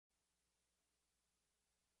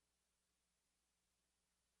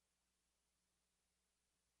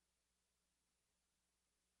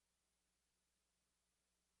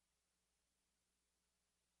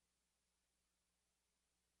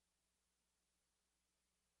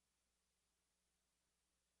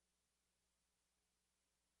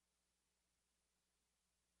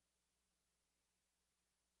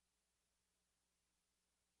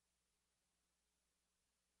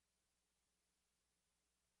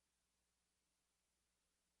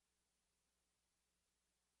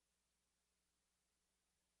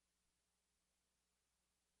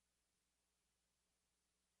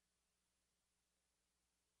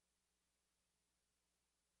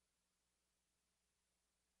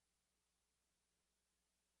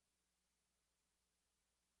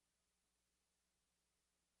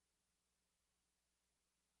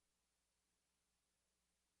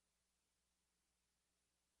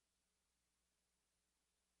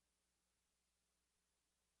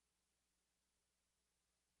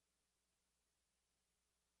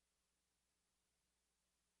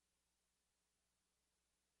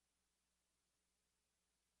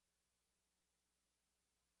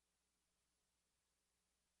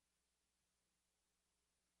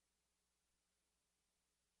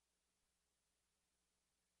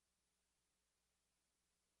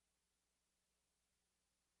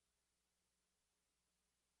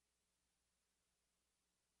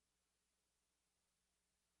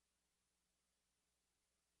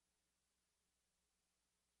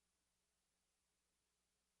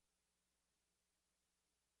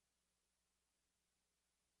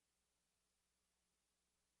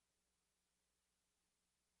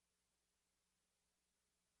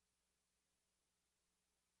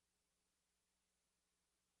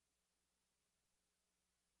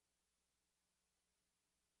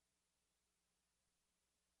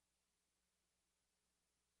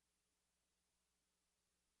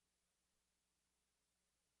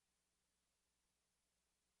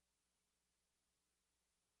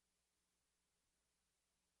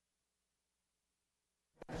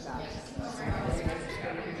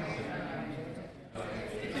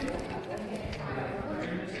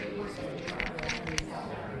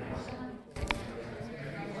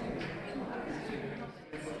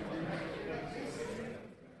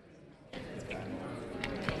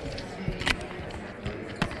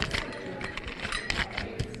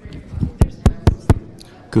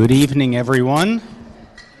Good evening, everyone.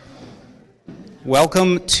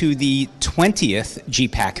 Welcome to the 20th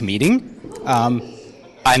GPAC meeting.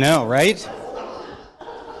 I know, right?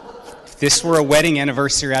 If this were a wedding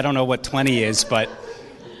anniversary, I don't know what 20 is, but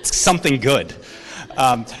it's something good.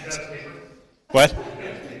 What?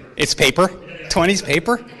 It's paper? 20's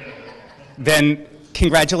paper? Then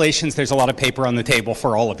congratulations, there's a lot of paper on the table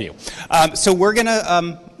for all of you. So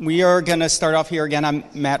we are gonna start off here again. I'm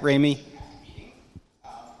Matt Ramey.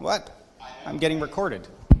 What? I'm getting recorded.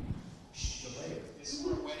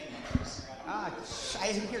 I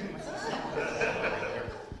didn't hear myself.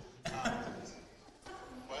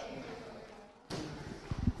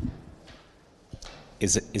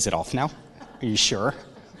 Is it off now? Are you sure?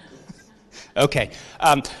 Okay.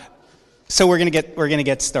 So we're gonna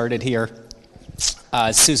get started here.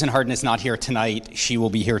 Susan Harden is not here tonight. She will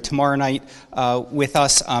be here tomorrow night with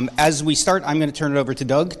us. As we start, I'm going to turn it over to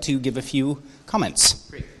Doug to give a few comments.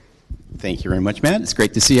 Great. Thank you very much, Matt. It's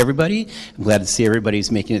great to see everybody. I'm glad to see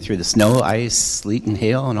everybody's making it through the snow, ice, sleet, and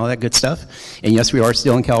hail, and all that good stuff. And yes, we are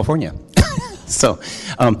still in California. So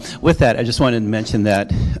with that, I just wanted to mention that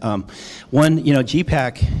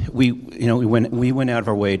GPAC, we went out of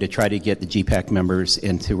our way to try to get the GPAC members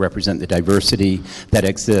and to represent the diversity that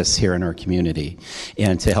exists here in our community,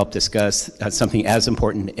 and to help discuss something as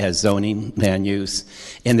important as zoning, land use,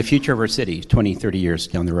 and the future of our city 20, 30 years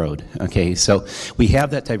down the road. Okay, so we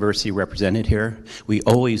have that diversity represented here. We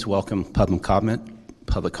always welcome public comment.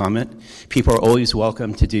 People are always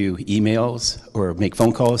welcome to do emails or make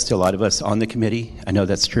phone calls to a lot of us on the committee. I know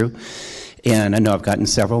that's true. And I know I've gotten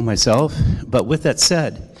several myself. But with that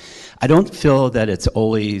said, I don't feel that it's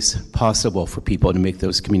always possible for people to make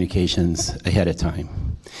those communications ahead of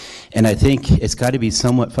time. And I think it's got to be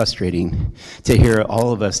somewhat frustrating to hear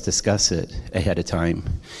all of us discuss it ahead of time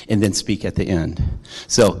and then speak at the end.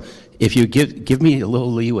 So if you give me a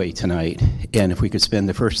little leeway tonight, and if we could spend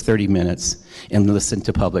the first 30 minutes and listen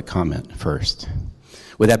to public comment first.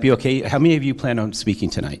 Would that be okay? How many of you plan on speaking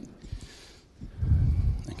tonight?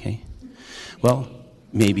 Okay. Well,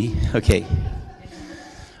 maybe. Okay.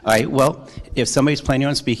 All right. Well, if somebody's planning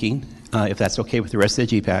on speaking, if that's okay with the rest of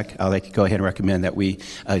the GPAC, I'd like to go ahead and recommend that we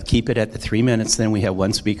keep it at the 3 minutes. Then we have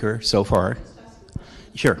one speaker so far.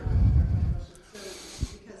 Sure.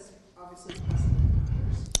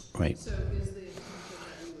 Right. So is the intention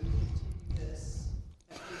that we would continue this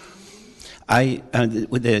at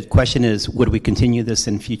future meetings? The question is, would we continue this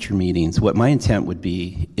in future meetings? What my intent would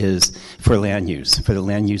be is for land use, for the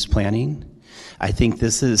land use planning. I think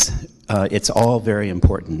this is, it's all very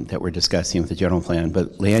important that we're discussing with the general plan,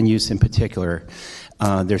 but land use in particular,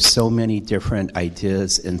 there's so many different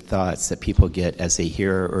ideas and thoughts that people get as they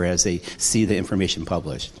hear or as they see the information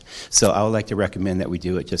published. So I would like to recommend that we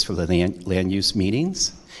do it just for the land use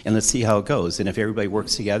meetings. And let's see how it goes. And if everybody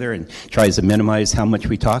works together and tries to minimize how much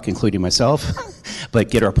we talk, including myself, but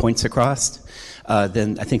get our points across,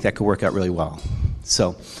 then I think that could work out really well.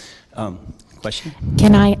 So, question?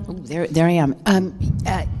 Can I, there I am.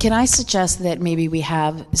 Can I suggest that maybe we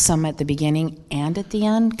have some at the beginning and at the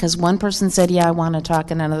end? Because one person said, yeah, I want to talk,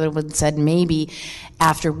 and another one said maybe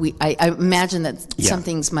after I imagine that some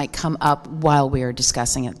things might come up while we're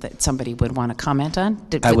discussing it that somebody would want to comment on.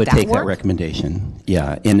 I would take that recommendation,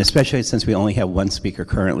 yeah. And especially since we only have one speaker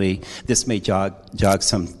currently, this may jog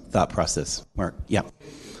some thought process. Mark, yeah.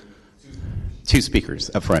 Two speakers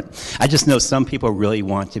up front. I just know some people really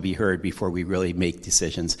want to be heard before we really make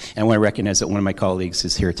decisions. And I want to recognize that one of my colleagues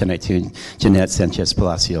is here tonight too, Jeanette Sanchez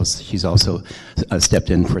Palacios. She's also stepped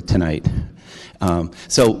in for tonight.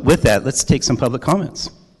 So with that, let's take some public comments.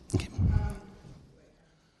 Okay.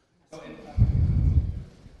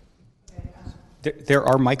 There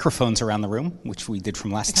are microphones around the room, which we did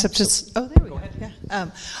from last time. Oh, there we go. Yeah.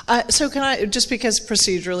 So can I, just because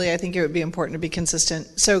procedurally I think it would be important to be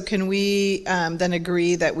consistent, so can we then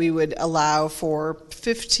agree that we would allow for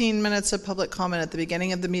 15 minutes of public comment at the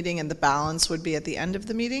beginning of the meeting and the balance would be at the end of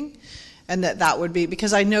the meeting? And that would be,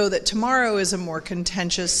 because I know that tomorrow is a more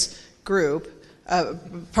contentious group,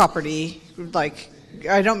 property, like,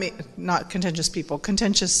 I don't mean, not contentious people,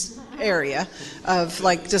 contentious area of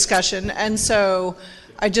like discussion. And so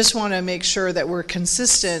I just want to make sure that we're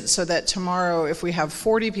consistent so that tomorrow, if we have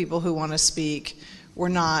 40 people who want to speak, we're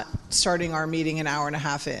not starting our meeting an hour and a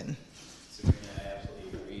half in. I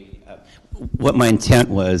absolutely agree. what my intent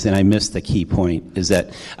was, and I missed the key point, is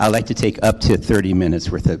that I'd like to take up to 30 minutes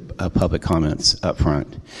worth of public comments up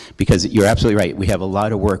front. Because you're absolutely right, we have a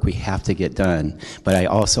lot of work we have to get done, but I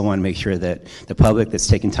also want to make sure that the public that's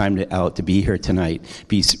taken time out to be here tonight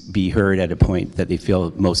be heard at a point that they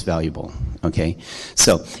feel most valuable, okay?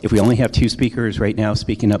 So if we only have 2 speakers right now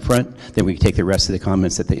speaking up front, then we can take the rest of the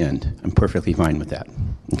comments at the end. I'm perfectly fine with that,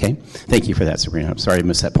 okay? Thank you for that, Sabrina. I'm sorry I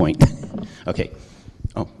missed that point. Okay.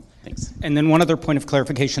 Oh, thanks. And then one other point of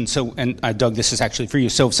clarification. So, and Doug, this is actually for you.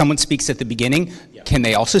 So if someone speaks at the beginning, can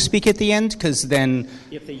they also speak at the end? Because then...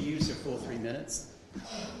 If they use their full 3 minutes.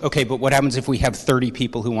 Okay, but what happens if we have 30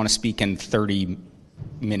 people who want to speak and 30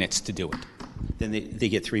 minutes to do it? Then they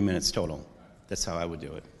get 3 minutes total. That's how I would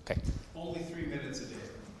do it. Okay. Only 3 minutes a day.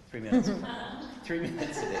 3 minutes. 3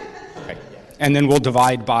 minutes a day. Okay. And then we'll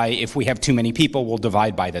divide by, if we have too many people, we'll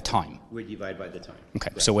divide by the time. We divide by the time. Okay,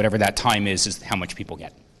 Correct. so whatever that time is how much people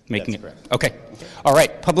get. Making That's it correct. Okay. All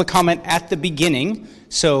right, public comment at the beginning.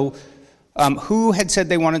 So who had said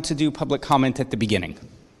they wanted to do public comment at the beginning?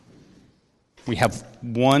 We have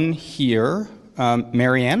one here.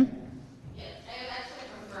 Mary Ann? Yes, I would actually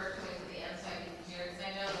prefer to wait to the end so I can hear, because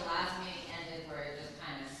I know the last meeting ended where it just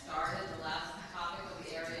kind of started the last topic of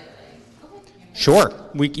the area that I... Sure.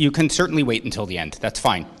 You can certainly wait until the end. That's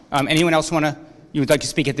fine. Anyone else you would like to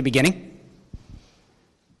speak at the beginning?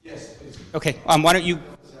 Yes, please. Okay. Why don't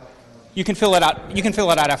you can fill it out. You can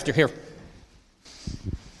fill it out after here. Do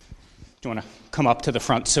you want to come up to the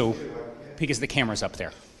front because the camera's up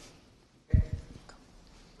there?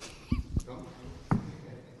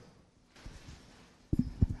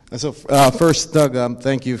 So first, Doug,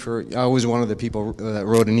 thank you for, I was one of the people that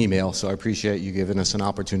wrote an email, so I appreciate you giving us an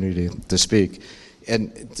opportunity to speak.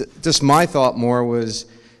 And just my thought more was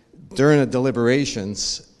during the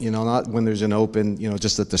deliberations, not when there's an open,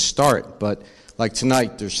 just at the start, but like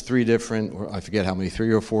tonight, there's 3 different, or I forget how many,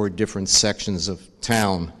 3 or 4 different sections of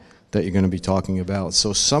town that you're going to be talking about.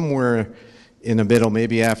 So somewhere in the middle,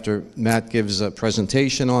 maybe after Matt gives a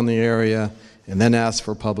presentation on the area, and then asks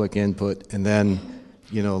for public input, and then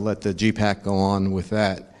let the GPAC go on with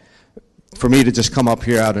that. For me to just come up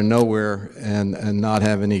here out of nowhere and not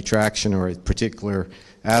have any traction or a particular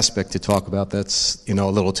aspect to talk about, that's, a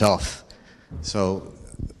little tough. So,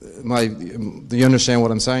 do you understand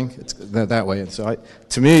what I'm saying? It's that way. And so,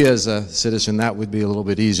 to me as a citizen, that would be a little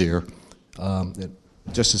bit easier.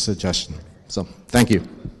 Just a suggestion. So, thank you.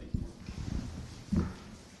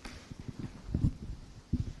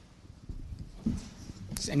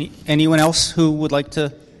 Anyone else who would like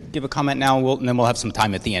to give a comment now? And then we'll have some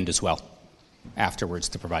time at the end as well, afterwards,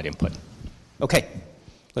 to provide input. Okay,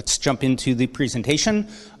 let's jump into the presentation.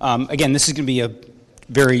 Again, this is going to be a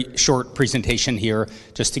very short presentation here,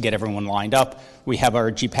 just to get everyone lined up. We have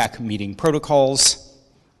our GPAC meeting protocols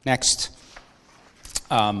next.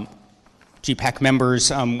 GPAC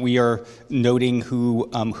members, we are noting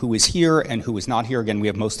who is here and who is not here. Again, we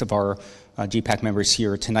have most of our GPAC members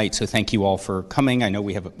here tonight, so thank you all for coming. I know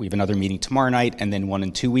we have another meeting tomorrow night and then one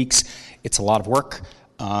in 2 weeks. It's a lot of work,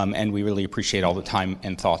 and we really appreciate all the time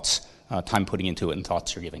and thoughts, time putting into it and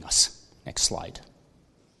thoughts you're giving us. Next slide.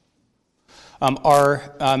 Our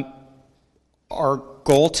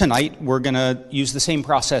goal tonight, we're going to use the same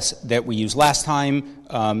process that we used last time,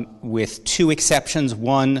 with 2 exceptions.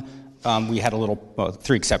 One, we had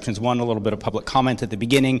 3 exceptions. 1, a little bit of public comment at the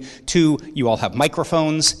beginning. 2, you all have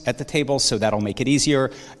microphones at the table, so that'll make it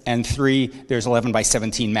easier. And 3, there's 11 by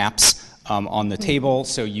 17 maps on the table,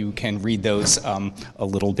 so you can read those a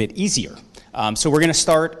little bit easier. So we're going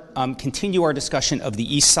to continue our discussion of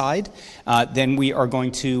the east side. Then we are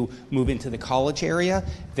going to move into the college area,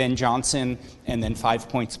 then Johnson, and then 5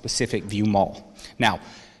 Points Pacific View Mall. Now,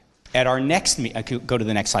 at our next meeting, I could go to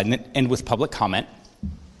the next slide, and end with public comment.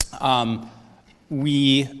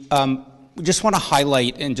 We just want to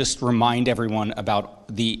highlight and just remind everyone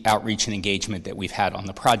about the outreach and engagement that we've had on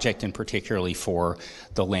the project, and particularly for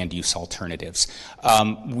the land use alternatives.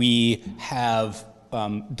 We have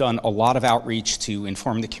done a lot of outreach to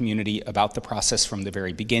inform the community about the process from the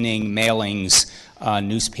very beginning, mailings,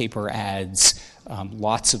 newspaper ads,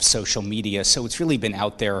 lots of social media. So it's really been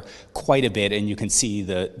out there quite a bit, and you can see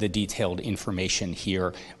the detailed information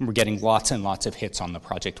here. And we're getting lots and lots of hits on the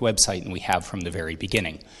project website, and we have from the very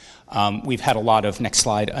beginning. We've had a lot of, next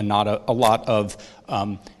slide, a lot of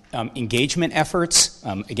engagement efforts.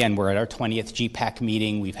 Again, we're at our 20th GPAC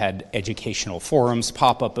meeting. We've had educational forums,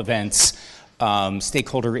 pop-up events,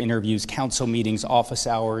 stakeholder interviews, council meetings, office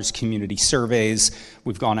hours, community surveys.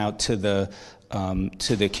 We've gone out to the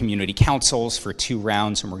to the community councils for 2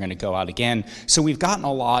 rounds, and we're going to go out again. So we've gotten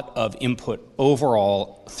a lot of input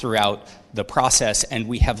overall throughout the process, and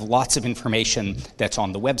we have lots of information that's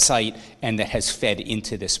on the website and that has fed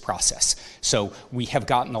into this process. So we have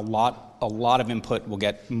gotten a lot of input. We'll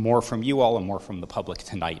get more from you all and more from the public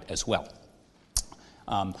tonight as well.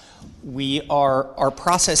 Our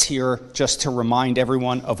process here, just to remind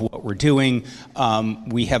everyone of what we're doing,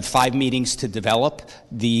 we have 5 meetings to develop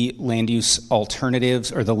the land use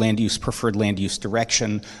alternatives or the land use preferred land use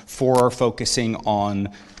direction for focusing on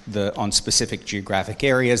specific geographic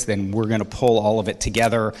areas. Then we're going to pull all of it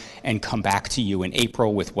together and come back to you in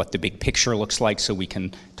April with what the big picture looks like so we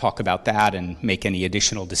can talk about that and make any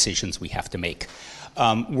additional decisions we have to make.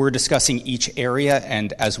 We're discussing each area,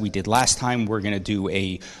 and as we did last time, we're going to do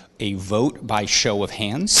a vote by show of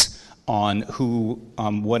hands on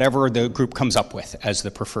whatever the group comes up with as the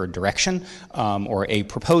preferred direction or a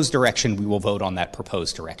proposed direction. We will vote on that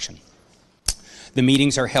proposed direction. The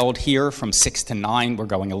meetings are held here from 6 to 9. We're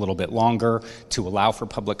going a little bit longer to allow for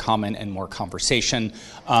public comment and more conversation.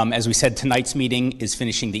 As we said, tonight's meeting is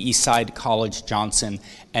finishing the East Side, College, Johnson,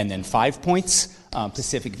 and then 5 Points,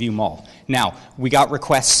 Pacific View Mall. Now, we got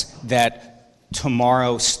requests that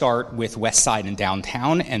tomorrow start with West Side and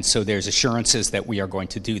downtown, and so there's assurances that we are going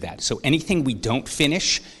to do that. So anything we don't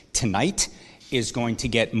finish tonight is going to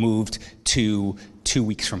get moved to 2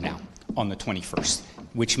 weeks from now on the 21st.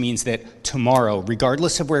 Which means that tomorrow,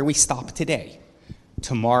 regardless of where we stop today,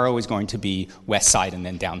 tomorrow is going to be West Side and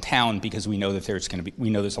then downtown, because we know that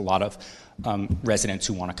there's a lot of residents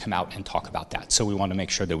who want to come out and talk about that. So we want to make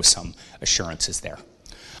sure there was some assurances there.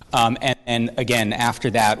 And again, after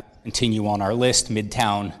that, continue on our list: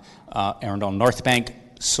 Midtown, Arundel North Bank,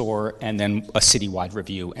 SOAR, and then a citywide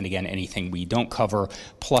review, and again, anything we don't cover,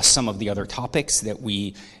 plus some of the other topics that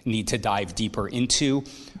we need to dive deeper into.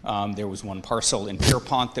 There was one parcel in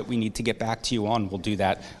Pierpont that we need to get back to you on. We'll do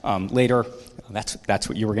that later. That's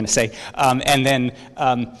what you were going to say. And then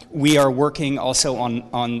we are working also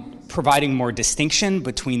on providing more distinction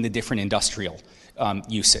between the different industrial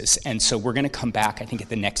uses. And so we're going to come back, I think, at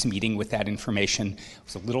the next meeting with that information.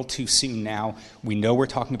 It's a little too soon now. We know we're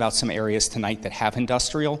talking about some areas tonight that have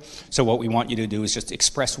industrial. So what we want you to do is just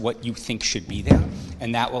express what you think should be there,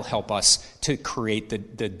 and that will help us to create the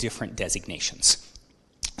different designations.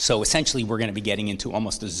 So essentially, we're going to be getting into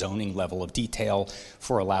almost a zoning level of detail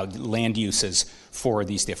for allowed land uses for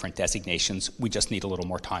these different designations. We just need a little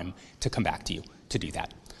more time to come back to you to do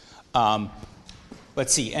that.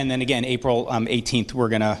 Let's see, and then again, April 18th, we're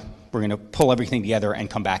gonna pull everything together and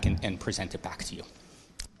come back and present it back to you.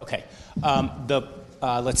 Okay,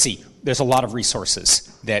 let's see, there's a lot of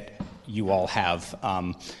resources that you all have,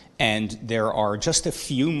 and there are just a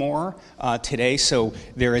few more today. So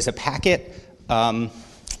there is a packet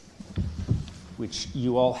which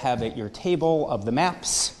you all have at your table of the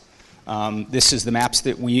maps. This is the maps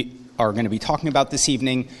that we are going to be talking about this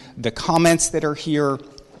evening. The comments that are here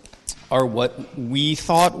are what we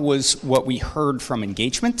thought was what we heard from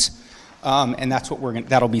engagement, and that's what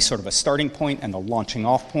that'll be sort of a starting point and the launching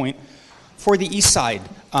off point. For the east side,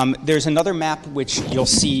 there's another map which you'll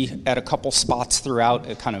see at a couple spots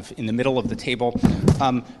throughout, kind of in the middle of the table.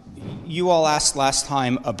 You all asked last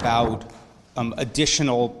time about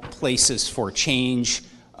additional places for change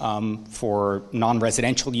for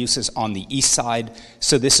non-residential uses on the east side.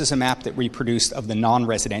 So this is a map that we produced of the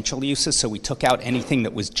non-residential uses. So we took out anything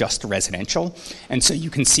that was just residential. And so you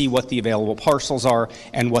can see what the available parcels are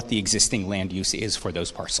and what the existing land use is for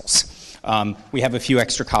those parcels. We have a few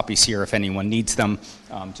extra copies here if anyone needs them.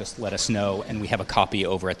 Just let us know. And we have a copy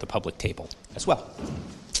over at the public table as well.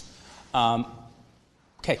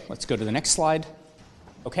 Okay, let's go to the next slide.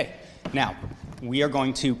 Okay, now we are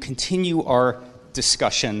going to continue our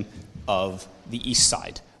discussion of the east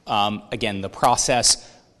side. Again, the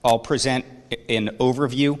process, I'll present an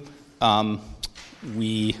overview. I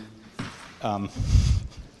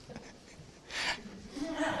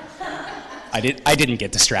didn't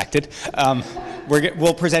get distracted.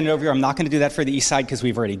 We'll present it over here. I'm not going to do that for the east side because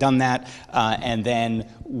we've already done that. And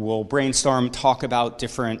then we'll brainstorm, talk about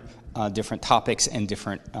different topics and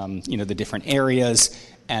the different areas,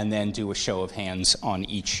 and then do a show of hands on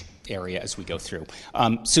each area as we go through.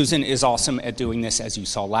 Susan is awesome at doing this, as you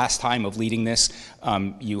saw last time, of leading this.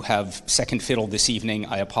 You have second fiddle this evening.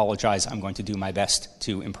 I apologize. I'm going to do my best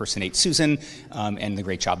to impersonate Susan and the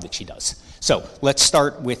great job that she does. So let's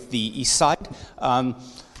start with the east side. We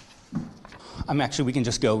can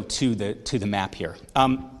just go to the map here.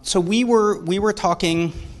 So we were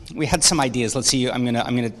talking we had some ideas. Let's see. I'm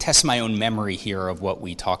gonna test my own memory here of what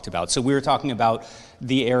we talked about. So we were talking about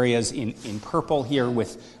the areas in purple here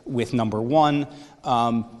with number 1,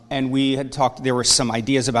 and we had talked. There were some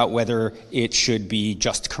ideas about whether it should be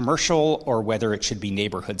just commercial or whether it should be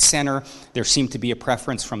neighborhood center. There seemed to be a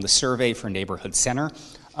preference from the survey for neighborhood center.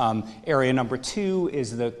 Area number 2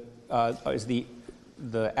 is the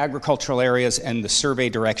agricultural areas, and the survey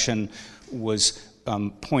direction was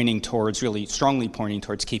really strongly pointing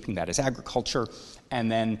towards keeping that as agriculture.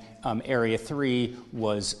 And then area 3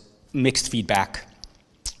 was mixed feedback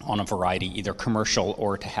on a variety, either commercial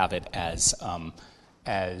or to have it as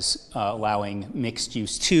allowing mixed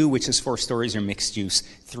use 2, which is 4 stories, or mixed use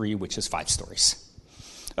 3, which is 5 stories.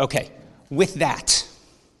 Okay, with that,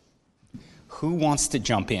 who wants to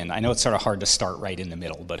jump in? I know it's sort of hard to start right in the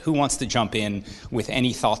middle, but who wants to jump in with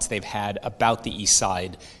any thoughts they've had about the East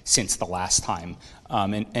Side since the last time?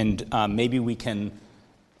 Maybe we can,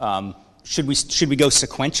 should we go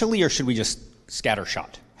sequentially, or should we just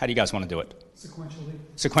scattershot? How do you guys want to do it?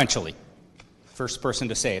 Sequentially. First person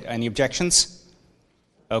to say it. Any objections?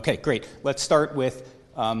 Okay, great. Let's start with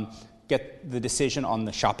get the decision on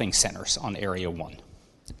the shopping centers on Area 1.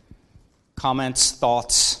 Comments,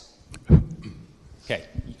 thoughts? Okay,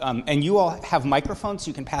 and you all have microphones,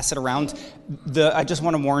 you can pass it around. I just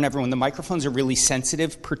want to warn everyone, the microphones are really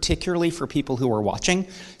sensitive, particularly for people who are watching.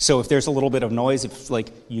 So if there's a little bit of noise, if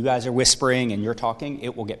like you guys are whispering and you're talking,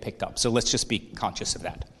 it will get picked up. So let's just be conscious of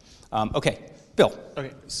that. Okay, Bill.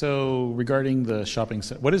 Okay, so regarding the shopping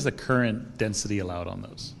center, what is the current density allowed on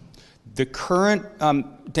those? The current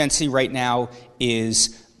density right now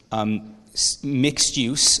is mixed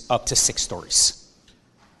use up to 6 stories.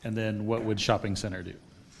 And then what would shopping center do?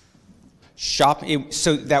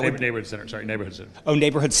 So that would neighborhood center. Sorry, neighborhood center. Oh,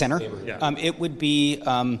 neighborhood center. Yeah. It would be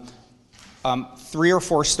 3 or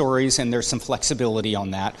 4 stories, and there's some flexibility on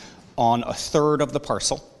that, on a third of the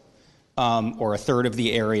parcel, or a third of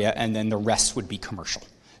the area, and then the rest would be commercial.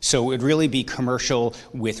 So it would really be commercial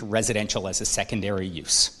with residential as a secondary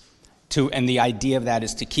use. And the idea of that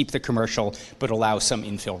is to keep the commercial, but allow some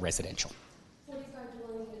infill residential.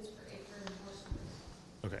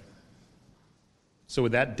 Okay. So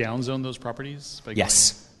would that downzone those properties? By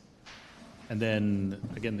Yes. And then,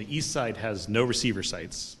 again, the east side has no receiver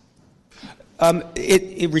sites.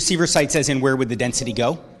 Receiver sites as in where would the density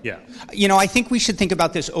go? Yeah. You know, I think we should think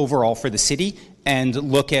about this overall for the city and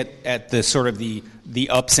look at the sort of the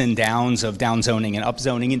ups and downs of downzoning and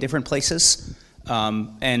upzoning in different places.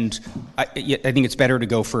 And I think it's better to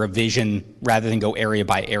go for a vision rather than go area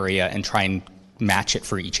by area and try and match it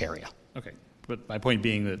for each area. Okay. But my point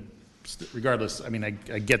being that regardless, I mean, I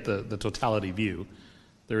get the totality view.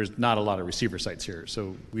 There is not a lot of receiver sites here.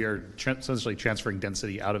 So we are essentially transferring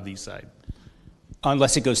density out of the east side.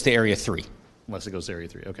 Unless it goes to Area 3. Unless it goes to Area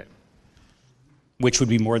 3, okay. Which would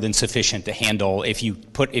be more than sufficient to handle, if you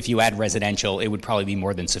add residential, it would probably be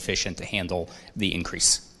more than sufficient to handle the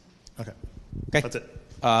increase. Okay. Okay? That's it.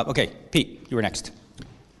 Okay, Pete, you were next.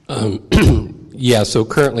 Yeah, so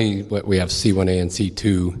currently what we have C1A and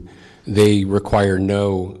C2, they require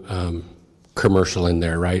no commercial in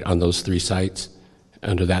there, right, on those 3 sites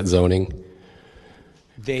under that zoning?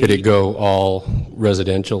 Could it go all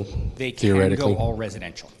residential, They can theoretically? go all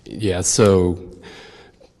residential. Yeah, so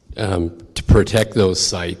to protect those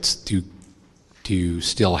sites, do you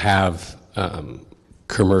still have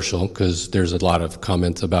commercial? Because there's a lot of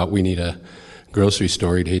comments about we need a grocery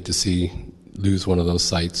store. You'd hate to lose one of those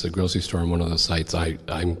sites, a grocery store on one of those sites.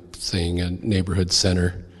 I'm saying a neighborhood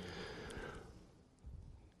center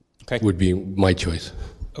would be my choice.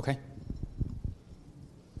 Okay.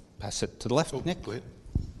 Pass it to the left, Nick. Go ahead.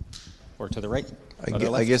 Or to the right.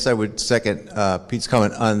 I guess I would second Pete's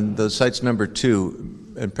comment on the sites number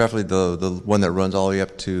 2, and preferably the one that runs all the way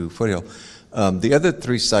up to Foothill. The other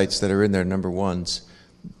 3 sites that are in there, number 1s,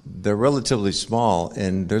 they're relatively small,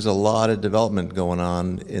 and there's a lot of development going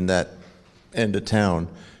on in that end of town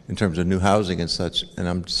in terms of new housing and such. And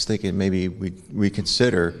I'm just thinking maybe we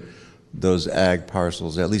reconsider those ag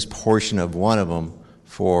parcels, at least portion of one of them,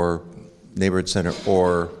 for neighborhood center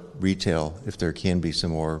or retail, if there can be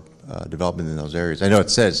some more development in those areas. I know it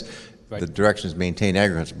says the direction is maintain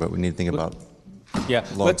agriculture, but we need to think about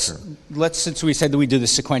long term. Let's since we said that we do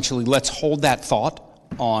this sequentially, let's hold that thought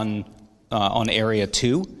on Area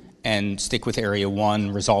 2 and stick with Area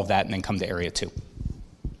 1, resolve that, and then come to Area 2.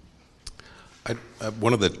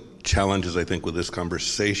 One of the challenges, I think, with this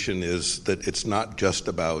conversation is that it's not just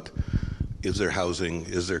about is there housing,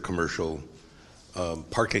 is there commercial,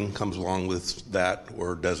 parking comes along with that,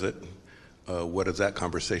 or does it? what does that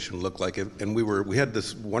conversation look like? And we had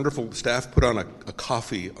this wonderful staff put on a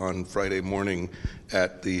coffee on Friday morning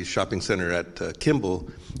at the shopping center at Kimball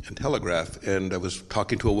and Telegraph, and I was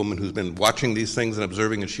talking to a woman who's been watching these things and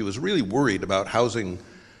observing, and she was really worried about housing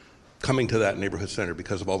coming to that neighborhood center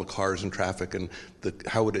because of all the cars and traffic, and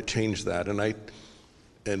how would it change that? And I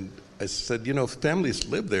said, you know, if families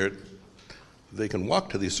live there, they can walk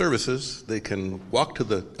to these services, they can walk to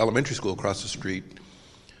the elementary school across the street.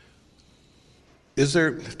 Is there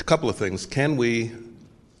a couple of things? Can we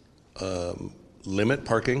limit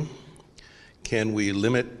parking? Can we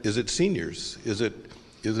limit, is it seniors? Is it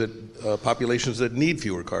populations that need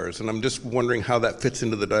fewer cars? And I'm just wondering how that fits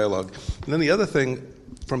into the dialogue. And then the other thing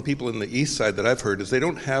from people in the east side that I've heard is they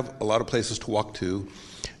don't have a lot of places to walk to,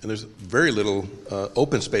 and there's very little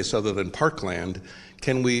open space other than parkland.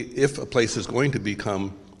 Can we, if a place is going to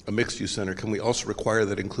become a mixed-use center, can we also require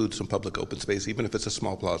that includes some public open space, even if it's a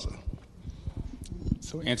small plaza?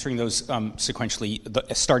 So answering those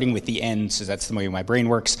sequentially, starting with the end, so that's the way my brain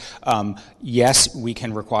works. Yes, we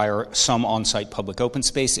can require some on-site public open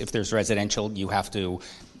space. If there's residential, you have to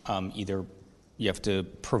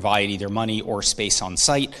provide either money or space on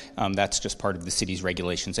site. That's just part of the city's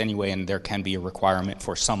regulations anyway, and there can be a requirement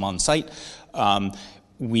for some on site.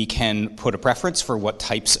 We can put a preference for what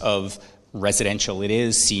types of residential it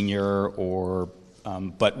is, senior or,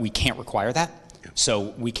 but we can't require that.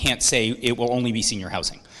 So we can't say it will only be senior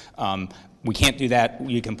housing. We can't do that.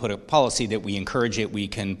 You can put a policy that we encourage it. We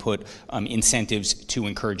can put incentives to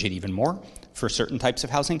encourage it even more for certain types of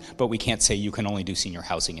housing, but we can't say you can only do senior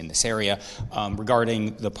housing in this area.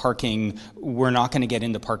 Regarding the parking, we're not going to get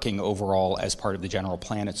into parking overall as part of the general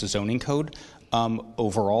plan. It's a zoning code.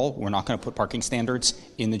 Overall, we're not going to put parking standards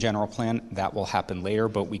in the general plan. That will happen later,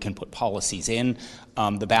 but we can put policies in.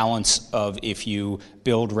 The balance of if you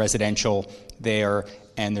build residential there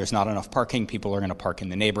and there's not enough parking, people are going to park in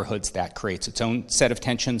the neighborhoods. That creates its own set of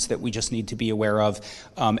tensions that we just need to be aware of.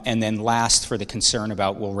 And then last, for the concern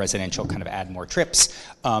about will residential kind of add more trips,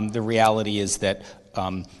 the reality is that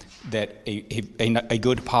a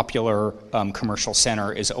good popular commercial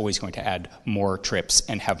center is always going to add more trips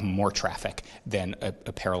and have more traffic than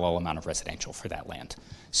a parallel amount of residential for that land.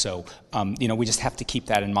 So, we just have to keep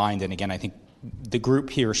that in mind. And again, I think the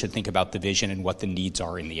group here should think about the vision and what the needs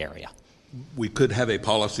are in the area. We could have a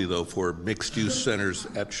policy, though, for mixed-use centers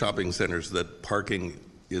at shopping centers that parking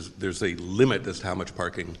there's a limit as to how much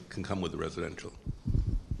parking can come with the residential.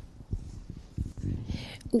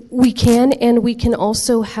 We can, and we can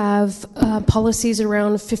also have policies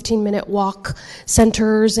around 15-minute walk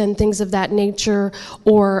centers and things of that nature,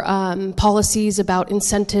 or policies about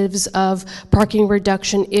incentives of parking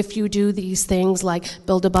reduction if you do these things like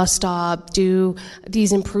build a bus stop, do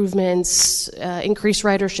these improvements, increase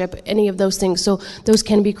ridership, any of those things. So those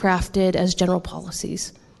can be crafted as general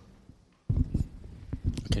policies.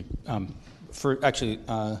 Okay.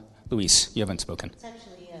 Luis, you haven't spoken.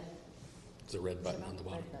 There's a red button on the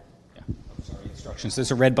bottom. Yeah. Oh, sorry, instructions.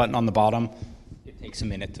 There's a red button on the bottom. It takes a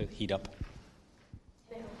minute to heat up.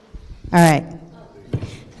 All right.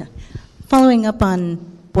 Following up on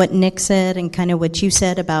what Nick said and kind of what you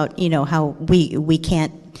said about, how we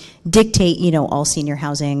can't dictate, all senior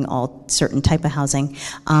housing, all certain type of housing.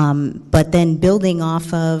 But then building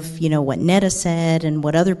off of, what Netta said and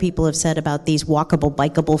what other people have said about these walkable,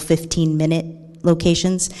 bikeable 15-minute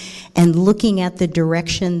locations, and looking at the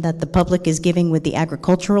direction that the public is giving with the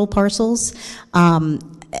agricultural parcels,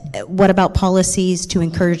 what about policies to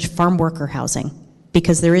encourage farm worker housing?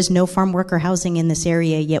 Because there is no farm worker housing in this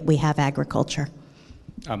area, yet we have agriculture.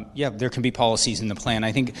 Yeah, there can be policies in the plan.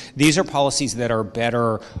 I think these are policies that are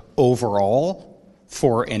better overall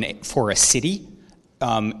for a city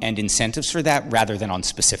and incentives for that rather than on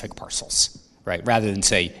specific parcels. Right, rather than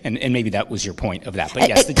say, and maybe that was your point of that, but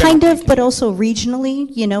yes, the kind of, but also regionally,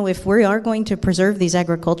 if we are going to preserve these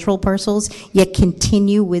agricultural parcels, yet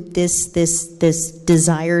continue with this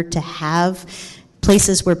desire to have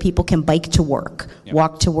places where people can bike to work,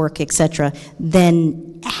 walk to work, etc.,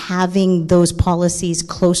 then having those policies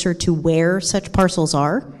closer to where such parcels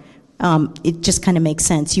are, it just kind of makes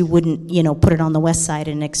sense. You wouldn't, put it on the west side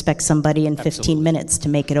and expect somebody in 15 minutes to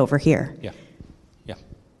make it over here. Yeah.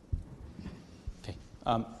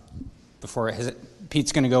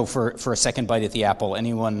 Pete's going to go for a second bite at the apple.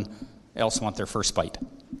 Anyone else want their first bite?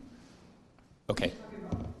 Okay.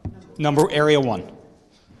 Area 1.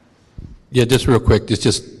 Yeah, just real quick,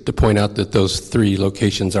 just to point out that those 3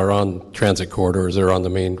 locations are on transit corridors or on the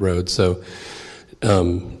main road. So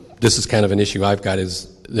this is kind of an issue I've got,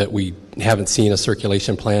 is that we haven't seen a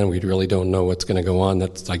circulation plan. We really don't know what's going to go on.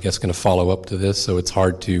 That's, I guess, going to follow up to this. So it's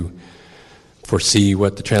hard to foresee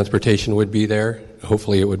what the transportation would be there.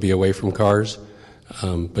 Hopefully it would be away from cars,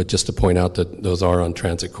 but just to point out that those are on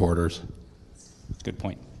transit corridors. Good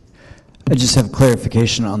point. I just have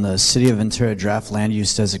clarification on the City of Ventura draft land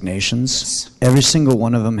use designations. Every single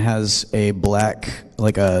one of them has a black,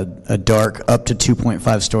 like a dark up to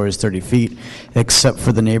 2.5 stories, 30 feet, except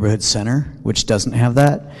for the neighborhood center, which doesn't have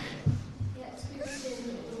that.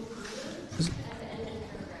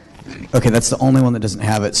 Okay, that's the only one that doesn't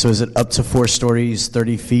have it. So is it up to 4 stories,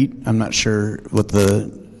 30 feet? I'm not sure what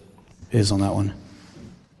the is on that one.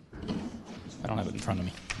 I don't have it in front of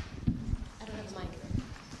me.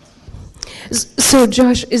 So,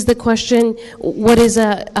 Josh, is the question, what is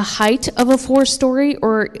a height of a 4-story,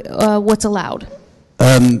 or what's allowed?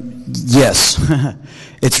 Yes.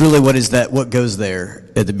 It's really what goes there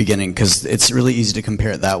at the beginning, because it's really easy to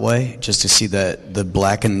compare it that way, just to see the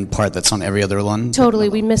blackened part that's on every other one. Totally,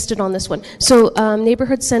 we missed it on this one. So,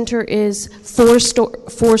 neighborhood center is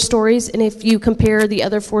 4 stories, and if you compare the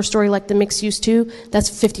other 4-story, like the mixed use 2, that's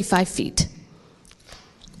 55 feet.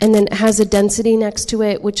 And then it has a density next to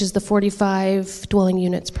it, which is the 45 dwelling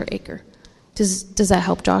units per acre. Does that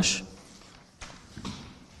help, Josh?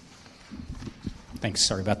 Thanks.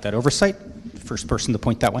 Sorry about that oversight. First person to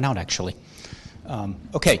point that one out, actually.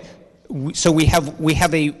 Okay, so we have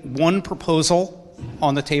one proposal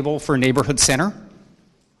on the table for neighborhood center,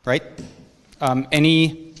 right?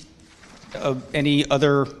 Any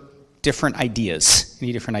other different ideas?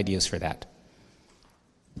 Any different ideas for that?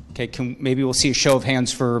 Okay, maybe we'll see a show of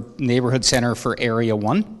hands for neighborhood center for area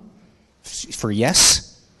 1. For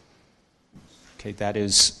yes. Okay, that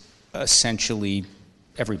is essentially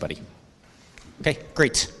everybody. Okay,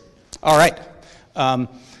 great. All right.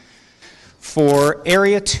 For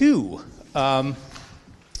area 2,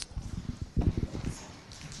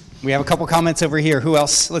 we have a couple comments over here. Who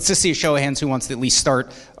else? Let's just see a show of hands who wants to at least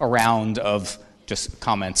start a round of just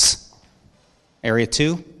comments. Area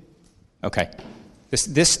 2? Okay.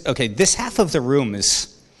 This half of the room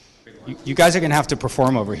is, you guys are going to have to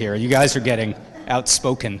perform over here. You guys are getting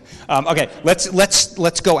outspoken. Okay,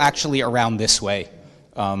 let's go actually around this way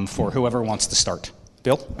for whoever wants to start.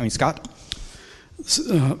 Scott? This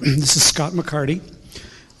is Scott McCarty.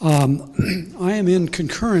 I am in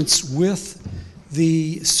concurrence with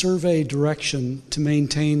the survey direction to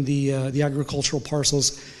maintain the agricultural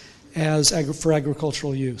parcels for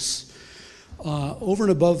agricultural use. Over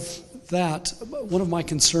and above that, one of my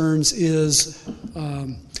concerns is,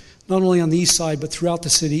 not only on the east side, but throughout the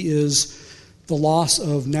city, is the loss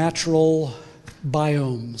of natural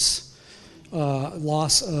biomes,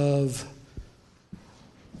 loss of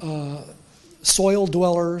soil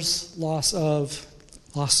dwellers, loss of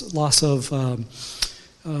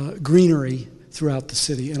greenery throughout the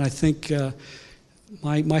city. And I think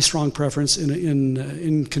my strong preference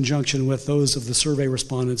in conjunction with those of the survey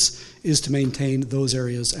respondents is to maintain those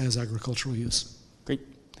areas as agricultural use. Great,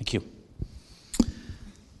 thank you.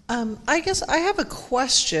 I guess I have a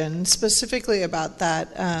question specifically about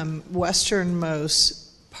that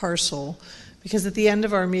westernmost parcel, because at the end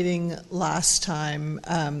of our meeting last time,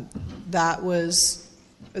 there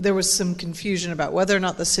was some confusion about whether or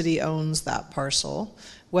not the city owns that parcel,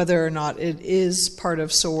 whether or not it is part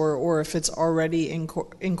of SOAR, or if it's already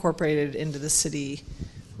incorporated into the city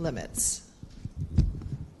limits.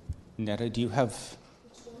 Netta, do you have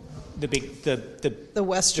the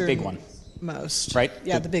western the big one? Most. Right?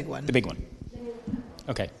 Yeah, the big one. The big one.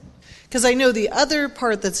 Okay. Because I know the other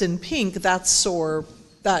part that's in pink, that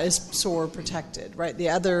is SOAR protected, right? The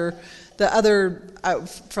other,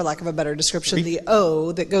 for lack of a better description, the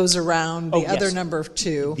O that goes around the other number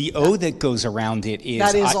 2. The O that goes around it is...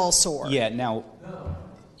 That is all SOAR. Yeah, now...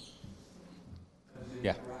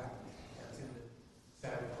 Yeah.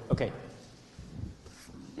 Okay.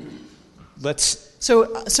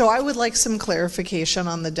 So I would like some clarification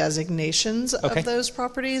on the designations of those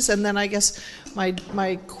properties. And then I guess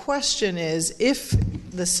my question is, if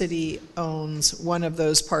the city owns one of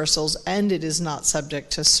those parcels and it is not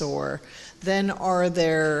subject to SOAR, then are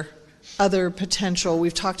there other potential,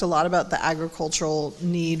 we've talked a lot about the agricultural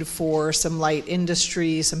need for some light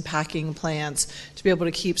industry, some packing plants, to be able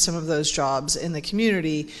to keep some of those jobs in the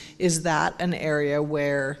community. Is that an area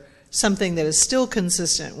where something that is still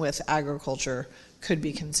consistent with agriculture could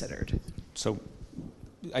be considered? So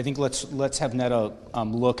I think let's have Netta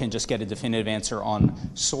look and just get a definitive answer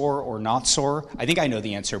on SOAR or not SOAR. I think I know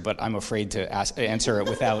the answer, but I'm afraid to answer it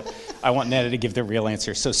without, I want Netta to give the real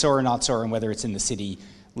answer. So SOAR or not SOAR, and whether it's in the city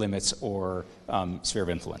limits or sphere of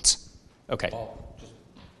influence. Okay.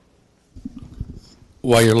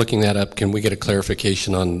 While you're looking that up, can we get a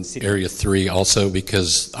clarification on Area 3 also?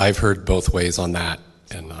 Because I've heard both ways on that,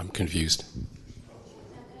 and I'm confused.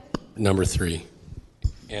 number 3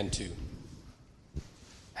 and 2.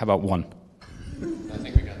 How about 1? I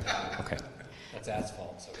think we got that. Okay. That's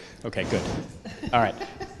asphalt. So Okay, good. All right.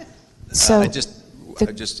 So I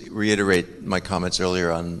just reiterate my comments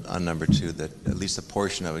earlier on number 2, that at least a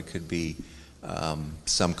portion of it could be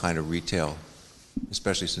some kind of retail,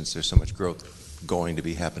 especially since there's so much growth going to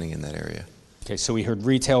be happening in that area. Okay, so we heard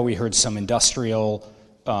retail, we heard some industrial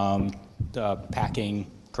packing,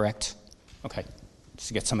 correct? Okay, just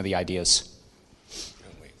to get some of the ideas.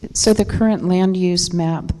 So the current land use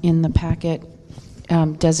map in the packet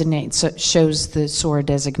shows the SOAR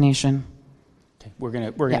designation. Okay, we're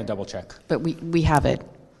gonna double check. But we have it,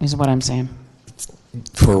 is what I'm saying.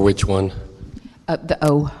 For which one? The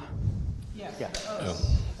O. Yeah.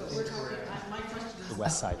 Oh. The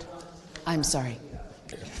west side. I'm sorry.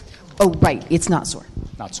 Oh, right, it's not SOAR.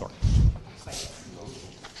 Not SOAR.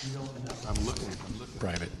 I'm looking.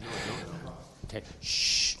 Private. Okay.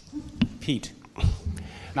 Shh. Pete.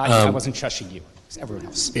 Not you. I wasn't shushing you. It's everyone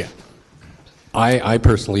else. Yeah. I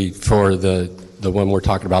personally, for the one we're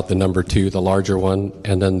talking about, the number 2, the larger one,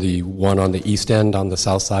 and then the one on the east end on the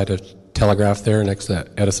south side of Telegraph there next to that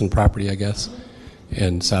Edison property, I guess,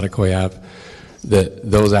 and Satakoy Ave,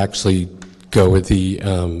 those actually go with the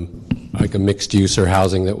like a mixed use or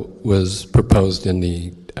housing that was proposed in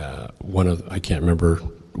the one of, I can't remember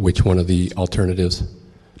which one of the alternatives.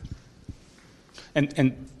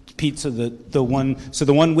 And Pete, so the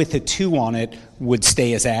one with the 2 on it would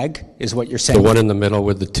stay as ag, is what you're saying? The one in the middle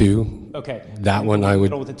with the 2. Okay. That one I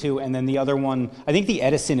would. Middle with the 2, and then the other one, I think the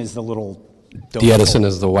Edison is the little. The Edison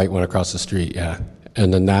is the white one across the street, yeah.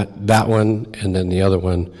 And then that one, and then the other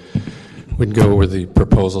one would go with the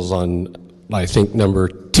proposals on, I think, number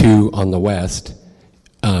 2 on the west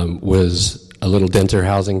was a little denser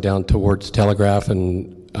housing down towards Telegraph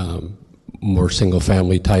and more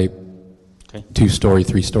single-family type, okay. 2-story,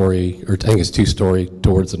 3-story, or I think it's 2-story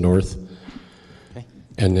towards the north. Okay.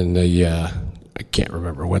 And then I can't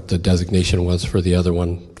remember what the designation was for the other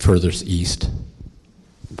one furthest east,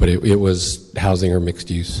 but it was housing or mixed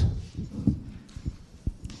use.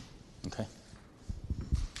 Okay.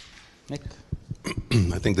 Nick?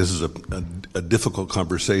 I think this is a difficult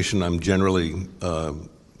conversation. I'm generally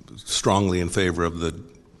strongly in favor of the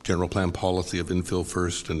general plan policy of infill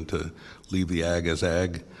first and to leave the ag as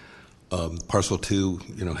ag. Parcel 2,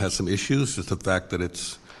 has some issues. Just the fact that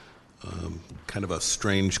it's kind of a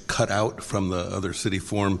strange cutout from the other city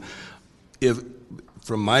form.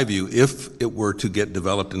 From my view, if it were to get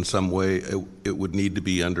developed in some way, it would need to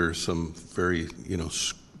be under some very,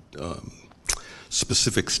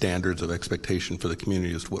 specific standards of expectation for the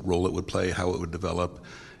community as to what role it would play, how it would develop.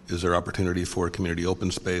 Is there opportunity for community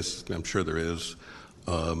open space? I'm sure there is.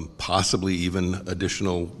 Possibly even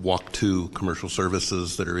additional walk-to commercial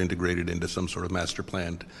services that are integrated into some sort of master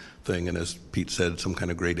planned thing, and as Pete said, some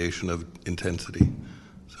kind of gradation of intensity.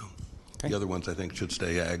 So okay. The other ones I think should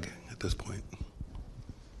stay ag at this point.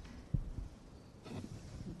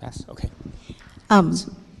 Pass. Okay.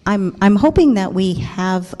 I'm hoping that we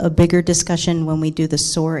have a bigger discussion when we do the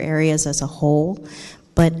SOAR areas as a whole,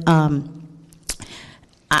 but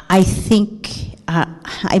I think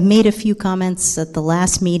I made a few comments at the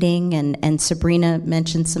last meeting, and Sabrina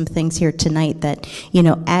mentioned some things here tonight that,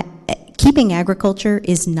 keeping agriculture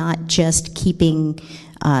is not just keeping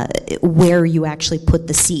where you actually put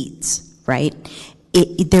the seeds, right?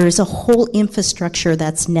 There is a whole infrastructure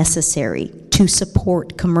that's necessary to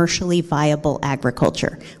support commercially viable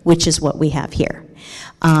agriculture, which is what we have here.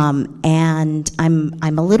 And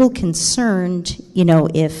I'm a little concerned,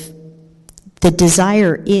 if the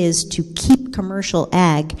desire is to keep commercial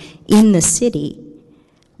ag in the city,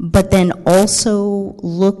 but then also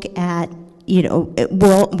look at,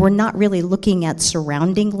 we're not really looking at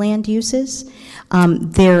surrounding land uses.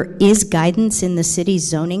 There is guidance in the city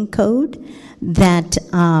zoning code that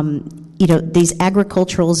these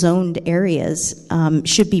agricultural zoned areas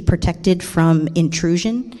should be protected from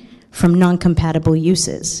intrusion from non-compatible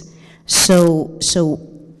uses. So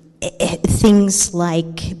things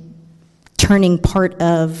like turning part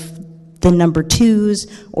of the number 2s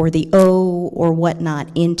or the O or whatnot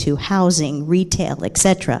into housing, retail,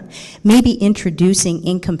 etc. Maybe introducing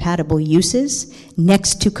incompatible uses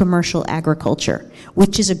next to commercial agriculture,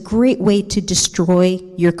 which is a great way to destroy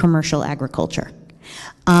your commercial agriculture.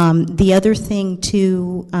 The other thing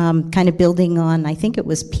too, kind of building on, I think it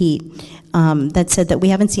was Pete, that said that we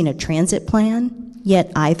haven't seen a transit plan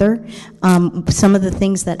yet either. Some of the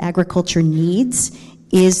things that agriculture needs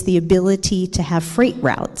is the ability to have freight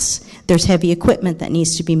routes. There's heavy equipment that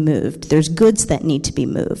needs to be moved. There's goods that need to be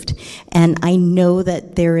moved. And I know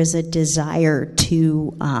that there is a desire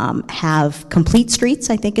to have complete streets,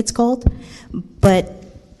 I think it's called. But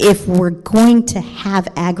if we're going to have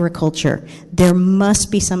agriculture, there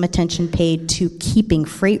must be some attention paid to keeping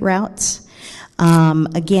freight routes.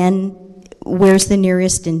 Again, where's the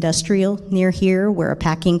nearest industrial near here where a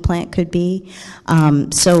packing plant could be?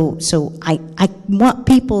 So I want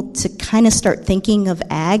people to kind of start thinking of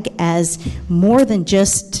ag as more than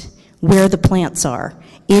just where the plants are.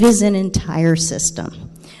 It is an entire system.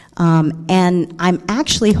 And I'm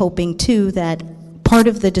actually hoping too that part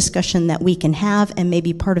of the discussion that we can have, and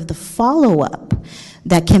maybe part of the follow-up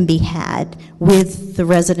that can be had with the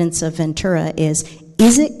residents of Ventura is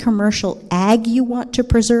it commercial ag you want to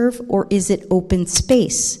preserve, or is it open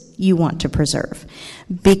space you want to preserve?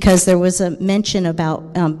 Because there was a mention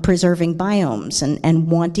about preserving biomes and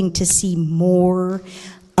wanting to see more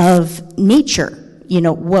of nature. You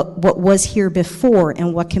know, what was here before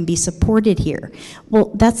and what can be supported here.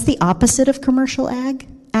 Well, that's the opposite of commercial ag,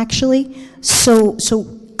 actually. So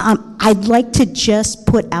I'd like to just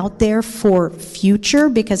put out there for future,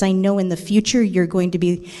 because I know in the future you're going to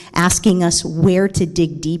be asking us where to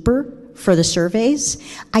dig deeper for the surveys.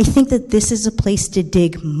 I think that this is a place to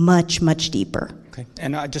dig much, much deeper. Okay,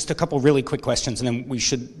 and just a couple really quick questions, and then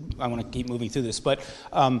I want to keep moving through this, but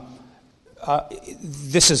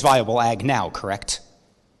this is viable ag now, correct?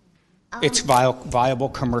 It's viable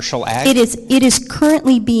commercial ag? It is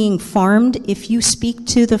currently being farmed. If you speak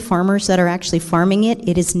to the farmers that are actually farming it,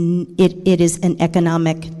 it is an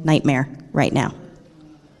economic nightmare right now.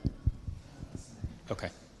 Okay.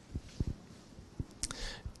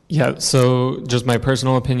 Yeah, so just my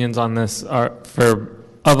personal opinions on this are,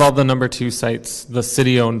 of all the number 2 sites, the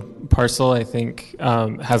city-owned parcel, I think,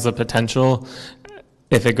 has the potential,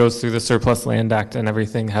 if it goes through the Surplus Land Act and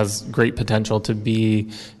everything, has great potential to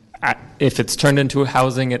be, if it's turned into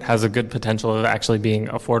housing, it has a good potential of actually being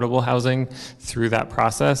affordable housing through that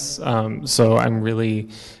process. So I'm really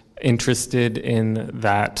interested in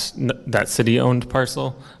that city-owned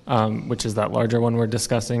parcel, which is that larger one we're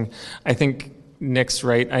discussing. I think Nick's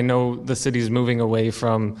right. I know the city's moving away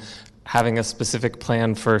from having a specific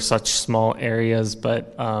plan for such small areas,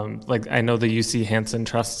 but like I know the UC Hansen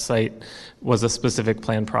Trust site was a specific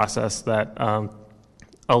plan process that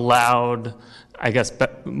allowed, I guess,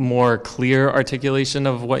 more clear articulation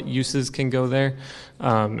of what uses can go there.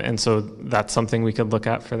 And so that's something we could look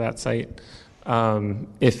at for that site.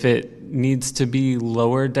 If it needs to be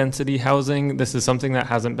lower density housing, this is something that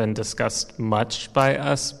hasn't been discussed much by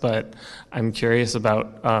us, but I'm curious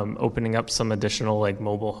about opening up some additional like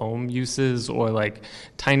mobile home uses or like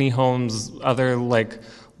tiny homes, other like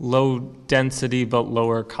low density but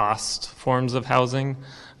lower cost forms of housing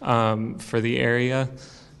for the area.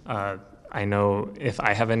 I know if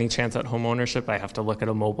I have any chance at home ownership, I have to look at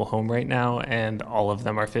a mobile home right now, and all of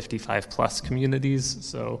them are 55 plus communities.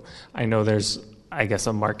 So I know there's, I guess,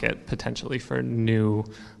 a market potentially for new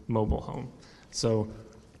mobile home. So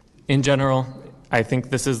in general, I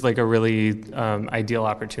think this is like a really ideal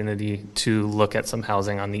opportunity to look at some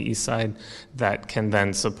housing on the east side that can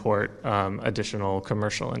then support additional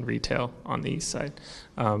commercial and retail on the east side,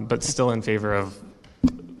 but still in favor of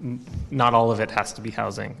not all of it has to be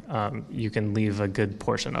housing. You can leave a good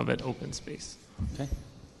portion of it open space. Okay,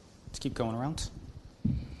 let's keep going around.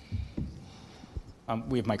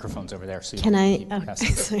 We have microphones over there, so you can I? keep Oh,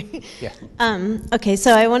 passing. sorry. Yeah. Okay,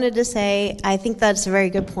 so I wanted to say I think that's a very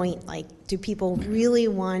good point. Like, do people really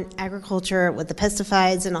want agriculture with the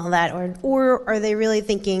pesticides and all that, or are they really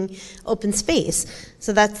thinking open space?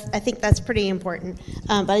 So I think that's pretty important.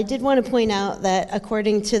 But I did want to point out that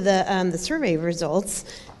according to the survey results,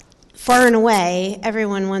 far and away,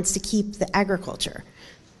 everyone wants to keep the agriculture.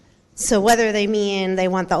 So whether they mean they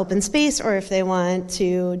want the open space or if they want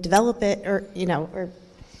to develop it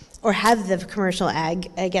or have the commercial ag,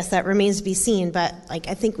 I guess that remains to be seen. But like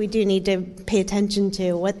I think we do need to pay attention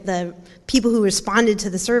to what the people who responded to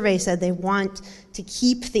the survey said. They want to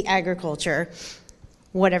keep the agriculture,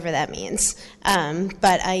 whatever that means.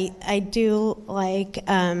 But I do like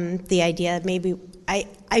the idea maybe.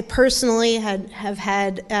 I personally have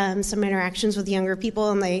had some interactions with younger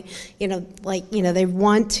people, and they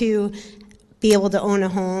want to be able to own a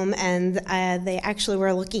home, and they actually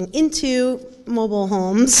were looking into mobile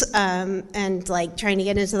homes and like trying to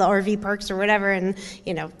get into the RV parks or whatever, and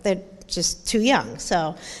they're just too young.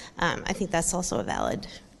 So I think that's also a valid.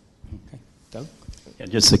 Okay, Doug? Yeah,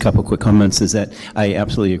 just a couple quick comments is that I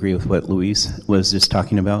absolutely agree with what Louise was just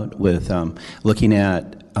talking about with looking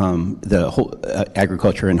at the whole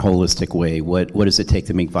agriculture in a holistic way. What does it take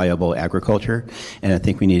to make viable agriculture? And I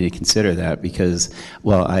think we need to consider that because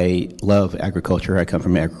while I love agriculture, I come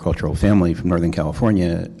from an agricultural family from Northern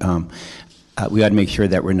California, we ought to make sure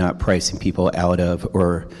that we're not pricing people out of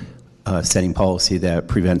or setting policy that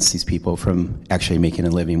prevents these people from actually making a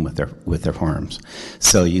living with their farms.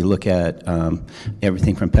 So you look at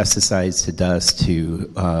everything from pesticides to dust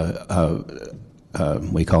to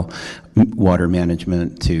what we call water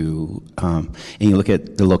management to, and you look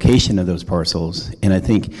at the location of those parcels. And I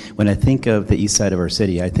think when I think of the east side of our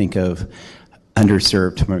city, I think of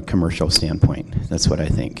underserved from a commercial standpoint. That's what I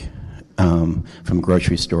think. From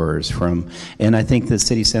grocery stores, and I think the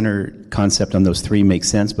city center concept on those three makes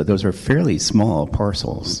sense, but those are fairly small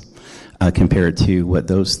parcels compared to what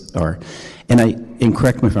those are. And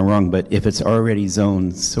correct me if I'm wrong, but if it's already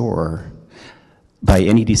zoned SOAR, by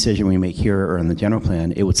any decision we make here or in the general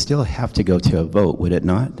plan, it would still have to go to a vote, would it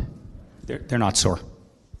not? They're not SOAR.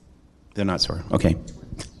 They're not SOAR. Okay.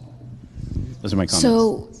 Those are my comments.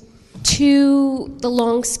 So, to the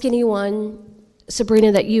long, skinny one,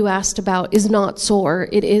 Sabrina, that you asked about is not SOAR.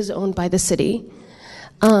 It is owned by the city.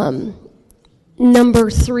 Number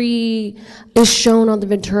 3 is shown on the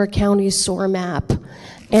Ventura County SOAR map,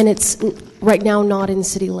 and it's right now not in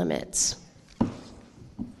city limits.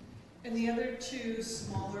 And the other two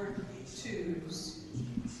smaller twos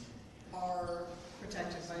are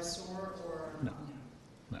protected by SOAR or? No.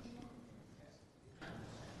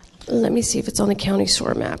 Let me see if it's on the county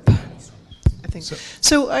SOAR map. I think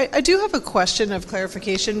so. I do have a question of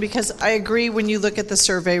clarification because I agree when you look at the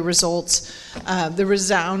survey results, the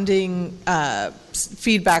resounding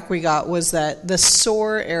feedback we got was that the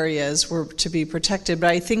SOAR areas were to be protected,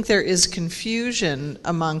 but I think there is confusion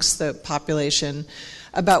amongst the population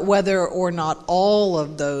about whether or not all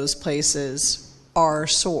of those places are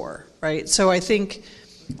SOAR, right? So I think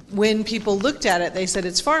when people looked at it, they said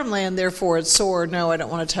it's farmland, therefore it's SOAR. No, I don't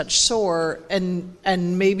want to touch SOAR. And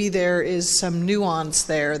maybe there is some nuance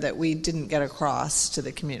there that we didn't get across to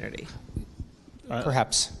the community.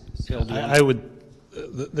 Perhaps. I would,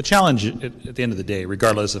 the challenge at the end of the day,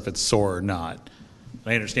 regardless if it's SOAR or not,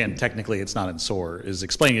 I understand technically it's not in SOAR, is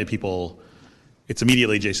explaining to people it's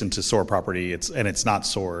immediately adjacent to SOAR property, and it's not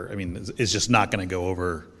SOAR. I mean, it's just not going to go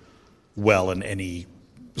over well in any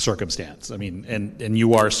circumstance. I mean, and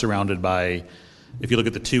you are surrounded by, if you look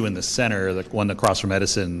at the two in the center, the one across from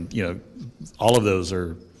Edison, all of those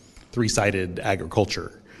are three-sided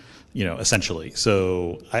agriculture, essentially.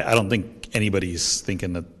 So I don't think anybody's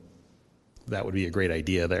thinking that would be a great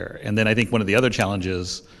idea there. And then I think one of the other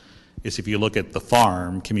challenges is if you look at the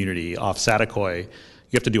farm community off Saticoy,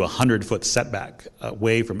 you have to do a 100-foot setback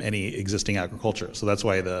away from any existing agriculture. So that's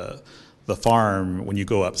why the farm, when you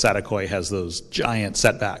go up Saticoy, has those giant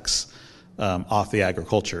setbacks off the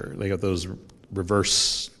agriculture. They got those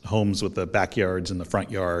reverse homes with the backyards and the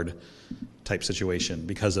front yard type situation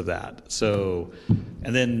because of that. So,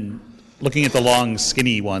 and then looking at the long,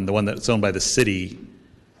 skinny one, the one that's owned by the city,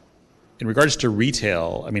 in regards to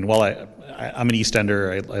retail, I mean, while I'm an East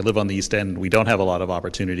Ender, I live on the East End, we don't have a lot of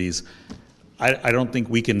opportunities. I don't think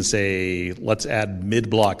we can say, let's add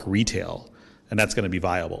mid-block retail, and that's going to be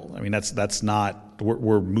viable. I mean, that's not,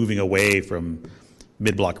 we're moving away from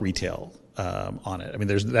mid-block retail on it. I mean,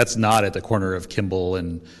 that's not at the corner of Kimball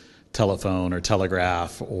and Telephone or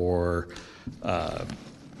Telegraph or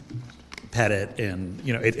Pettit, and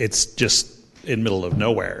it's just in the middle of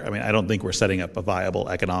nowhere. I mean, I don't think we're setting up a viable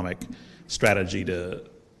economic strategy to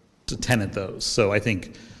tenant those. So I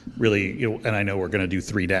think really, and I know we're going to do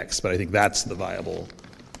 3 decks, but I think that's the viable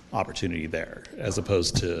opportunity there as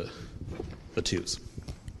opposed to the 2s.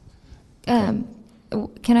 Can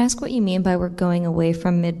I ask what you mean by we're going away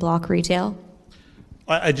from mid-block retail?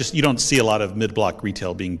 You don't see a lot of mid-block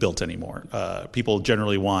retail being built anymore. People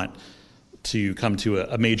generally want to come to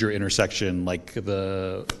a major intersection like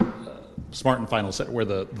the Smart and Final Set, where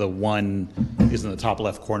the one is in the top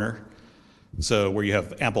left corner. So where you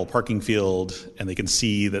have ample parking field and they can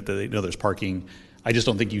see that they know there's parking. I just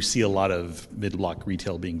don't think you see a lot of mid-block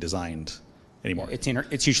retail being designed anymore.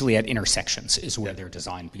 It's usually at intersections is where they're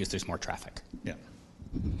designed because there's more traffic. Yeah.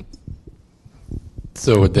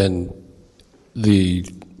 So then the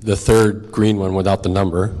third green one without the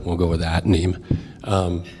number, we'll go with that name,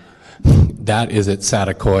 that is at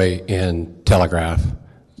Saticoy and Telegraph.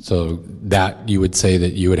 So that you would say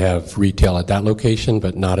that you would have retail at that location,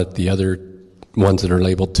 but not at the other ones that are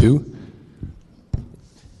labeled 2?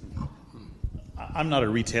 I'm not a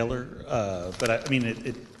retailer, but I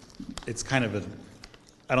mean, it's kind of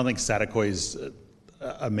I don't think Saticoy's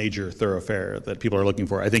a major thoroughfare that people are looking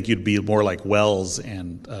for. I think you'd be more like Wells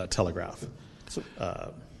and Telegraph.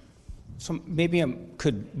 So maybe I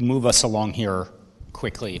could move us along here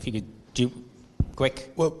quickly. If you could do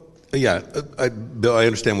quick. Well, yeah, Bill, I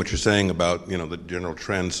understand what you're saying about the general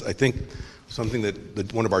trends. I think something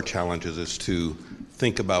that one of our challenges is to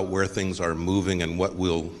think about where things are moving and what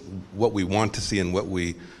we want to see and what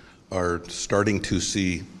we are starting to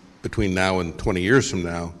see between now and 20 years from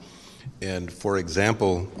now. And for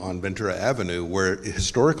example, on Ventura Avenue, where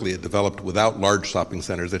historically it developed without large shopping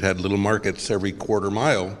centers, it had little markets every quarter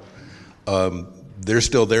mile. They're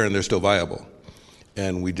still there and they're still viable.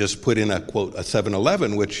 And we just put in a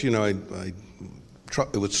 7-Eleven, which it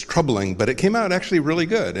was troubling, but it came out actually really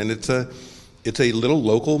good. And it's a little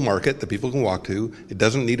local market that people can walk to. It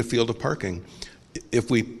doesn't need a field of parking.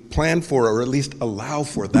 If we plan for, or at least allow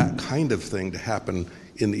for, that kind of thing to happen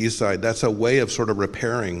in the East Side, that's a way of sort of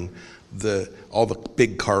repairing all the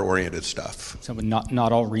big car-oriented stuff. So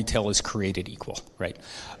not all retail is created equal, right?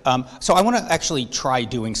 So I want to actually try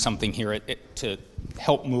doing something here to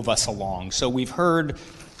help move us along. So we've heard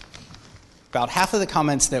about half of the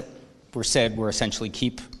comments that were said were essentially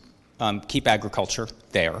keep agriculture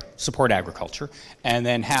there, support agriculture, and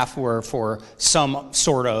then half were for some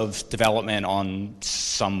sort of development on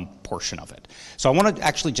some portion of it. So I want to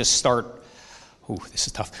actually just start, this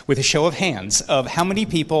is tough, with a show of hands of how many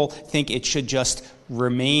people think it should just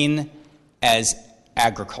remain as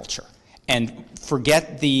agriculture. And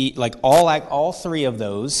forget all three of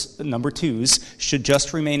those, number twos, should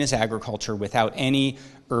just remain as agriculture without any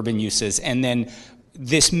urban uses. And then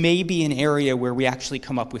this may be an area where we actually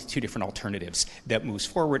come up with two different alternatives that moves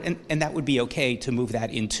forward, and that would be okay to move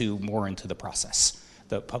that more into the process,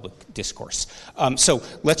 the public discourse. So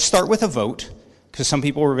let's start with a vote, because some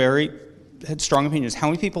people had strong opinions. How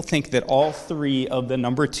many people think that all three of the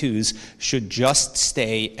number twos should just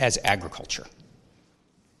stay as agriculture?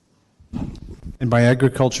 And by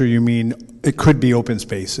agriculture, you mean it could be open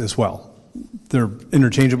space as well? They're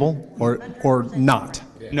interchangeable or not?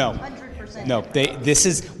 No. No, this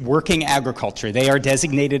is working agriculture. They are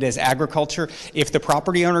designated as agriculture. If the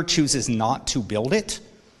property owner chooses not to build it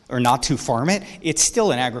or not to farm it, it's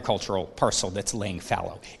still an agricultural parcel that's laying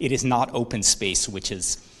fallow. It is not open space, which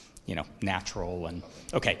is, natural. And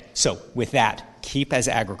okay, so with that, keep as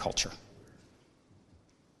agriculture.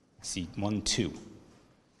 See, 1, 2.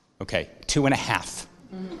 Okay, 2.5.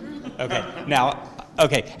 Okay, now,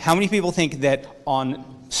 how many people think that on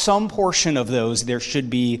some portion of those there should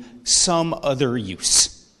be some other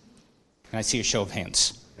use? Can I see a show of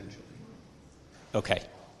hands? Okay,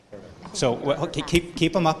 so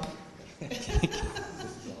keep them up.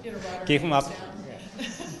 Keep them up.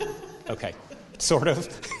 Okay, sort of.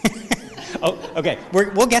 Oh, okay,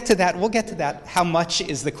 we'll get to that. We'll get to that. How much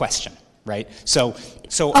is the question, right? So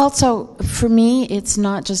also for me, it's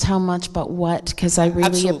not just how much, but what, because I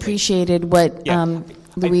really appreciated what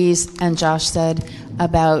Louise and Josh said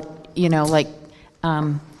about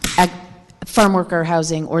farm worker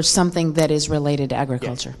housing or something that is related to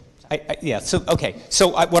agriculture. So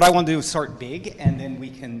what I want to do is start big, and then we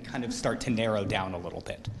can kind of start to narrow down a little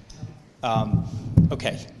bit.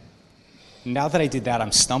 Okay. Now that I did that,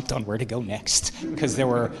 I'm stumped on where to go next, because there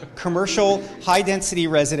were commercial, high-density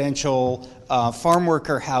residential, farm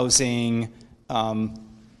worker housing.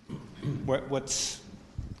 What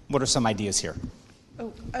are some ideas here?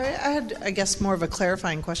 Oh, I had, I guess, more of a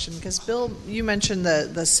clarifying question, because Bill, you mentioned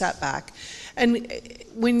the setback. And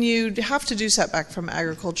when you have to do setback from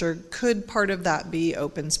agriculture, could part of that be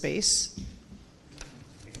open space?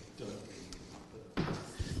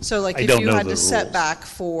 So if you had to set back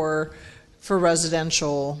for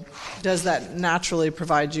residential, does that naturally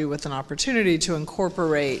provide you with an opportunity to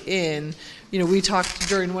incorporate in, we talked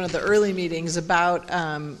during one of the early meetings about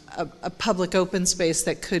a public open space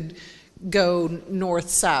that could go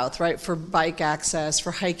north-south, right, for bike access,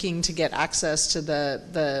 for hiking to get access to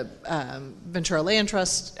the Ventura Land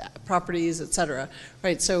Trust properties, et cetera,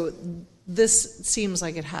 right? So this seems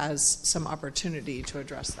like it has some opportunity to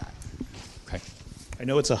address that. Okay. I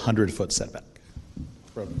know it's 100-foot setback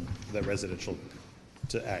from the residential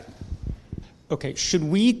to ag. Okay, should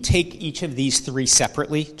we take each of these three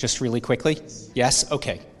separately, just really quickly? Yes?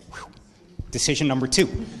 Okay. Decision number 2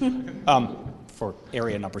 for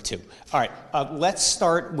area number 2. All right, let's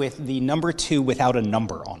start with the number 2 without a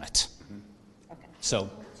number on it. Okay. So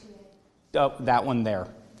that one there.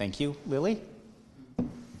 Thank you. Lily?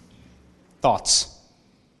 Thoughts?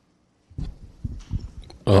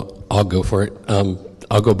 I'll go for it.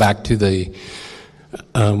 I'll go back to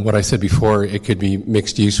what I said before. It could be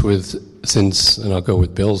mixed use and I'll go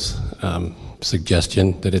with Bill's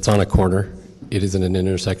suggestion that it's on a corner. It isn't an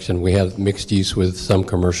intersection. We have mixed use with some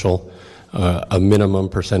commercial. a minimum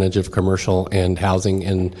percentage of commercial and housing,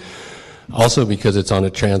 and also because it's on a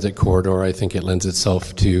transit corridor, I think it lends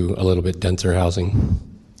itself to a little bit denser housing.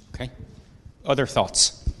 Okay. Other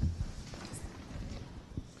thoughts?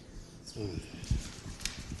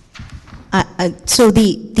 So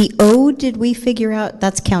the O, did we figure out,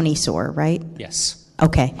 that's county SOAR, right? Yes.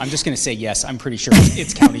 Okay. I'm just going to say yes. I'm pretty sure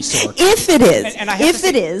it's county SOAR. If it is. And I have to say,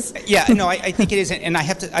 it is. Yeah, no, I think it is. And I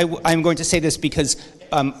have to, I'm going to say this because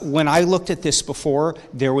when I looked at this before,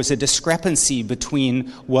 there was a discrepancy between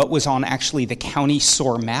what was on actually the county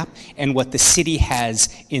SOAR map and what the city has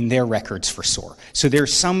in their records for SOAR. So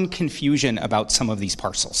there's some confusion about some of these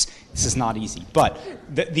parcels. This is not easy. But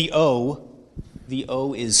the O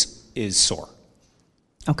is SOAR.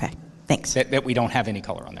 Okay, thanks. That we don't have any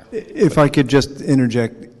color on there. If I could just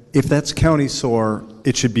interject, if that's county SOAR,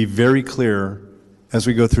 it should be very clear as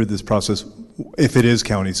we go through this process if it is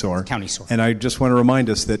county SOAR. County SOAR. And I just want to remind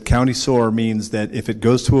us that county SOAR means that if it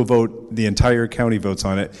goes to a vote, the entire county votes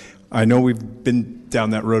on it. I know we've been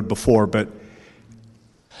down that road before, but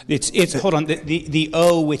it's hold on, the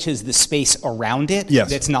O, which is the space around it,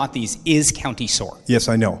 yes, that's not these, is county SOAR. Yes,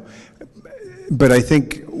 I know. But I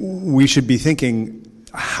think we should be thinking,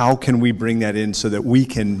 how can we bring that in so that we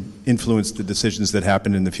can influence the decisions that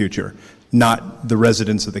happen in the future, not the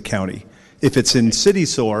residents of the county? If it's in city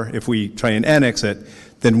SOAR, if we try and annex it,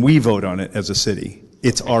 then we vote on it as a city.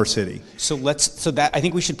 It's our city. So I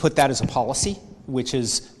think we should put that as a policy, which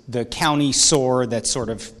is the county SOAR that's sort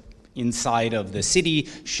of inside of the city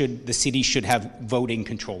should have voting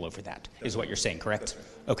control over that, is what you're saying, correct?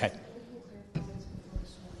 Okay.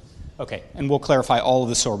 Okay, and we'll clarify all of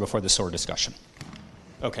the SOAR before the SOAR discussion.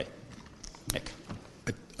 Okay, Nick.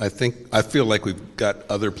 I feel like we've got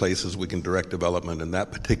other places we can direct development, and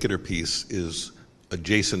that particular piece is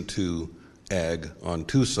adjacent to ag on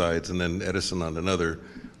two sides and then Edison on another.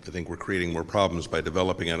 I think we're creating more problems by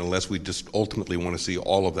developing it unless we just ultimately want to see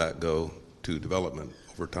all of that go to development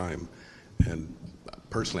over time. And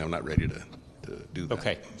personally, I'm not ready to do that.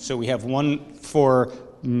 Okay, so we have one for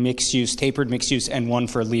mixed use, tapered mixed use, and one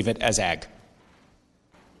for leave it as ag.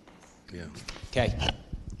 Yeah. Okay.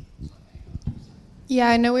 Yeah,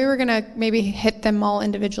 I know we were going to maybe hit them all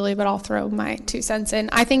individually, but I'll throw my 2 cents in.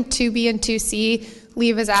 I think 2B and 2C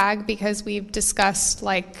leave as ag because we've discussed,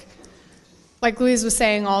 like Louise was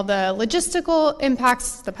saying, all the logistical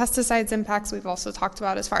impacts, the pesticides impacts we've also talked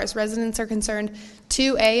about as far as residents are concerned.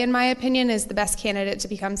 2A, in my opinion, is the best candidate to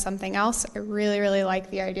become something else. I really, really like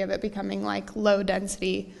the idea of it becoming like low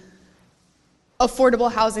density, affordable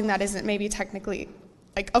housing that isn't maybe technically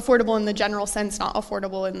like affordable in the general sense, not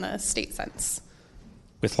affordable in the state sense.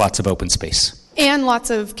 With lots of open space. And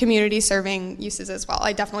lots of community serving uses as well.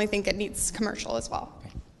 I definitely think it needs commercial as well.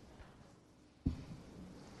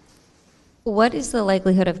 What is the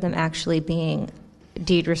likelihood of them actually being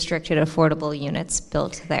deed restricted affordable units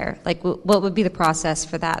built there? Like, what would be the process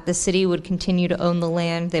for that? The city would continue to own the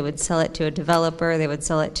land, they would sell it to a developer, they would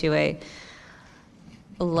sell it to a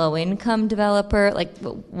low-income developer. Like,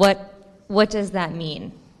 what does that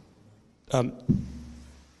mean?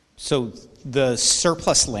 So the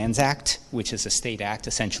Surplus Lands Act, which is a state act,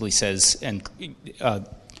 essentially says, and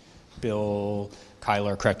Bill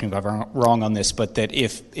Kyler, correct me if I'm wrong on this, but that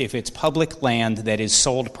if it's public land that is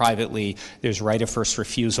sold privately, there's right of first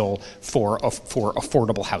refusal for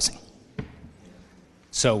affordable housing.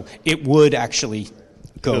 So it would actually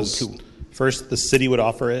go to... First, the city would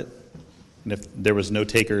offer it, and if there was no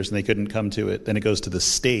takers and they couldn't come to it, then it goes to the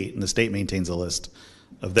state, and the state maintains a list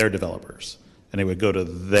of their developers, and it would go to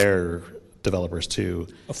their developers too.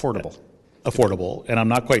 Affordable. And I'm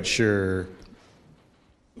not quite sure,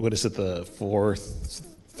 what is it, the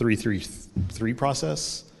 4333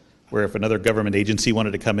 process? Where if another government agency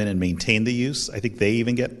wanted to come in and maintain the use, I think they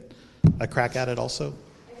even get a crack at it also.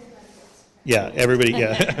 Yeah, everybody,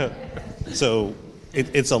 yeah. So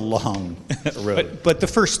it's a long road. But the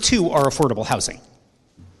first two are affordable housing.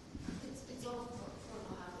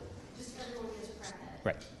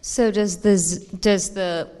 Right. So does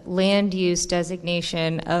the land use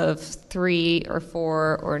designation of 3 or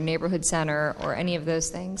 4 or neighborhood center or any of those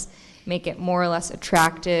things make it more or less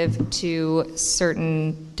attractive to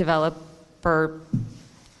certain developer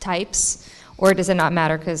types? Or does it not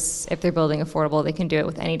matter because if they're building affordable, they can do it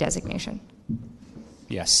with any designation?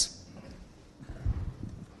 Yes.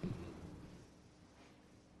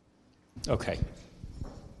 Okay.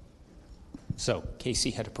 So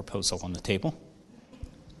Casey had a proposal on the table.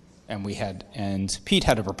 And Pete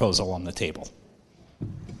had a proposal on the table.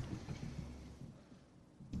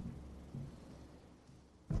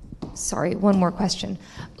 sorry, one more question.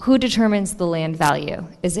 Who determines the land value?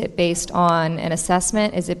 Is it based on an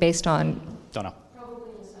assessment? Is it based on? Don't know.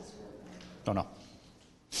 Don't know.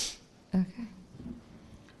 Okay.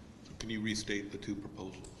 Can you restate the two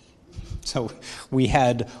proposals? So we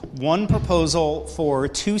had one proposal for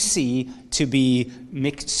 2C to be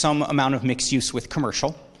some amount of mixed use with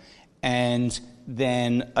commercial, and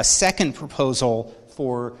then a second proposal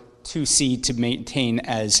for 2C to maintain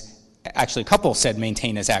as, actually a couple said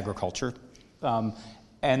maintain as agriculture,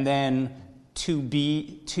 and then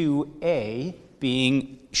 2A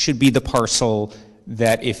should be the parcel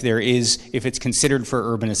that if it's considered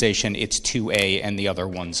for urbanization, it's 2A and the other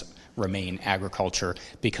ones remain agriculture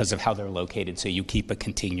because of how they're located, so you keep a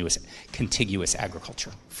contiguous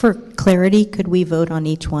agriculture. For clarity, could we vote on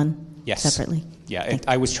each one Yes. separately? Yeah,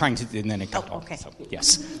 I was trying to, and then it got off. So,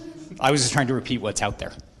 yes. I was just trying to repeat what's out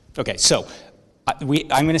there. Okay, so I'm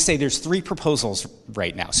going to say there's three proposals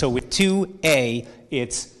right now. So with 2A,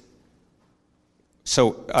 it's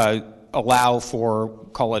allow for,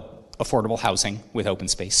 call it affordable housing with open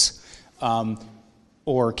space,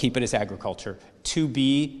 or keep it as agriculture.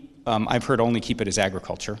 2B, I've heard only keep it as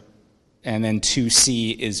agriculture. And then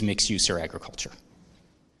 2C is mixed use or agriculture.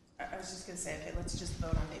 I was just going to say, okay, let's just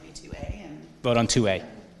vote on maybe 2A and... Vote on 2A.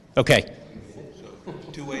 Okay. So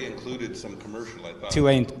 2A included some commercial, I thought.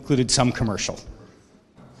 2A included some commercial.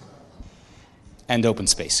 And open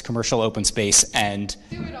space. Commercial, open space, and...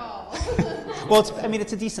 Do it all. Well,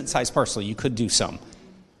 it's a decent-sized parcel. You could do some.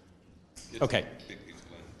 Okay.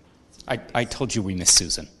 I told you we missed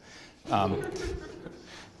Susan.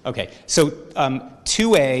 Okay, so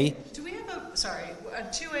 2A... Do we have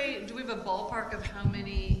 2A, do we have a ballpark of how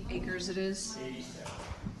many acres it is?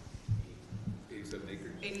 87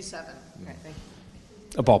 acres. 87. Okay, thank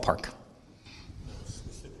you. A ballpark.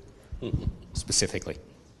 Specifically.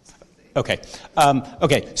 Okay.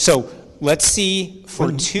 Okay, so let's see for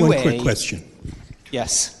 2A... One quick question.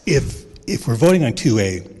 Yes. If we're voting on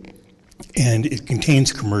 2A and it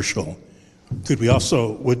contains commercial, could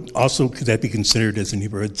that be considered as a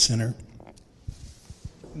neighborhood center?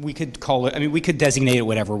 We could call it, we could designate it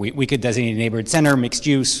whatever. We could designate a neighborhood center, mixed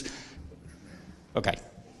use. Okay.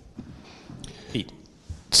 Pete.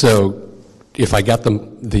 So if I got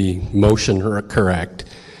the motion correct,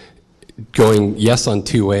 going yes on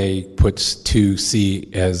 2A puts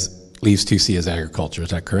 2C leaves 2C as agriculture. Is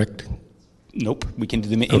that correct? Nope. We can do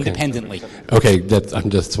them independently. Okay,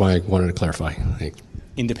 that's why I wanted to clarify. Thanks.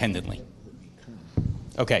 Independently.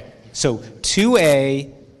 Okay, so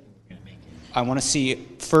 2A, I want to see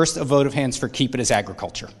first a vote of hands for keep it as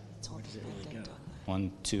agriculture.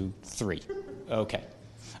 1, 2, 3. Okay.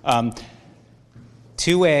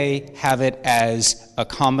 2A, have it as a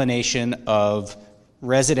combination of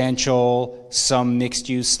residential, some mixed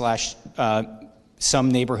use /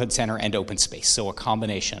 some neighborhood center, and open space. So a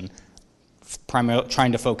combination, primarily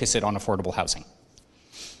trying to focus it on affordable housing.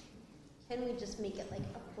 Can we just make it like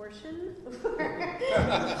a portion?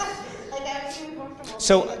 Like I'm too comfortable.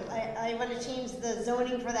 So I want to change the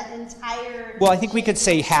zoning for that entire. Well, I think we could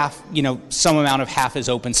say half, some amount of half is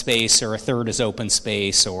open space, or a third is open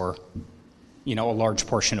space, or, a large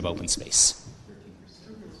portion of open space.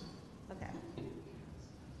 Okay.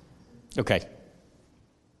 Okay.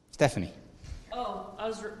 Stephanie. Oh,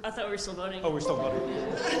 I thought we were still voting. Oh, we're still voting.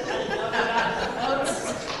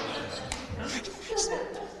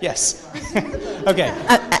 Yes. Okay.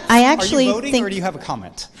 I actually Are you voting think... or do you have a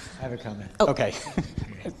comment? I have a comment. Oh. Okay.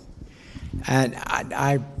 And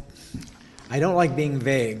I don't like being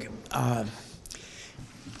vague,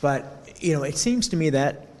 but it seems to me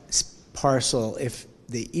that parcel, if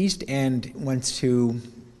the East End wants to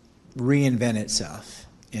reinvent itself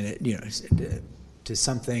and it to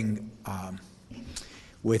something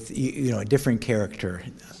with a different character,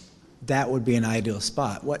 that would be an ideal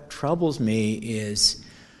spot. What troubles me is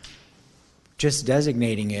just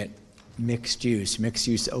designating it mixed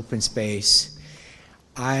use open space.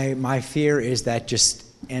 My fear is that just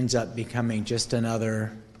ends up becoming just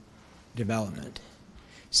another development.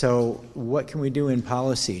 So what can we do in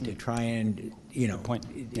policy to try and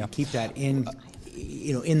keep that in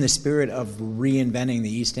the spirit of reinventing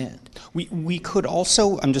the East End? We could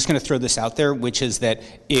also, I'm just going to throw this out there, which is that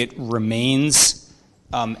it remains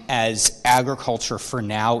as agriculture for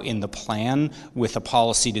now in the plan, with a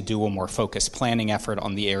policy to do a more focused planning effort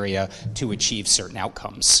on the area to achieve certain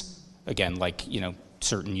outcomes. Again, like,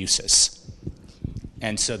 certain uses.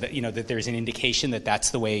 And so that, that there's an indication that that's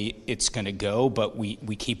the way it's going to go, but we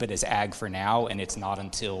keep it as ag for now, and it's not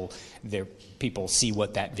until people see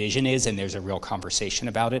what that vision is and there's a real conversation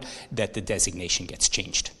about it that the designation gets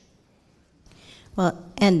changed. Well,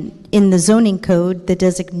 and in the zoning code, the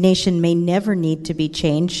designation may never need to be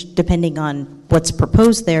changed depending on what's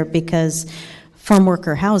proposed there, because farm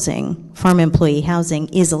worker housing, farm employee housing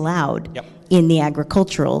is allowed in the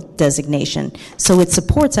agricultural designation. So it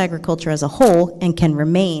supports agriculture as a whole and can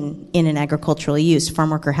remain in an agricultural use, farm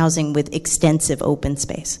worker housing with extensive open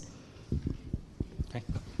space.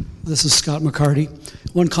 This is Scott McCarty.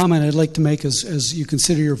 One comment I'd like to make as you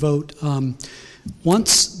consider your vote.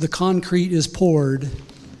 Once the concrete is poured,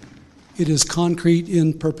 it is concrete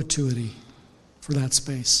in perpetuity for that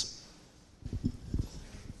space.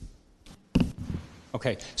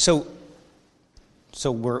 Okay, so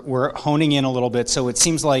we're honing in a little bit. So it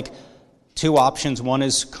seems like two options. One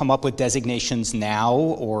is come up with designations now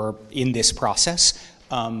or in this process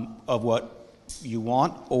of what you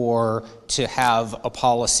want, or to have a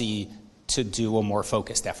policy to do a more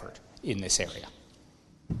focused effort in this area.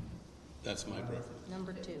 That's my preference.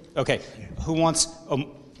 Number 2. Okay, who wants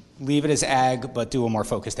leave it as ag but do a more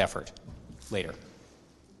focused effort later?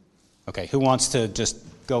 Okay, who wants to just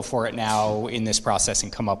go for it now in this process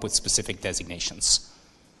and come up with specific designations?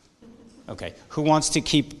 Okay, who wants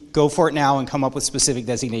to go for it now and come up with specific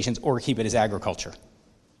designations, or keep it as agriculture?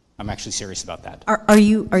 I'm actually serious about that. Are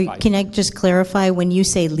you? Can I just clarify, when you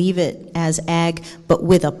say leave it as ag, but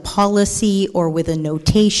with a policy or with a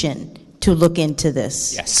notation to look into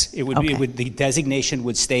this? Yes, it would. Okay. The designation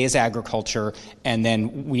would stay as agriculture, and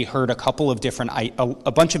then we heard a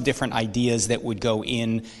bunch of different ideas that would go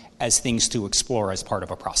in as things to explore as part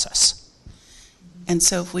of a process. And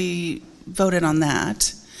so if we voted on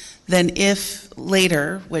that, then if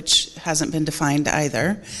later, which hasn't been defined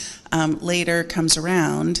either, later comes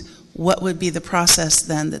around, what would be the process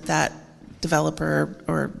then that developer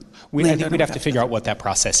or I think we'd have to figure out what that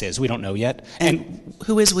process is. We don't know yet. And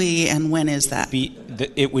who is we and when is that?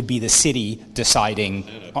 It would be the city deciding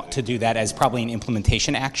to do that as probably an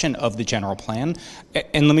implementation action of the general plan.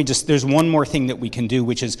 And there's one more thing that we can do,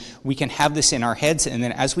 which is we can have this in our heads, and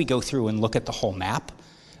then as we go through and look at the whole map,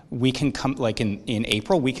 we can come, like in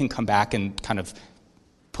April, we can come back and kind of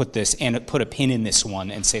put a pin in this one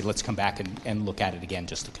and say, let's come back and look at it again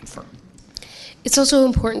just to confirm. It's also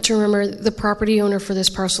important to remember the property owner for this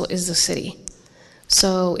parcel is the city.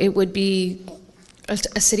 So it would be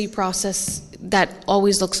a city process that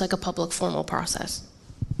always looks like a public formal process.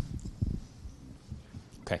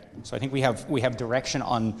 Okay, so I think we have direction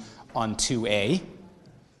on 2A.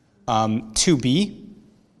 2B,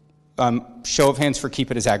 show of hands for keep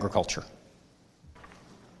it as agriculture.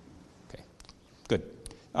 Okay, good.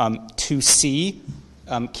 2C,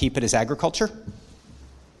 keep it as agriculture.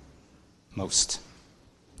 Most.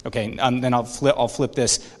 Okay, then I'll flip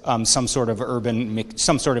this, some sort of urban,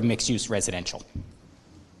 some sort of mixed-use residential.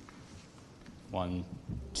 1,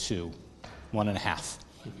 2, 1.5.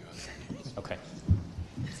 Okay.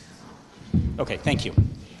 Okay, thank you.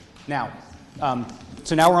 Now,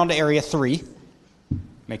 so now we're on to area 3,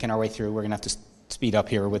 making our way through. We're going to have to speed up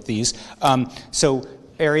here with these. So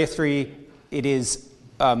area 3, it is,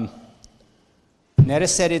 Netta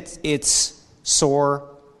said it's SOAR.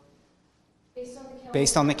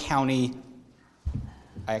 Based on the county,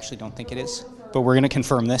 I actually don't think it is, but we're going to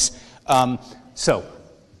confirm this. So,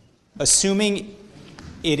 assuming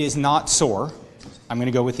it is not SOAR, I'm going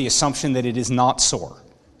to go with the assumption that it is not SOAR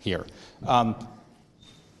here.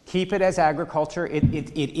 Keep it as agriculture.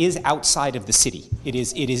 It is outside of the city. It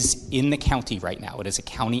is in the county right now. It is a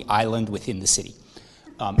county island within the city.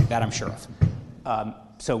 That I'm sure of.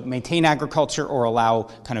 So maintain agriculture or allow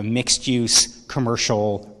kind of mixed use,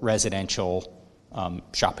 commercial, residential,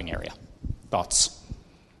 shopping area. Thoughts?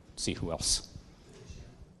 See who else.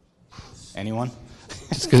 Anyone?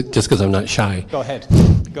 Just because I'm not shy. Go ahead.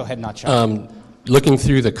 Go ahead, not shy. Looking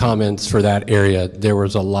through the comments for that area, there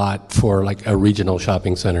was a lot for like a regional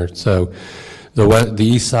shopping center. So the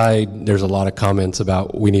east side, there's a lot of comments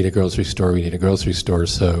about we need a grocery store, we need a grocery store.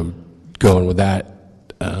 So going with that,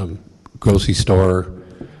 grocery store,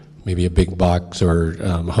 maybe a big box or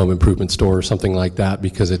home improvement store or something like that,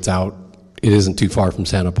 because it isn't too far from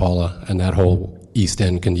Santa Paula, and that whole east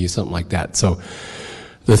end can use something like that. So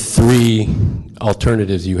the 3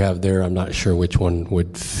 alternatives you have there, I'm not sure which one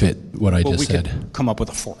would fit what I just said. We could come up with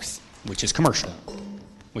a 4th, which is commercial,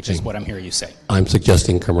 which is what I'm hearing you say. I'm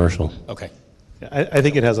suggesting commercial. Okay. I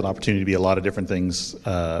think it has an opportunity to be a lot of different things,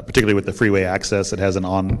 particularly with the freeway access. It has an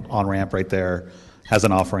on-ramp right there, has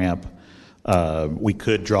an off-ramp. We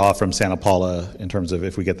could draw from Santa Paula in terms of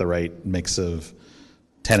if we get the right mix of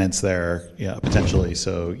tenants there, yeah, potentially.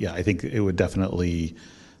 So yeah, I think it would definitely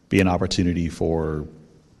be an opportunity for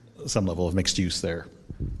some level of mixed use there.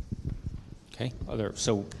 Okay.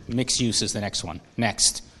 So mixed use is the next one.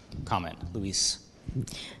 Next, comment. Louise?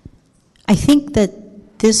 I think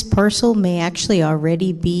that this parcel may actually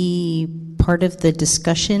already be part of the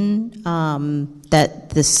discussion that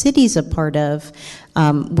the city's a part of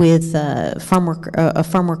with a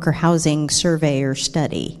farm worker housing survey or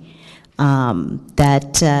study.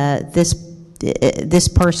 This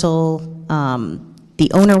parcel,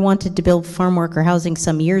 the owner wanted to build farm worker housing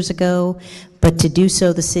some years ago, but to do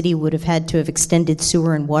so, the city would have had to have extended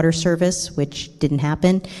sewer and water service, which didn't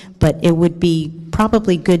happen. But it would be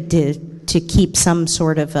probably good to keep some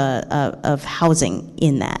sort of housing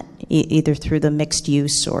in that, either through the mixed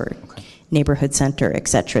use or neighborhood center, et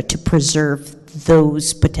cetera, to preserve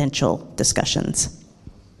those potential discussions.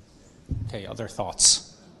 Okay, other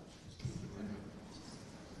thoughts?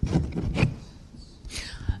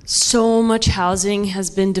 So much housing has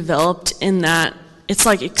been developed in that it's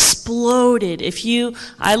like exploded.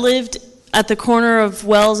 I lived at the corner of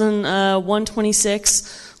Wells and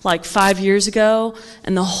 126 like 5 years ago,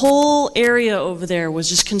 and the whole area over there was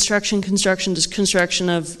just construction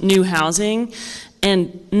of new housing,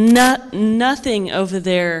 and nothing over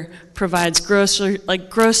there provides grocery. Like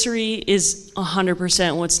grocery is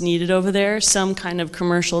 100% what's needed over there. Some kind of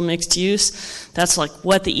commercial mixed use. That's like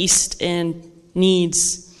what the East End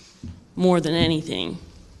needs more than anything.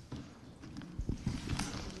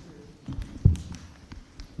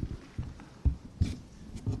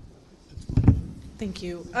 Thank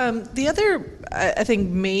you. The other, I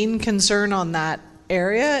think, main concern on that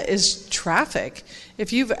area is traffic.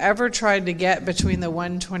 If you've ever tried to get between the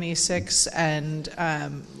 126 and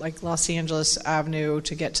like Los Angeles Avenue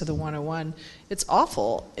to get to the 101, it's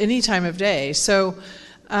awful any time of day. So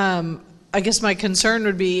I guess my concern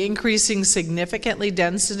would be increasing significantly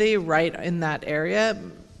density right in that area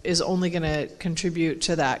is only going to contribute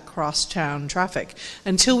to that cross-town traffic.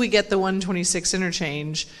 Until we get the 126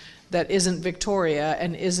 interchange that isn't Victoria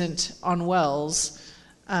and isn't on Wells,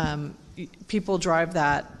 people drive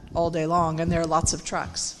that all day long, and there are lots of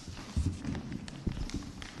trucks.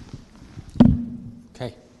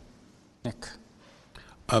 Okay. Nick?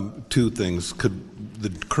 Two things. The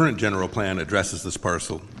current general plan addresses this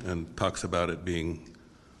parcel and talks about it being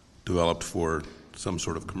developed for some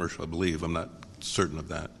sort of commercial, I believe. I'm not certain of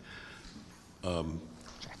that.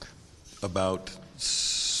 About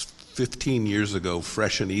 15 years ago,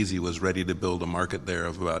 Fresh and Easy was ready to build a market there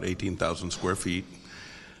of about 18,000 square feet,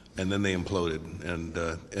 and then they imploded.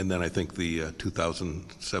 And then I think the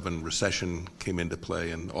 2007 recession came into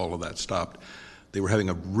play, and all of that stopped. They were having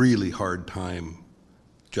a really hard time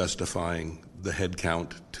justifying the head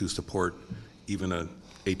count to support even a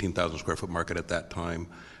 18,000 square foot market at that time,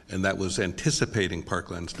 and that was anticipating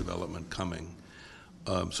Parkland's development coming.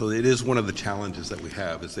 So it is one of the challenges that we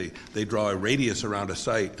have, is they draw a radius around a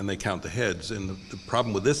site and they count the heads, and the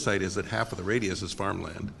problem with this site is that half of the radius is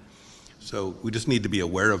farmland. So we just need to be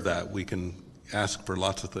aware of that. We can ask for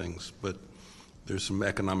lots of things, but there's some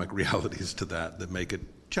economic realities to that make it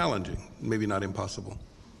challenging, maybe not impossible.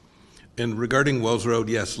 And regarding Wells Road,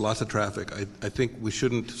 yes, lots of traffic. I think we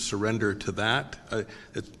shouldn't surrender to that.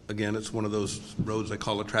 Again, it's one of those roads I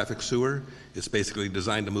call a traffic sewer. It's basically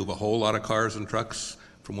designed to move a whole lot of cars and trucks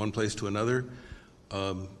from one place to another.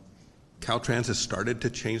 Caltrans has started to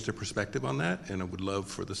change their perspective on that, and I would love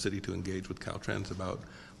for the city to engage with Caltrans about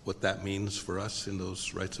what that means for us in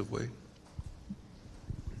those rights of way.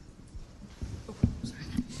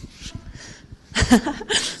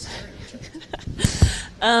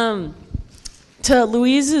 To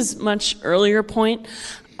Louise's much earlier point,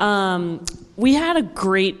 we had a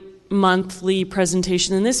great monthly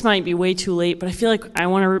presentation, and this might be way too late, but I feel like I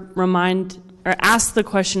want to remind or ask the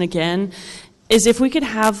question again, is if we could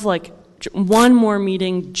have like one more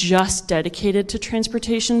meeting just dedicated to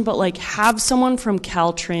transportation, but like have someone from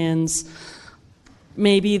Caltrans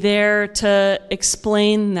maybe there to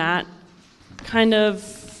explain that kind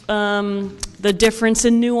of the difference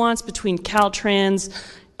in nuance between Caltrans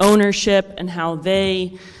ownership and how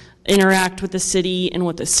they interact with the city and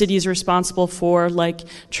what the city is responsible for. Like,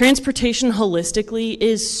 transportation holistically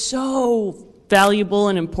is so valuable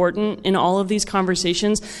and important in all of these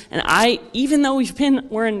conversations. And even though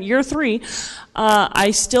we're in year 3,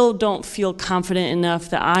 I still don't feel confident enough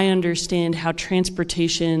that I understand how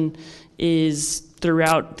transportation is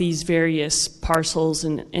throughout these various parcels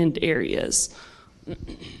and areas.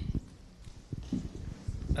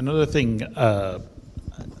 Another thing,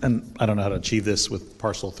 and I don't know how to achieve this with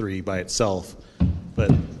Parcel 3 by itself, but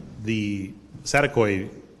the Saticoy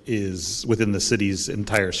is within the city's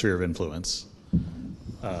entire sphere of influence,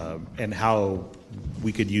 and how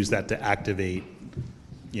we could use that to activate,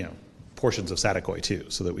 portions of Saticoy too,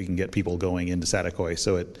 so that we can get people going into Saticoy.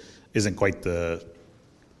 So it isn't quite the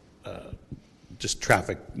just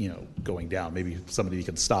traffic, going down. Maybe somebody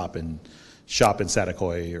can stop and shop in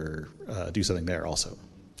Saticoy or do something there also.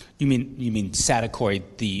 You mean Saticoy,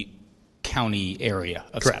 the county area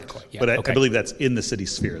of Correct. Saticoy? Yeah, But I okay. believe that's in the city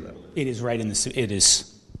sphere, though. It is right in the. It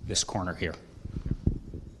is this corner here,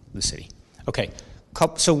 the city. Okay,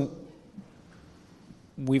 so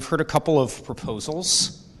we've heard a couple of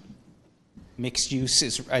proposals. Mixed use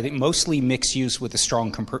is, I think, mostly mixed use with a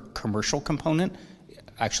strong commercial component.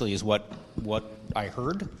 Actually, is what I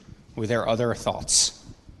heard. Were there other thoughts?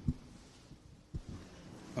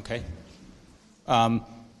 Okay.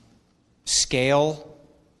 Scale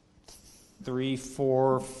 3,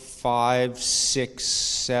 4, 5, 6,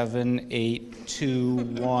 7, 8, 2,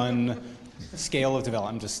 1. Scale of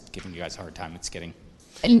development. I'm just giving you guys a hard time. It's getting.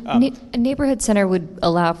 A neighborhood center would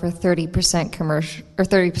allow for 30% commercial or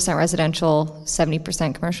 30% residential,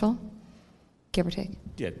 70% commercial, give or take.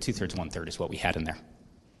 Yeah, 2/3, 1/3 is what we had in there.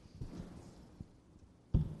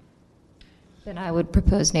 Then I would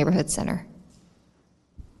propose neighborhood center.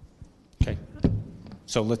 Okay.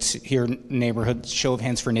 So let's hear neighborhood, show of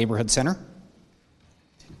hands for neighborhood center.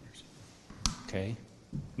 Okay.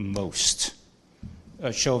 Most.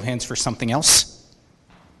 A show of hands for something else.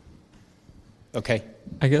 Okay.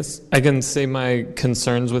 I guess I can say my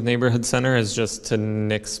concerns with neighborhood center is just to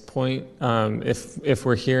Nick's point. If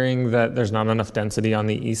we're hearing that there's not enough density on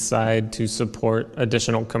the east side to support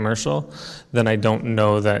additional commercial, then I don't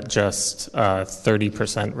know that just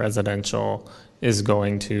 30% residential is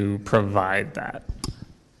going to provide that.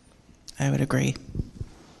 I would agree.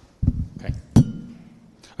 Okay.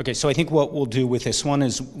 Okay, so I think what we'll do with this one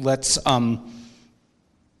is let's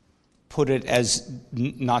put it as,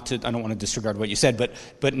 not to, I don't want to disregard what you said,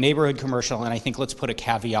 but neighborhood commercial, and I think let's put a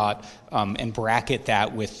caveat and bracket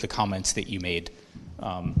that with the comments that you made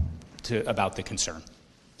about the concern.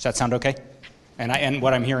 Does that sound okay? And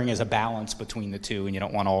what I'm hearing is a balance between the two, and you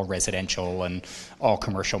don't want all residential and all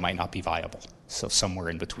commercial might not be viable. So somewhere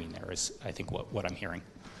in between there is, I think, what I'm hearing.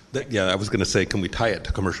 Yeah, I was going to say, can we tie it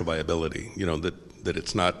to commercial viability? That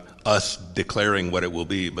it's not us declaring what it will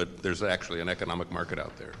be, but there's actually an economic market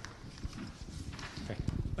out there.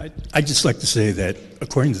 I'd just like to say that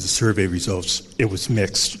according to the survey results, it was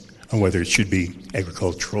mixed on whether it should be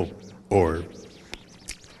agricultural or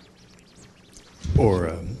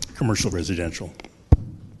commercial residential.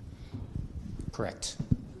 Correct.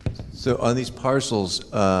 So on these parcels,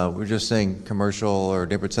 we're just saying commercial or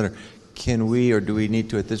neighborhood center. Can we, or do we need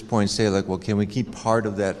to at this point say, like, well, can we keep part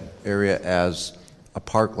of that area as a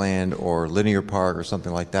parkland or linear park or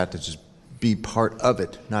something like that to just be part of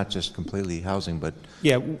it, not just completely housing, but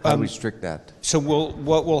yeah, how do we restrict that? So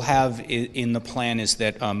what we'll have in the plan is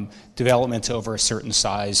that developments over a certain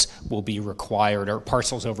size will be required, or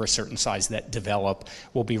parcels over a certain size that develop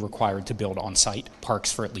will be required to build on-site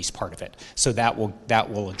parks for at least part of it. So that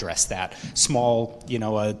will address that. Small,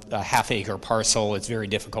 a half-acre parcel, it's very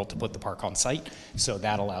difficult to put the park on site, so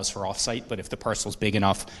that allows for off-site. But if the parcel's big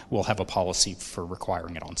enough, we'll have a policy for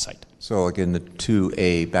requiring it on-site. So again, the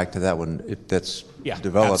 2A, back to that one, if that's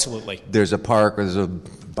developed, absolutely. There's a park or there's a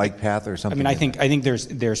bike path or something. I think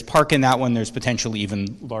there's park in that one. There's potentially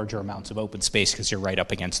even larger amounts of open space because you're right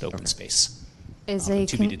up against open space.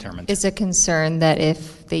 To be determined. Is a concern that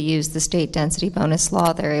if they use the state density bonus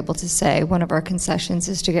law, they're able to say one of our concessions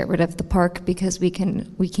is to get rid of the park because we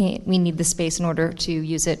need the space in order to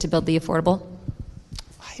use it to build the affordable?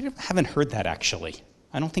 I haven't heard that actually.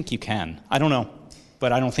 I don't think you can. I don't know,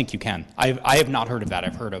 but I don't think you can. I have not heard of that.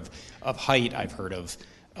 I've heard of height. I've heard of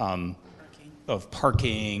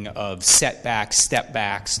parking, of setbacks, step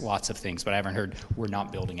backs, lots of things, but I haven't heard we're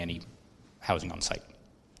not building any housing on site.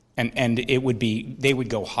 And it would be, they would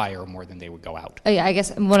go higher more than they would go out. Yeah, I guess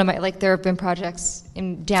there have been projects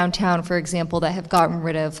in downtown, for example, that have gotten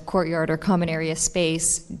rid of courtyard or common area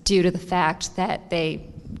space due to the fact that they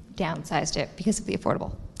downsized it because of the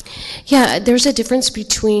affordable. Yeah, there's a difference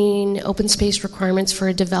between open space requirements for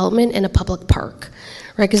a development and a public park,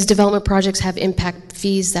 right? Because development projects have impact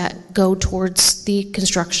fees that go towards the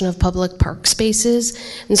construction of public park spaces,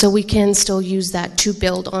 and so we can still use that to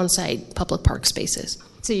build on-site public park spaces.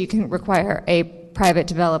 So you can require a private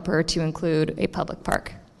developer to include a public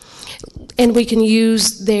park. And we can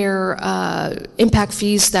use their impact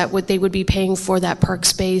fees that they would be paying for that park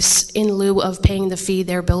space in lieu of paying the fee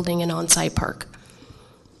they're building an on-site park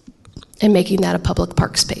and making that a public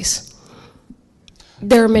park space.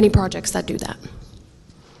 There are many projects that do that.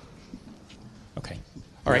 Okay.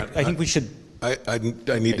 All right. I think we should. I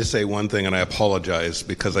need to say one thing, and I apologize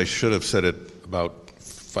because I should have said it about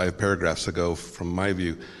 5 paragraphs ago. From my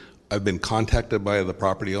view, I've been contacted by the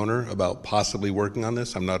property owner about possibly working on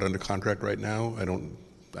this. I'm not under contract right now. I don't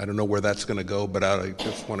I don't know where that's going to go, but I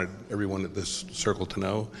just wanted everyone at this circle to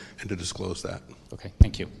know and to disclose that. Okay,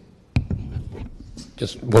 thank you.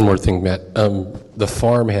 Just one more thing, Matt. The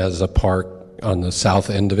farm has a park on the south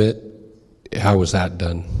end of it. How was that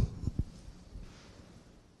done?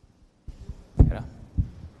 Yeah.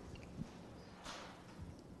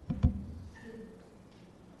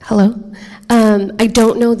 Hello. I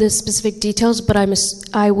don't know the specific details, but I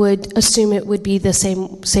would assume it would be the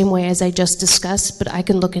same way as I just discussed. But I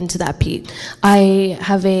can look into that, Pete. I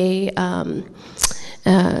have a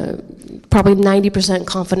probably 90%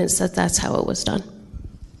 confidence that that's how it was done.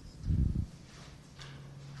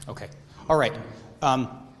 Okay. All right.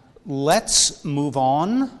 Let's move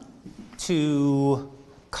on to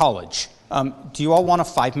college. Do you all want a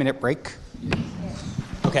 5-minute break?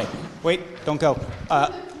 Okay. Wait, don't go.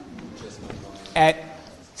 At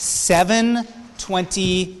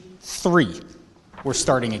 7:23, we're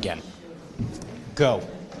starting again. Go.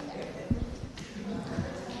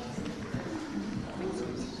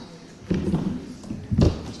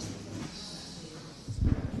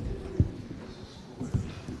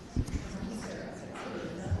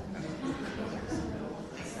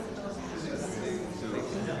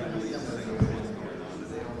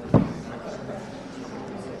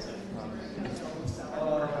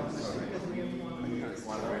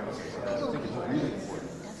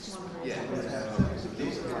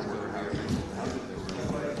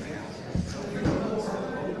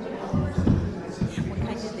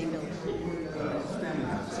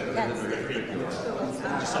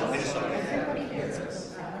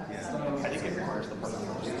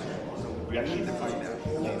 We actually define that.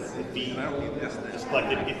 The fee is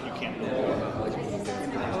collected if you can't build.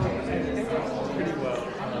 Pretty well.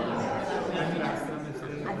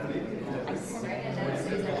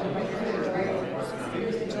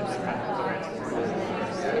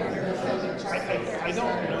 I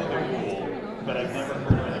don't know the rule, but I've never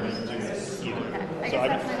heard of anybody do this either. So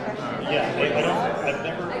I've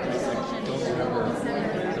never.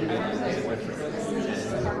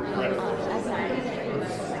 Right.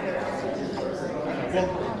 Well,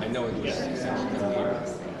 I know it. Yes.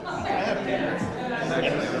 I have.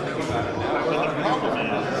 But the problem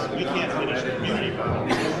is we can't finish the community part.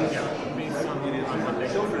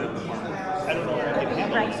 I don't know if I can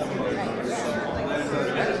handle it.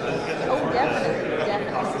 Oh, definitely.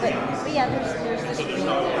 But yeah, there's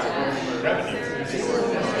revenue to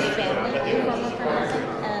family from a person,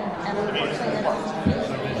 and unfortunately it's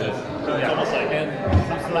almost like,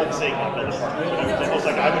 I'm not saying not build a park, but it's almost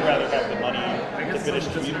like I would rather have the money to finish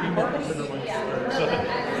community park. So that,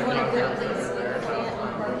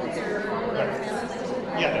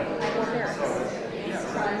 yeah.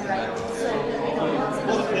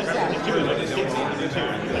 Well, the kids need to do too.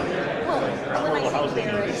 Affordable housing,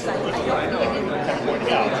 kind of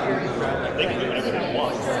pointing out, they can do whatever they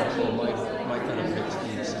want.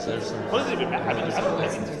 What does it even matter? I mean, I don't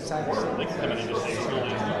think it's important. They can come in and just say, it's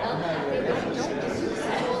only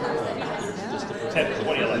 10,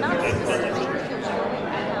 20, 11.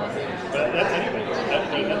 But that's anybody.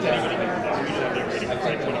 That's anybody. We just have the rating for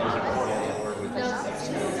 20%.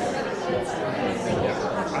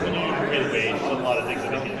 I mean, you pay the wage, there's a lot of things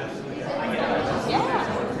that they can do.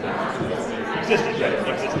 Existing, right?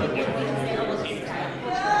 Existing, yeah.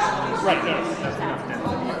 Right, no.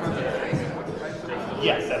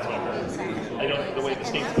 Yes, that's what I'm saying. I don't, the way the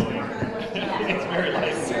state's going, it's very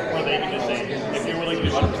like, where they can just say, if you're willing to do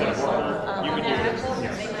 100% affordable, you can do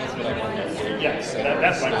it. Yes,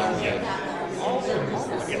 that's my point, yeah.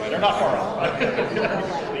 Yeah, they're not far off.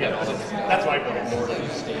 Yeah, that's my point. We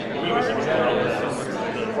wish it was more on the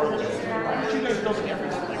affordable. You guys build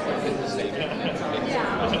everything.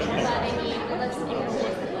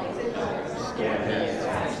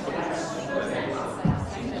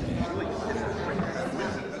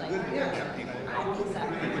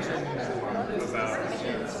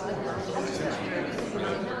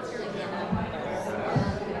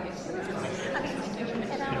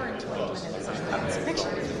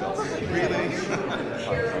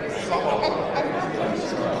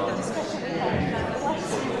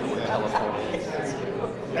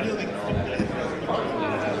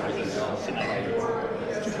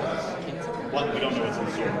 One, we don't know what's in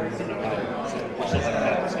store. We don't know how. We're still having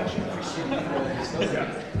that discussion.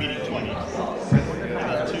 Meeting 20. And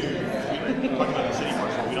then 2, we talk about the city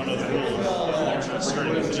marshal. We don't know the rules regarding the city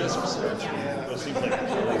marshal. So it seems like a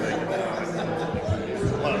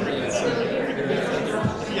lot of bringing it up.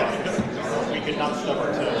 Yeah, we could not stub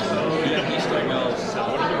our toes.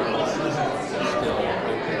 What are the rules?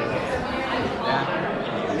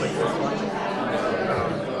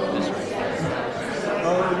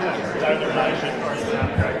 Either I should or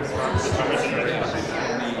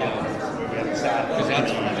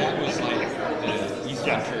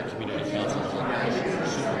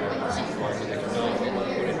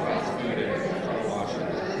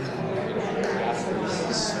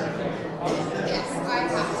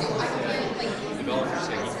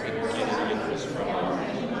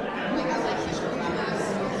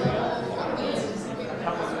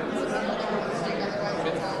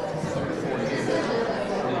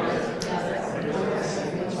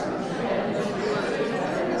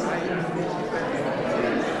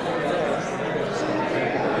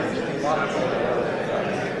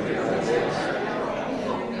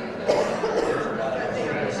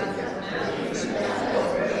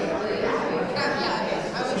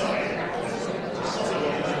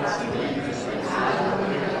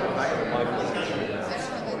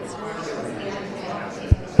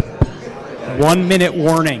 1 minute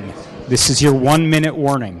warning. This is your 1 minute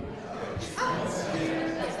warning.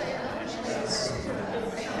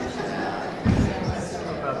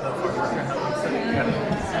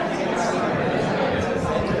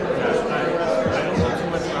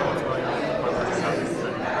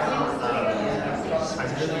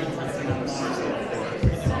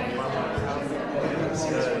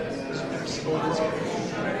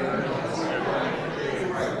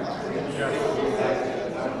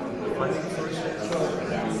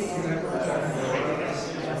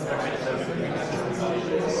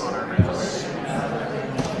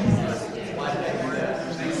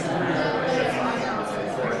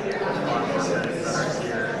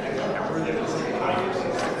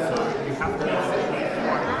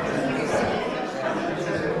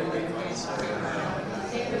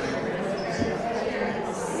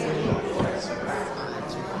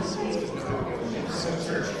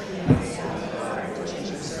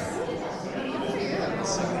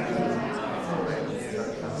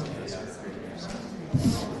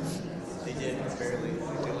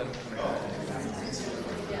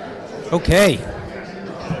 Okay.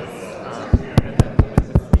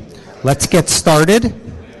 Let's get started.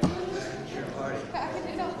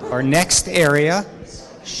 Our next area.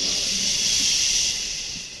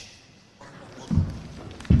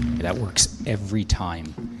 That works every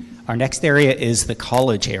time. Our next area is the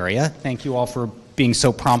college area. Thank you all for being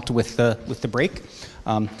so prompt with the break.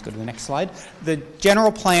 Let's go to the next slide. The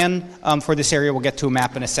general plan for this area, we'll get to a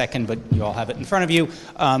map in a second, but you all have it in front of you,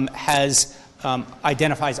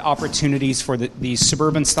 identifies opportunities for these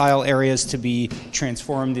suburban style areas to be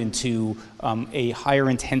transformed into a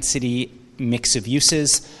higher intensity mix of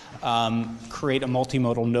uses, create a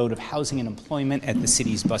multimodal node of housing and employment at the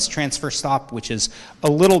city's bus transfer stop, which is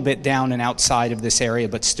a little bit down and outside of this area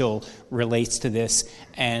but still relates to this,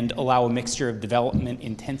 and allow a mixture of development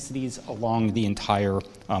intensities along the entire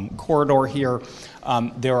corridor here.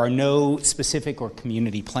 There are no specific or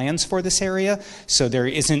community plans for this area, so there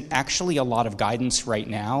isn't actually a lot of guidance right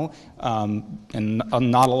now, and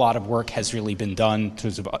not a lot of work has really been done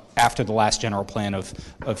after the last general plan of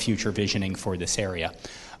future visioning for this area.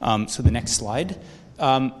 So the next slide.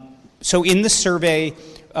 So in the survey,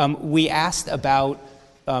 we asked about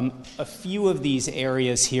a few of these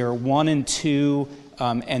areas here, 1 and 2,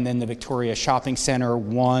 and then the Victoria Shopping Center.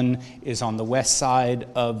 1 is on the west side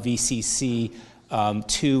of VCC.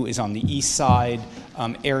 2 is on the east side.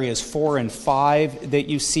 Areas 4 and 5 that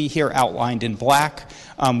you see here outlined in black,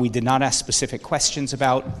 we did not ask specific questions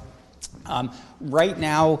about. Right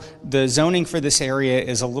now, the zoning for this area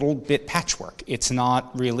is a little bit patchwork. It's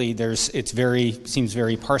not really, seems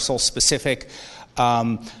very parcel specific.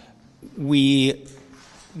 We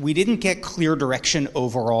didn't get clear direction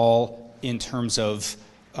overall in terms of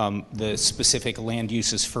the specific land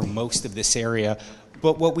uses for most of this area.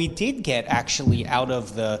 But what we did get actually out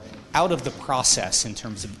of the process in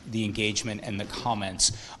terms of the engagement and the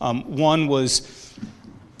comments, one was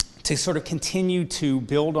to sort of continue to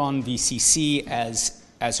build on VCC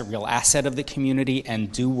as a real asset of the community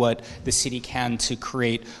and do what the city can to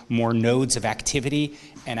create more nodes of activity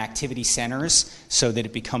and activity centers so that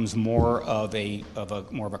it becomes more of a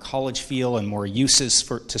college feel and more uses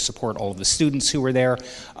to support all of the students who are there.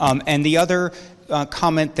 And the other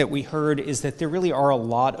comment that we heard is that there really are a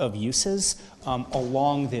lot of uses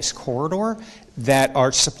along this corridor that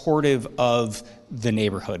are supportive of the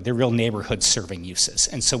neighborhood. They're real neighborhood serving uses.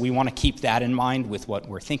 And so we want to keep that in mind with what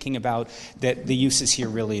we're thinking about, that the uses here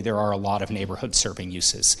really, there are a lot of neighborhood serving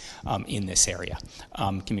uses in this area.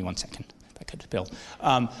 Give me 1 second, if I could, Bill.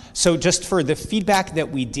 So just for the feedback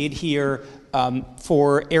that we did here,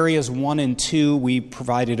 for areas 1 and 2, we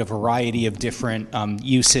provided a variety of different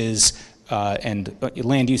uses and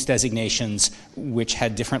land use designations which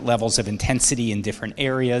had different levels of intensity in different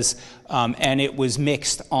areas, and it was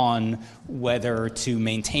mixed on whether to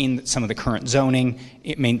maintain some of the current zoning,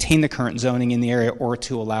 maintain the current zoning in the area, or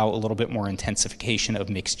to allow a little bit more intensification of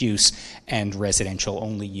mixed use and residential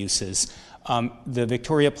only uses. The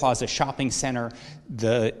Victoria Plaza Shopping Center,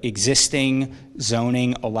 the existing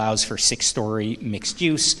zoning allows for 6-story mixed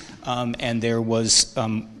use, and there was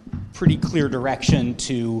pretty clear direction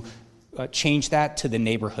to change that to the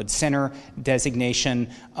neighborhood center designation.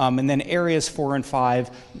 And then areas 4 and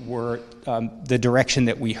 5 were the direction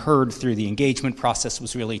that we heard through the engagement process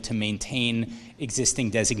was really to maintain existing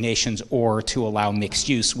designations or to allow mixed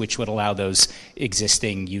use, which would allow those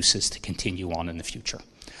existing uses to continue on in the future.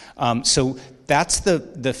 So that's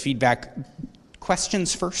the feedback.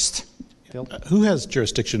 Questions first? Bill? Who has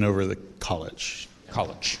jurisdiction over the college?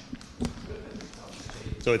 College.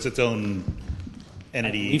 So it's its own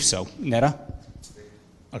entity? I believe so. Netta?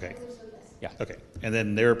 Okay. Yeah. Okay, and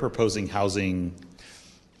then they're proposing housing,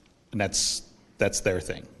 and that's their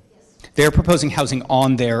thing. They're proposing housing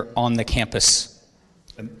on the campus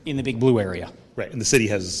in the Big Blue area. Right, and the city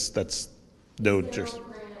that's no jurisdiction.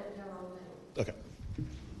 Okay.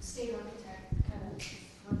 State architect kind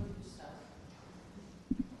of stuff.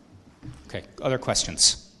 Okay, other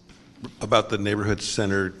questions? About the neighborhood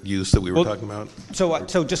center use that we were talking about?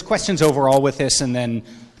 So just questions overall with this, and then,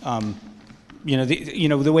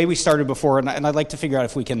 the way we started before, and I'd like to figure out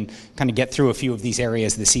if we can kind of get through a few of these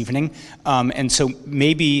areas this evening. And so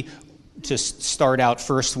maybe just start out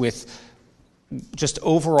first with just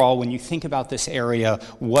overall, when you think about this area,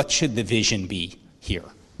 what should the vision be here?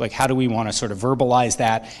 Like, how do we want to sort of verbalize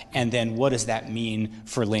that? And then what does that mean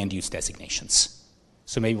for land use designations?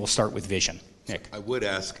 So maybe we'll start with vision. Nick. I would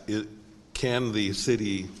ask, can the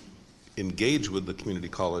city engage with the community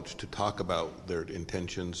college to talk about their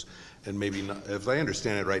intentions? And maybe, not, if I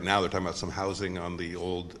understand it right now, they're talking about some housing on the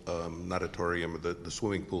old natatorium, the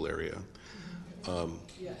swimming pool area.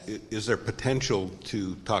 Is there potential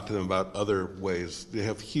to talk to them about other ways? They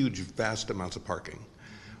have huge, vast amounts of parking.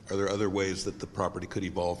 Are there other ways that the property could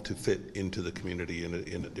evolve to fit into the community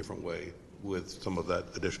in a different way with some of that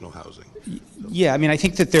additional housing? Yeah, I mean, I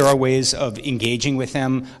think that there are ways of engaging with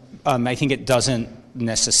them. I think it doesn't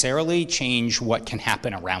necessarily change what can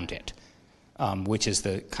happen around it, which is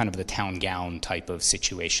the kind of the town gown type of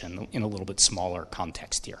situation in a little bit smaller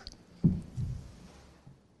context here.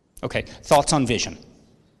 Okay, thoughts on vision?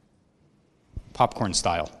 Popcorn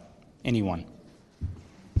style. Anyone?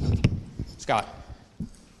 Scott?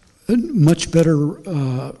 Much better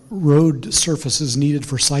road surfaces needed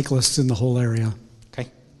for cyclists in the whole area. Okay.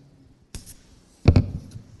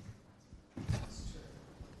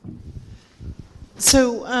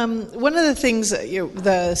 So one of the things that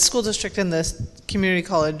the school district and the community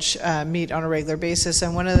college meet on a regular basis,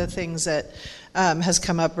 and one of the things that has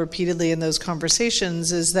come up repeatedly in those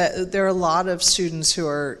conversations is that there are a lot of students who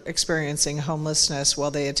are experiencing homelessness while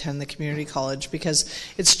they attend the community college because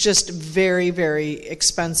it's just very, very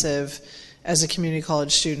expensive as a community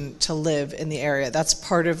college student to live in the area. That's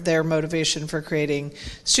part of their motivation for creating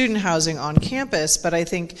student housing on campus. But I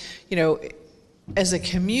think, as a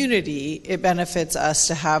community, it benefits us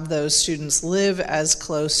to have those students live as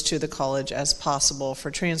close to the college as possible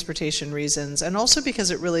for transportation reasons, and also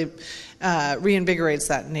because it really reinvigorates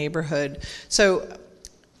that neighborhood. So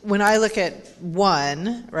when I look at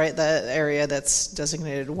 1, right, the area that's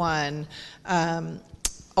designated 1,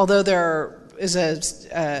 although there is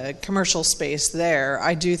a commercial space there,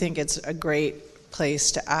 I do think it's a great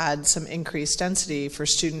place to add some increased density for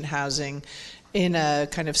student housing in a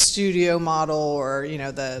kind of studio model, or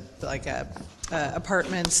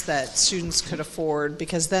apartments that students could afford,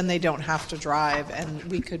 because then they don't have to drive, and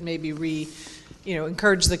we could maybe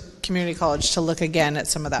encourage the community college to look again at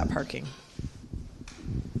some of that parking.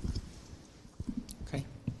 Okay.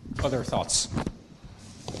 Other thoughts? I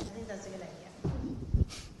think that's a good idea.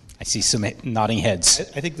 I see some nodding heads.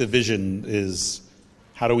 I think the vision is,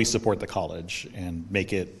 how do we support the college and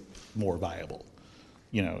make it more viable?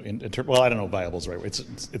 Well, I don't know if viable is the right word.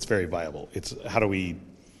 It's very viable. It's how do we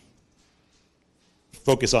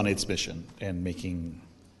focus on its mission and making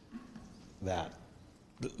that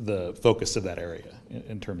the focus of that area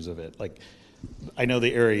in terms of it. Like, I know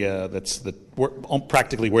the area that's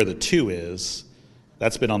practically where the 2 is,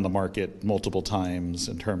 that's been on the market multiple times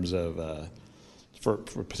in terms of for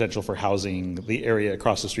potential for housing. The area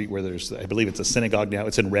across the street where there's, I believe it's a synagogue now,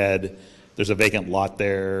 it's in red. There's a vacant lot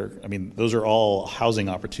there. I mean, those are all housing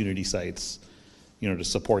opportunity sites, to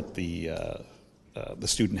support the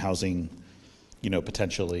student housing,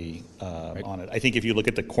 potentially right on it. I think if you look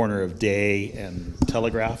at the corner of Day and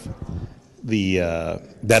Telegraph,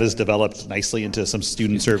 that is developed nicely into some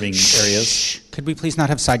student-serving areas. Could we please not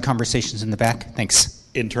have side conversations in the back? Thanks.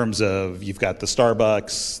 In terms of, you've got the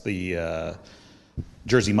Starbucks, the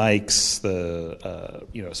Jersey Mike's, so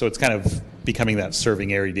it's kind of becoming that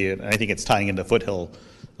serving area, and I think it's tying into Foothill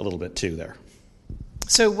a little bit too there.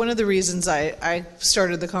 So one of the reasons I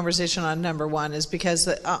started the conversation on number 1 is because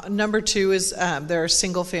number 2 is there are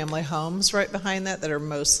single-family homes right behind that are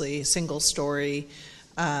mostly single-story,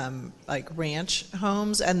 like ranch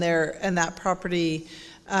homes, and that property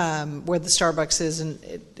where the Starbucks is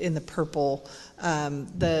in the purple,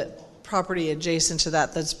 the property adjacent to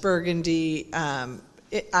that's burgundy.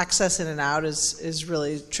 Access in and out is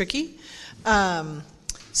really tricky.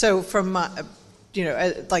 So from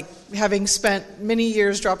like having spent many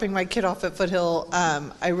years dropping my kid off at Foothill,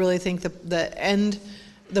 I really think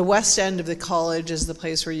the west end of the college is the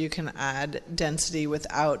place where you can add density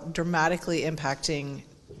without dramatically impacting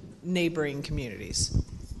neighboring communities.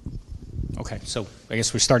 Okay, so I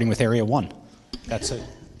guess we're starting with Area 1. That's it,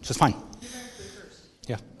 just fine.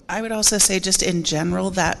 Yeah. I would also say just in general,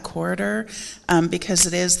 that corridor, because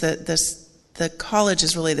it is the college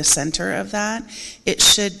is really the center of that, it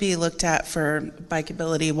should be looked at for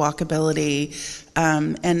bikeability, walkability,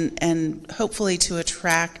 and hopefully to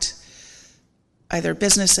attract either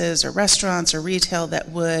businesses or restaurants or retail that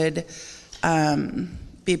would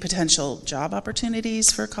be potential job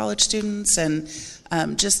opportunities for college students, and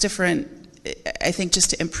just different, I think, just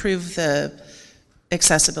to improve the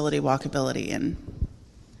accessibility, walkability, and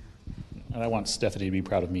I want Stephanie to be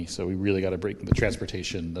proud of me, so we really got to break the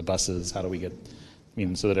transportation, the buses, how do we get,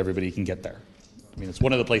 so that everybody can get there. It's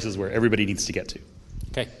one of the places where everybody needs to get to.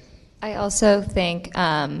 Okay. I also think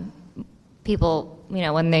people,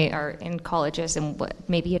 when they are in colleges and what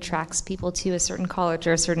maybe attracts people to a certain college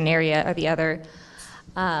or a certain area or the other,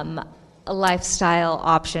 lifestyle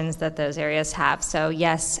options that those areas have. So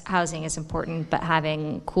yes, housing is important, but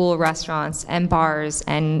having cool restaurants and bars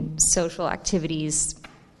and social activities,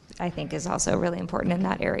 I think, is also really important in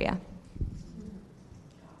that area.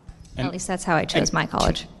 At least that's how I chose my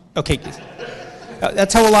college. Okay.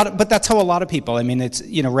 That's how a lot of people, it's,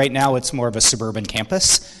 right now it's more of a suburban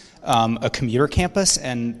campus, a commuter campus,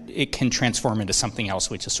 and it can transform into something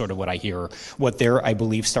else, which is sort of what I hear, what they're, I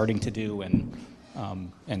believe, starting to do, and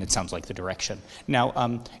it sounds like the direction.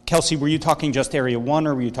 Now, Kelsey, were you talking just Area 1,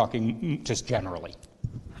 or were you talking just generally?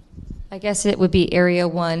 I guess it would be Area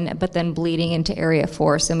 1, but then bleeding into Area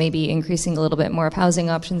 4, so maybe increasing a little bit more of housing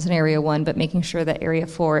options in Area 1, but making sure that Area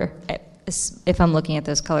 4, if I'm looking at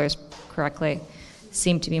those colors correctly,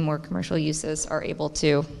 seem to be more commercial uses, are able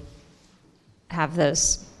to have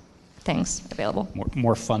those things available.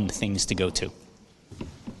 More fun things to go to.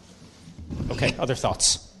 Okay, other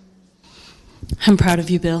thoughts? I'm proud of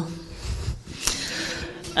you, Bill.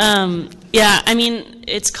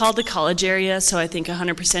 It's called the college area, so I think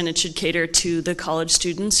 100% it should cater to the college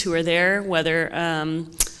students who are there, whether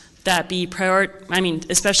that be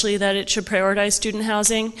especially that it should prioritize student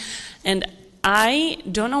housing. And I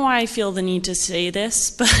don't know why I feel the need to say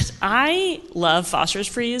this, but I love Foster's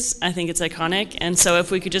Freeze. I think it's iconic, and so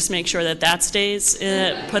if we could just make sure that stays,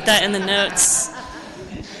 put that in the notes.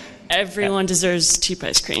 Everyone deserves cheap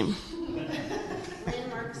ice cream.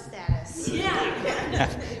 Landmark status. Yeah.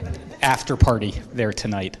 After party there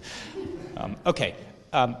tonight. Okay,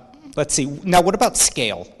 let's see. Now, what about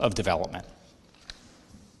scale of development?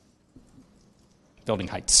 Building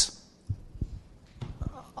heights.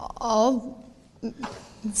 I'll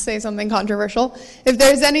say something controversial. If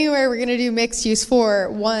there's anywhere we're going to do mixed use for,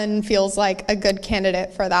 1 feels like a good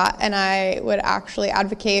candidate for that, and I would actually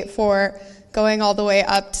advocate for going all the way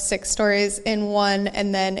up to 6 stories in 1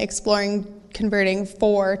 and then exploring converting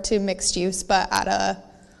 4 to mixed use, but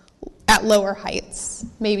at lower heights,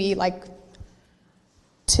 maybe like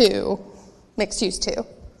 2, mixed use 2.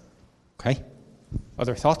 Okay.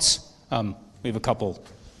 Other thoughts? We have a couple.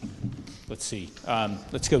 Let's see.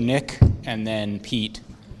 Let's go Nick and then Pete.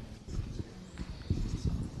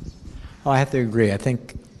 I have to agree. I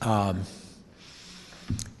think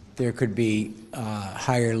there could be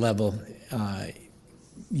higher level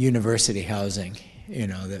university housing,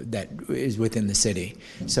 that is within the city.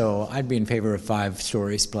 So I'd be in favor of 5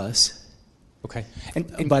 stories plus. Okay.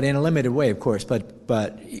 But in a limited way, of course, but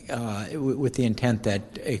with the intent that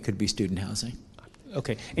it could be student housing.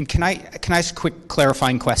 Okay, and can I ask a quick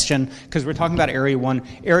clarifying question? Because we're talking about Area 1.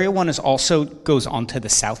 Area 1 is also goes onto the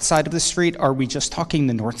south side of the street. Are we just talking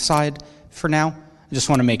the north side for now? I just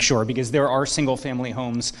want to make sure, because there are single-family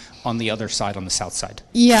homes on the other side, on the south side.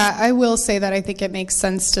 Yeah, I will say that I think it makes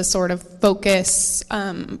sense to sort of focus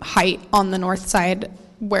height on the north side,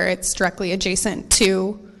 where it's directly adjacent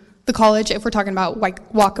to the college. If we're talking about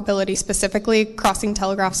walkability specifically, crossing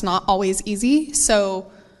Telegraph's not always easy, so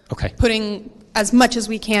putting as much as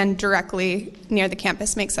we can directly near the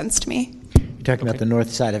campus makes sense to me. You're talking about the north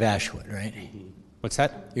side of Ashwood, right? What's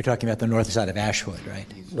that? You're talking about the north side of Ashwood, right?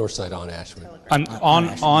 North side on Ashwood.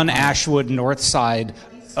 On Ashwood, north side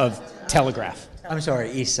of Telegraph. I'm sorry,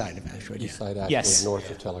 east side of Ashwood. East side Ashwood, Yes. north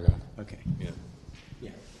of Telegraph. Okay.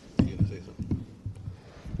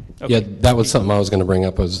 Yeah, that was something I was going to bring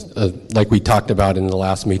up, was like we talked about in the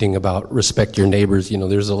last meeting about respect your neighbors.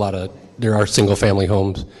 There are single-family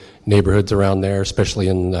homes, neighborhoods around there, especially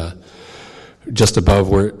in just above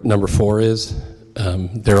where number 4 is.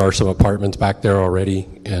 There are some apartments back there already,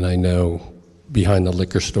 and I know behind the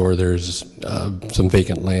liquor store there's some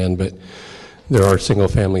vacant land, but there are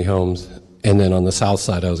single-family homes. And then on the south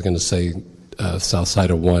side, I was going to say south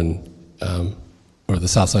side of 1, or the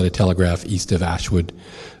south side of Telegraph, east of Ashwood,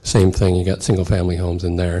 same thing. You got single-family homes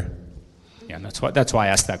in there. Yeah, and that's why I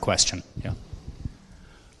asked that question. Yeah.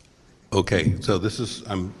 Okay, so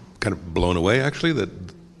I'm kind of blown away actually that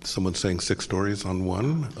someone's saying 6 stories on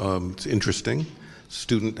one. It's interesting.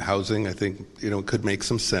 Student housing, I think, could make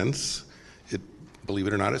some sense. Believe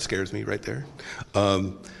it or not, it scares me right there.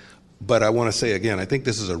 But I want to say again, I think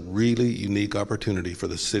this is a really unique opportunity for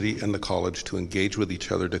the city and the college to engage with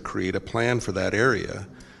each other to create a plan for that area.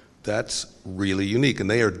 That's really unique, and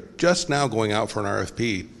they are just now going out for an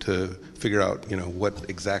RFP to figure out, what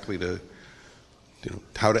exactly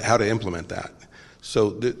how to implement that.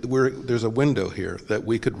 So there's a window here that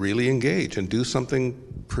we could really engage and do something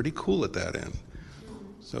pretty cool at that end.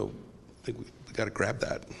 So I think we got to grab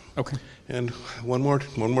that. Okay. And one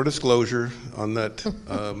more disclosure on that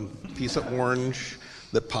piece of orange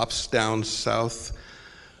that pops down south.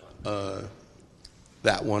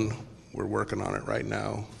 That one, we're working on it right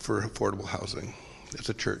now for affordable housing. It's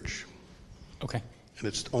a church. Okay. And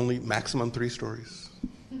it's only maximum 3 stories,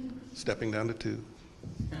 stepping down to 2.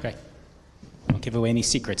 Okay. I won't give away any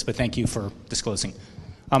secrets, but thank you for disclosing.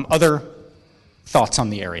 Other thoughts on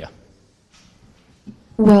the area?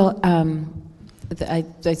 Well, I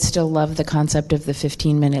still love the concept of the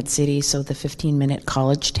 15-minute city, so the 15-minute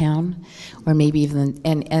college town, or maybe even,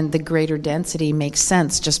 and the greater density makes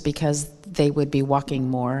sense just because they would be walking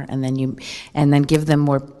more, and then give them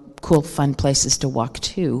more cool, fun places to walk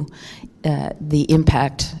to. The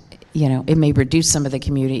impact, it may reduce some of the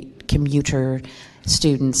commuter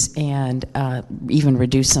students and even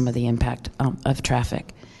reduce some of the impact of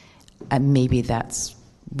traffic. Maybe that's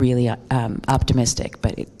really optimistic,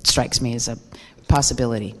 but it strikes me as a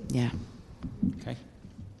possibility. Yeah. Okay.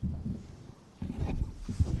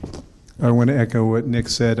 I want to echo what Nick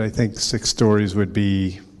said. I think 6 stories would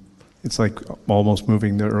be, it's like almost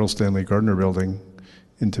moving the Earl Stanley Gardner building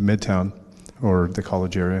into Midtown or the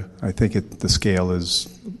college area. I think the scale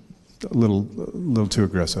is a little too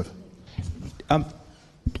aggressive. Sorry,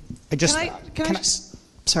 I just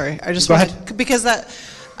Go want ahead. because that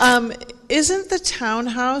isn't the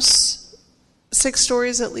townhouse 6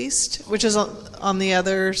 stories at least, which is on the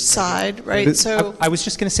other side, right? So I was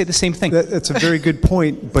just going to say the same thing. That's a very good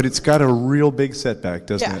point, but it's got a real big setback,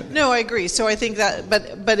 doesn't it? No, I agree. So I think that,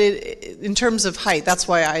 but in terms of height, that's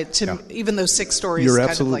why even though 6 stories, You're kind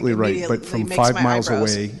absolutely of like right, but from makes 5 my miles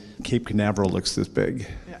eyebrows. away, Cape Canaveral looks this big.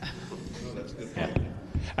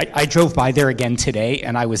 I drove by there again today,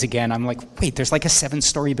 and I'm like, wait, there's like a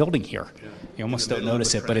 7-story building here. You almost don't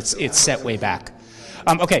notice it, but it's set way back.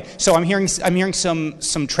 Okay, so I'm hearing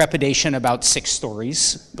some trepidation about 6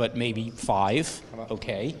 stories, but maybe 5.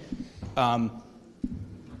 Okay.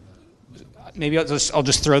 Maybe I'll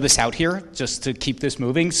just throw this out here just to keep this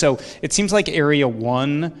moving. So it seems like Area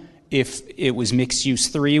 1, if it was mixed use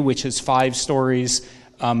 3, which is 5 stories,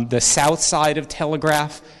 the south side of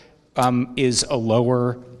Telegraph is a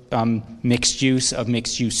lower mixed use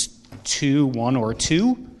 2, 1, or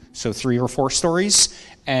 2, so 3 or 4 stories,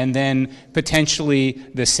 and then potentially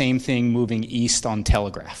the same thing moving east on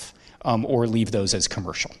Telegraph, or leave those as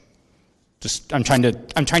commercial. Just I'm trying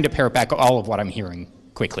to pare back all of what I'm hearing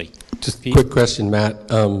quickly. Just a quick question, Matt.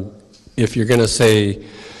 If you're going to say,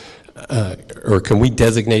 or can we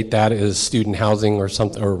designate that as student housing or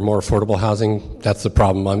something, or more affordable housing? That's the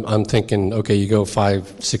problem. I'm thinking, okay, you go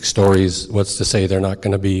 5, 6 stories. What's to say they're not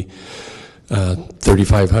going to be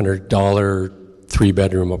 $3,500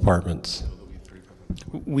 3-bedroom apartments?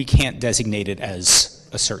 We can't designate it as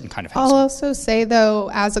a certain kind of I'll housing. also say, though,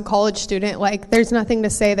 as a college student, there's nothing to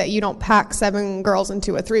say that you don't pack 7 girls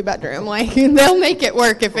into a 3-bedroom. They'll make it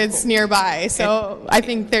work if it's nearby. So I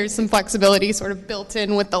think there's some flexibility sort of built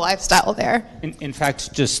in with the lifestyle there. In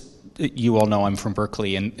fact, just you all know I'm from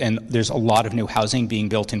Berkeley, and there's a lot of new housing being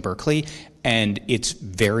built in Berkeley, and it's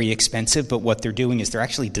very expensive, but what they're doing is they're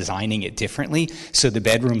actually designing it differently, so the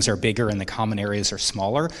bedrooms are bigger and the common areas are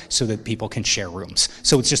smaller so that people can share rooms.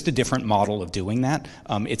 So it's just a different model of doing that.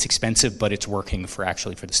 It's expensive, but it's working for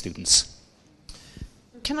the students.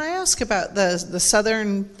 Can I ask about the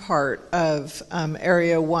southern part of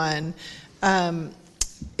Area 1?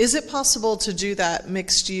 Is it possible to do that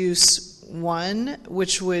mixed use 1,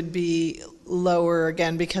 which would be lower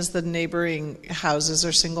again because the neighboring houses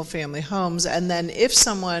are single family homes, and then if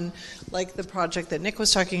someone like the project that Nick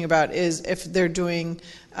was talking about is if they're doing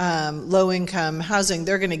low income housing,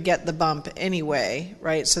 they're going to get the bump anyway,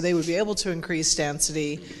 right? So they would be able to increase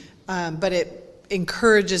density, but it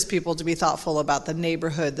encourages people to be thoughtful about the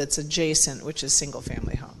neighborhood that's adjacent, which is single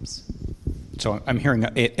family homes. So I'm hearing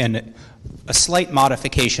a slight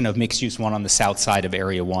modification of mixed use 1 on the south side of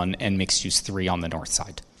Area 1 and mixed use 3 on the north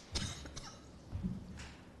side.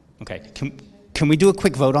 Okay, can we do a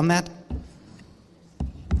quick vote on that?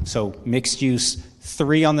 So mixed use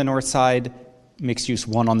 3 on the north side, mixed use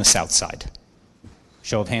 1 on the south side.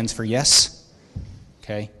 Show of hands for yes.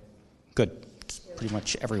 Okay, good. Pretty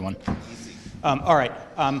much everyone. All right.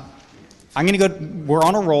 I'm going to go. We're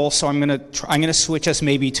on a roll, so I'm going to switch us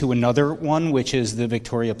maybe to another one, which is the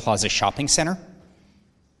Victoria Plaza Shopping Center.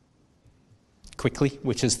 Quickly,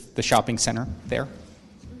 which is the shopping center there.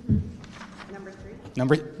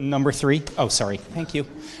 Number 3. Oh, sorry. Thank you.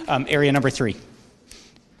 Area number 3,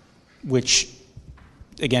 which,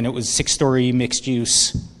 again, it was 6-story mixed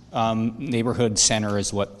use neighborhood center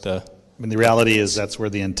is what the. I mean, the reality is that's where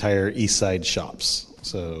the entire east side shops.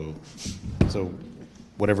 So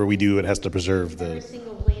whatever we do, it has to preserve the. Every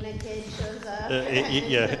single Buena kid shows up.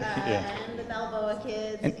 And the Balboa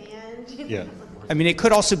kids and yeah. I mean, it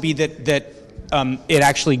could also be that it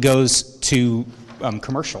actually goes to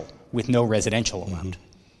commercial with no residential allowed.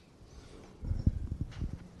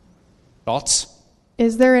 Thoughts?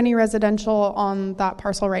 Is there any residential on that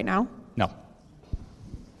parcel right now? No.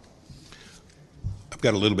 I've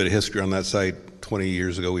got a little bit of history on that site. 20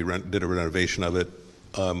 years ago, we did a renovation of it.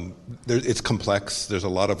 It's complex. There's a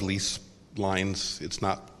lot of lease lines.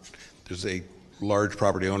 There's a large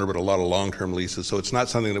property owner, but a lot of long-term leases. So it's not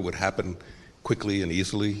something that would happen quickly and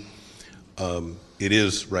easily. It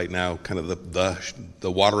is right now kind of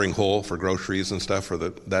the watering hole for groceries and stuff for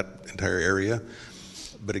that entire area.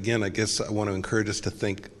 But again, I guess I want to encourage us to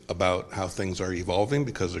think about how things are evolving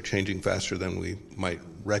because they're changing faster than we might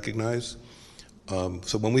recognize.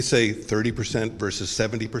 So when we say 30% versus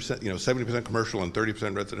 70%, 70% commercial and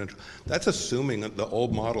 30% residential, that's assuming the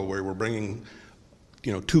old model where we're bringing,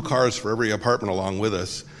 2 cars for every apartment along with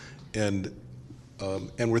us, and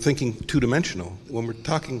we're thinking 2-dimensional. When we're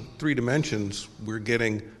talking 3 dimensions, we're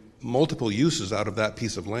getting multiple uses out of that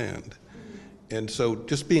piece of land. And so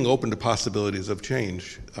just being open to possibilities of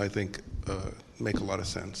change, I think, make a lot of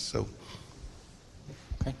sense. So.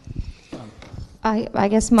 Okay. I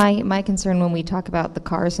guess my concern when we talk about the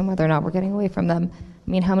cars and whether or not we're getting away from them, I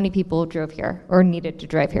mean, how many people drove here or needed to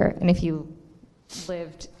drive here? And if you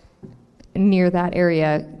lived near that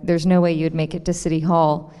area, there's no way you'd make it to City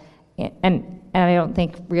Hall. And I don't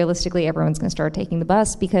think realistically everyone's going to start taking the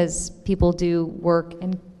bus because people do work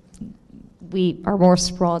and we are more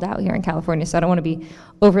sprawled out here in California. So I don't want to be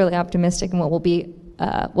overly optimistic in what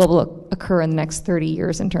will occur in the next 30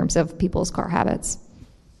 years in terms of people's car habits.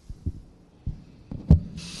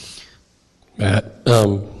 Matt,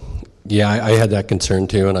 I had that concern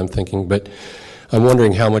too, and I'm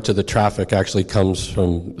wondering how much of the traffic actually comes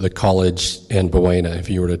from the college and Buena. If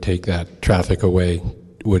you were to take that traffic away,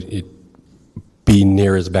 would it be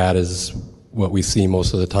near as bad as what we see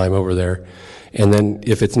most of the time over there? And then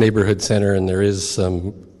if it's neighborhood center and there is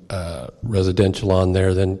some residential on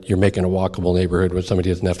there, then you're making a walkable neighborhood where somebody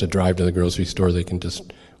doesn't have to drive to the grocery store. They can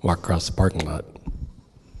just walk across the parking lot.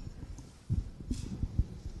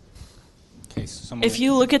 If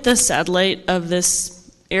you look at the satellite of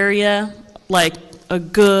this area, like a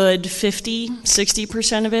good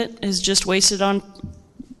 50-60% of it is just wasted on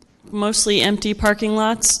mostly empty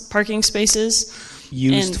parking spaces.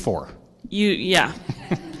 Used for. Yeah,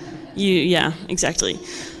 exactly.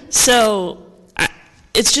 So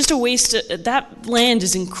it's just a waste. That land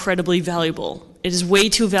is incredibly valuable. It is way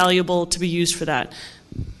too valuable to be used for that.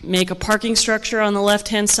 Make a parking structure on the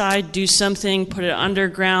left-hand side, do something, put it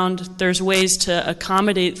underground. There's ways to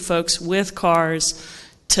accommodate folks with cars,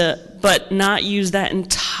 but not use that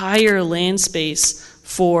entire land space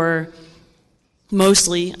for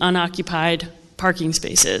mostly unoccupied parking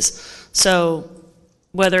spaces. So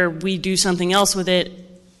whether we do something else with it,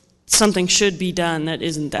 something should be done that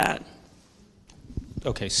isn't that.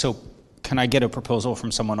 Okay, so can I get a proposal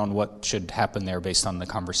from someone on what should happen there based on the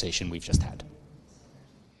conversation we've just had?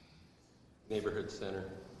 Neighborhood center.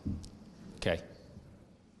 Okay.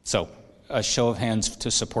 So, a show of hands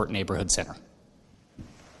to support neighborhood center.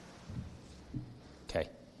 Okay.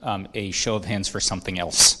 A show of hands for something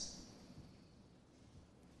else.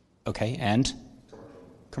 Okay, and?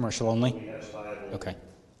 Commercial only? Okay.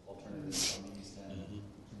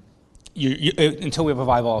 Until we have a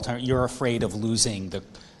viable alternative, you're afraid of losing the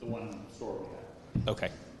one store we have. Okay.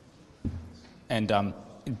 And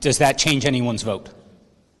does that change anyone's vote?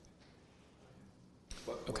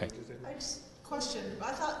 Okay. Question.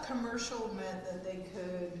 I thought commercial meant that they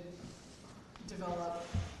could develop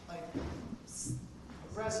like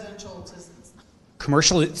residential to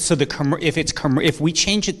commercial. So if we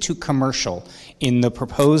change it to commercial in the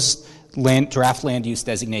proposed draft land use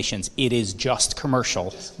designations, it is just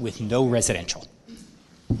commercial with no residential.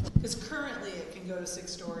 Because currently it can go to 6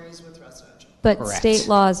 stories. stories with residential. But Correct. state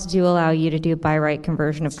laws do allow you to do by right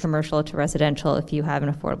conversion of commercial to residential if you have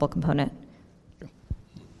an affordable component.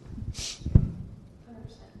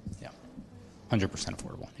 Yeah, 100%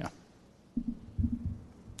 affordable, yeah.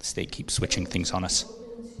 The state keeps switching things on us.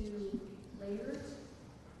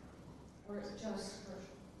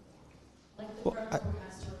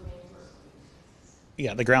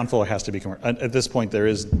 Yeah, the ground floor has to be commercial. At this point, there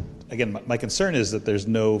is, again, my concern is that there's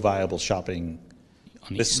no viable shopping.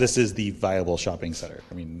 This is the viable shopping center.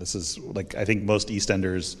 I mean, this is like, I think most East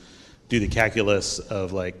Enders do the calculus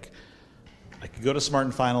of like, I could go to Smart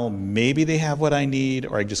and Final, maybe they have what I need,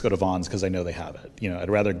 or I just go to Vaughn's because I know they have it. You know, I'd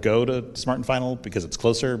rather go to Smart and Final because it's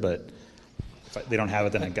closer, but if they don't have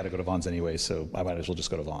it, then I've got to go to Vaughn's anyway, so I might as well just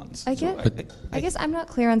go to Vaughn's. I guess I'm not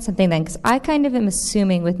clear on something then, because I kind of am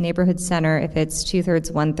assuming with neighborhood center, if it's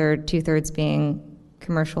 2/3, 1/3, 2/3 being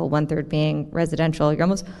commercial, 1/3 being residential, you're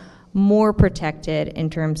almost more protected in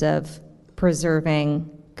terms of preserving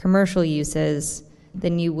commercial uses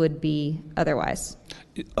than you would be otherwise.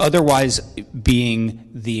 Otherwise being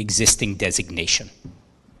the existing designation.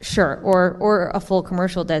 Sure, or a full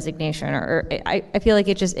commercial designation, or I feel like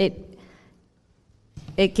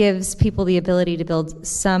it gives people the ability to build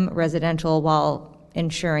some residential while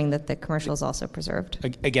ensuring that the commercial is also preserved.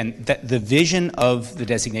 Again, the vision of the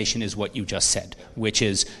designation is what you just said, which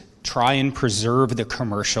is try and preserve the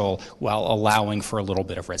commercial while allowing for a little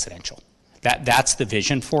bit of residential. That's the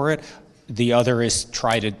vision for it. The other is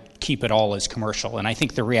try to keep it all as commercial. And I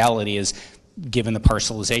think the reality is, given the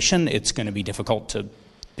parcelization, it's going to be difficult to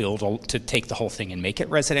to take the whole thing and make it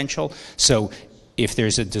residential. So if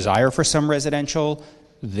there's a desire for some residential,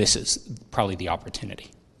 this is probably the opportunity.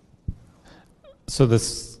 So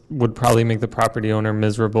this would probably make the property owner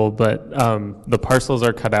miserable, but the parcels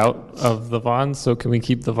are cut out of the Vaughn's, so can we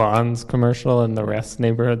keep the Vaughn's commercial and the rest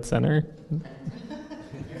neighborhood center? I'd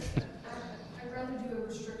rather do a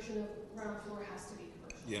restriction of ground floor has to be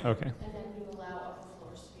commercial. Yeah. Okay. And then you allow upper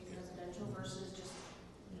floors to be residential versus just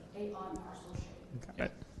a odd parcel shape.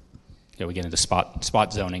 Right. Yeah, we get into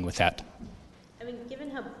spot zoning with that. I mean,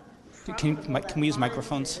 given how Can we use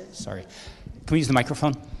microphones? Sorry. Can we use the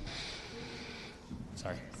microphone?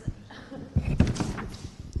 Sorry.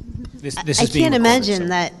 This I is being can't recorded, imagine so-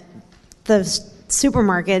 that the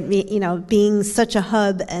supermarket, being such a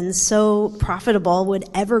hub and so profitable would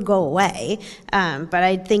ever go away. But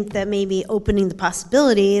I think that maybe opening the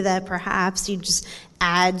possibility that perhaps you just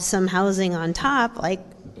add some housing on top, like,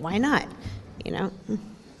 why not?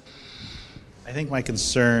 I think my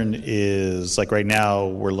concern is, like right now,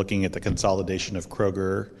 we're looking at the consolidation of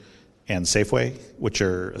Kroger and Safeway, which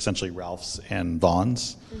are essentially Ralph's and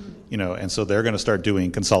Vaughn's, and so they're going to start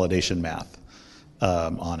doing consolidation math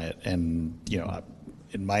on it. And,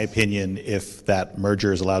 in my opinion, if that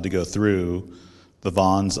merger is allowed to go through, the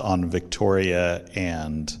Vaughn's on Victoria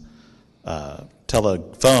and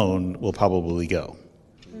Telephone will probably go.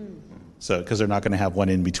 So, because they're not going to have one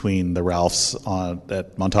in between the Ralph's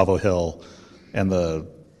at Montalvo Hill and the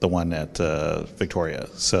one at Victoria.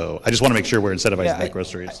 So I just want to make sure we're incentivizing that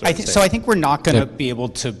grocery store. I think we're not going to be able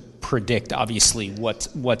to predict, obviously,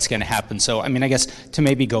 what's going to happen. So, I mean, I guess to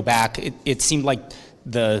maybe go back, it seemed like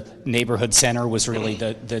the neighborhood center was really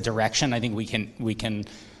the direction. I think we can.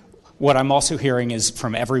 What I'm also hearing is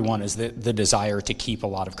from everyone is the desire to keep a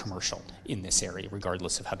lot of commercial in this area,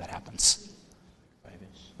 regardless of how that happens.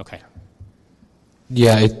 Okay.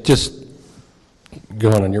 Yeah, it just,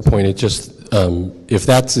 going on your point, it just, if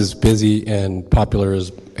that's as busy and popular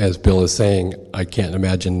as Bill is saying, I can't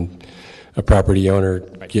imagine a property owner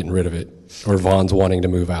getting rid of it or Vaughn's wanting to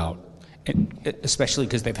move out. And especially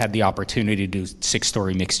because they've had the opportunity to do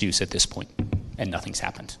 6-story mixed use at this point, and nothing's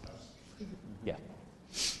happened. Yeah.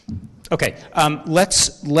 Okay,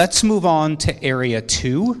 let's move on to Area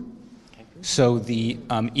 2. So the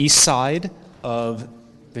east side of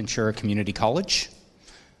Ventura Community College.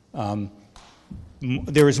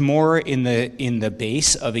 There is more in the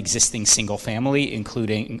base of existing single family,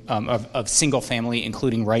 including of single family,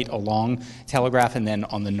 including right along Telegraph, and then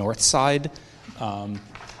on the north side.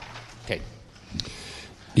 Okay.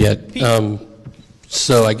 Yeah.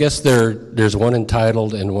 So I guess there's one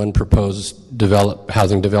entitled and one proposed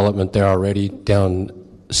housing development there already down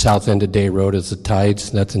south end of Day Road is the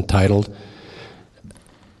Tides. That's entitled.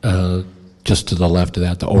 Just to the left of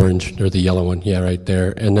that, the orange or the yellow one, yeah, right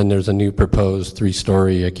there. And then there's a new proposed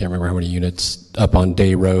 3-story, I can't remember how many units, up on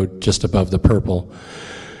Day Road, just above the purple.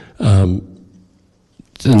 And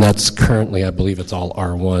that's currently, I believe it's all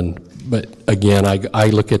R1. But again, I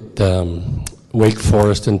look at Wake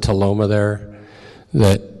Forest and Taloma there,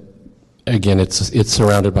 that again, it's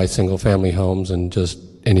surrounded by single family homes, and just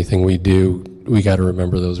anything we do we got to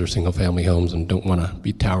remember those are single-family homes and don't want to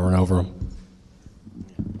be towering over them.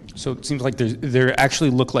 So it seems like there actually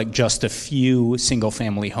look like just a few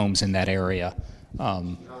single-family homes in that area,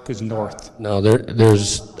 because north. No,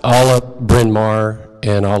 there's all up Bryn Mawr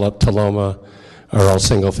and all up Taloma are all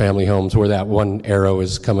single-family homes where that one arrow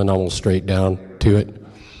is coming almost straight down to it.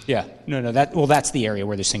 Yeah, no, that's the area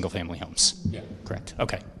where there's single-family homes. Yeah, correct.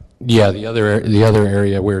 Okay. Yeah, the other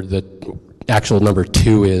area where the actual number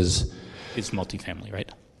 2 is multifamily,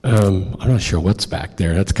 right? I'm not sure what's back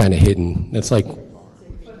there. That's kind of hidden. That's like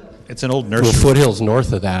it's an old nursery. Well, foothills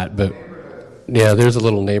north of that, but yeah, there's a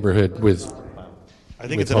little neighborhood with I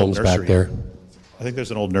think with it's an old homes nursery back there. I think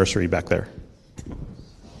there's an old nursery back there.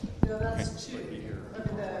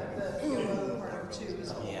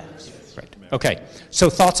 Right. Okay. So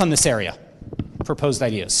thoughts on this area? Proposed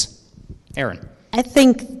ideas. Aaron. I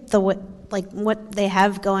think what they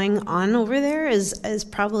have going on over there is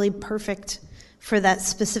probably perfect for that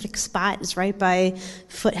specific spot. It's right by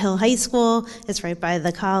Foothill High School. It's right by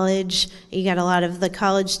the college. You got a lot of the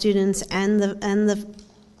college students and the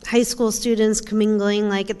high school students commingling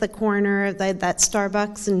like at the corner of that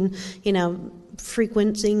Starbucks, and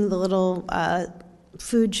frequenting the little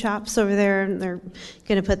food shops over there. They're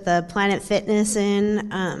going to put the Planet Fitness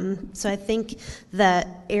in. So I think the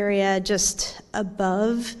area just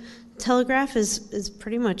above Telegraph is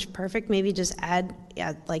pretty much perfect. Maybe just add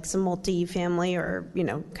like some multi-family or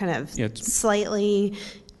kind of slightly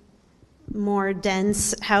more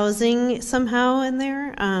dense housing somehow in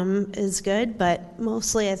there is good. But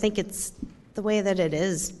mostly I think it's the way that it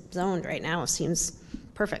is zoned right now seems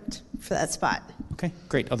perfect for that spot. Okay,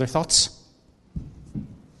 great. Other thoughts?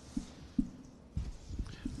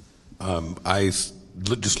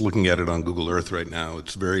 Just looking at it on Google Earth right now,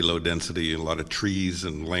 it's very low density, a lot of trees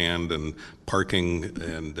and land and parking,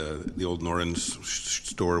 and the old Noren's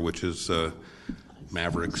store, which is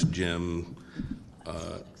Maverick's gym.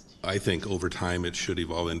 I think over time it should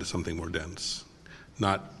evolve into something more dense.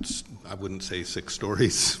 I wouldn't say 6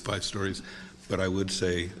 stories, 5 stories, but I would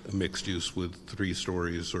say a mixed use with 3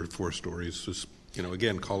 stories or 4 stories. Just,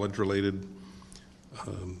 again, college related.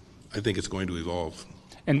 I think it's going to evolve.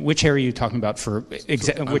 And which area are you talking about for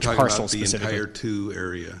which parcel specifically? The entire 2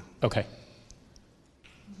 area. Okay.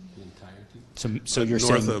 So you're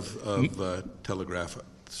north saying of Telegraph.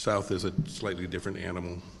 South is a slightly different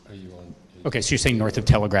animal. Okay, so you're saying north of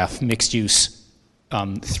Telegraph, mixed use,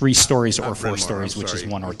 3 stories or 4 stories, which is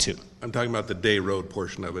 1 or 2. I'm talking about the Day Road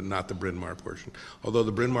portion of it, not the Bryn Mawr portion. Although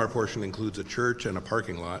the Bryn Mawr portion includes a church and a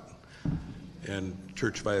parking lot, and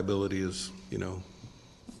church viability is,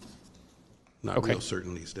 not real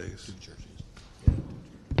certain these days.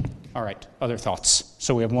 All right, other thoughts?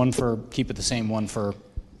 So we have 1 for keep it the same, 1 for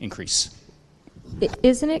increase.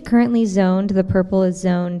 Isn't it currently zoned, the purple is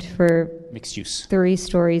zoned for mixed use, 3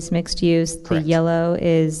 stories mixed use. Correct. The yellow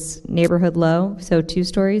is neighborhood low, so 2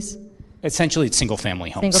 stories? Essentially, it's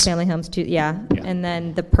single-family homes. Single-family homes, 2, yeah. And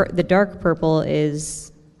then the dark purple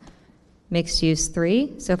is mixed use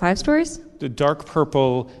 3, so 5 stories? The dark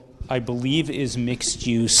purple, I believe, is mixed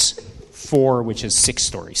use 4, which is 6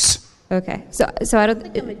 stories. Okay, so I don't.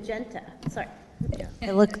 It's like a magenta. Sorry.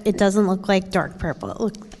 It doesn't look like dark purple.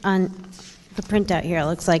 Look on the printout here. It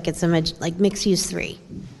looks like it's like mixed use 3.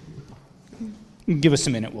 Give us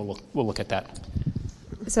a minute. We'll look at that.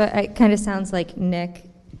 So it kind of sounds like Nick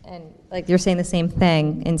and like you're saying the same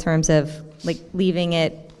thing in terms of like leaving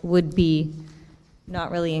it would be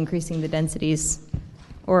not really increasing the densities,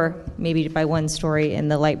 or maybe by 1 story in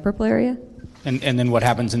the light purple area. And then what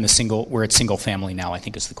happens in the where it's single family now, I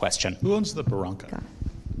think is the question. Who owns the Barranca? Okay.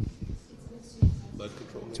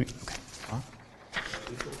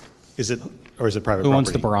 Is it private property? Who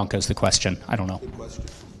owns the Barranca is the question. I don't know. Good question.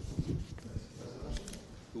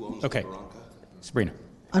 Who owns Okay. the Barranca? Sabrina.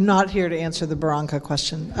 I'm not here to answer the Barranca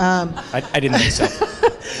question. I didn't think so.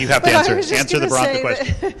 You have to answer the Barranca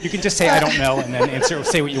question. You can just say I don't know and then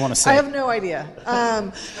say what you want to say. I have no idea.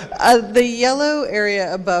 The yellow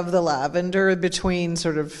area above the lavender between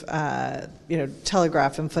sort of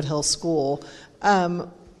Telegraph and Foothill School,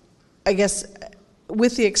 I guess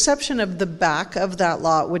with the exception of the back of that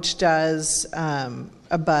lot, which does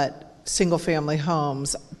abut single-family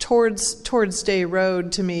homes, towards Day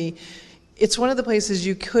Road, to me, it's one of the places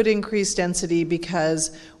you could increase density because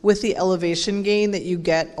with the elevation gain that you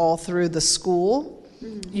get all through the school,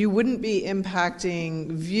 you wouldn't be impacting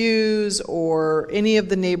views or any of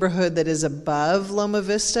the neighborhood that is above Loma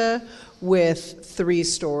Vista with 3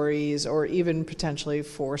 stories or even potentially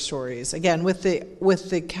 4 stories. Again, with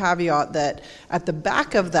the caveat that at the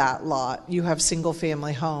back of that lot, you have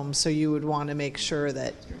single-family homes, so you would want to make sure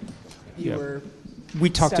that you were We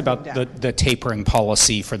talked stepping about down. the tapering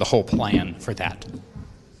policy for the whole plan for that.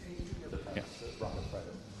 Yeah.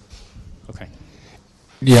 Okay.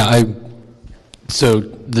 Yeah, so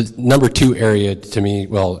the number 2 area to me,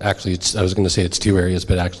 well, actually, I was going to say it's 2 areas,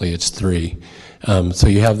 but actually it's 3. So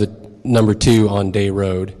you have the number 2 on Day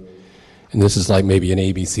Road, and this is like maybe an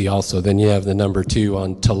ABC also. Then you have the number 2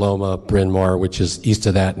 on Taloma, Bryn Mawr, which is east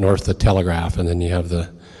of that, north of Telegraph, and then you have the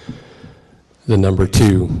number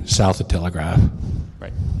 2 south of Telegraph.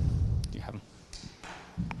 Right. Do you have them?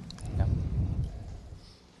 Yeah.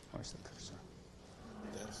 Where's the cursor?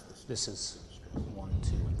 This is 1,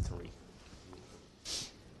 2, and 3.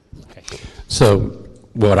 Okay. So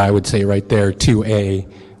what I would say right there, 2A,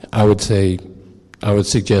 I would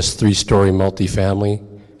suggest 3-story multifamily,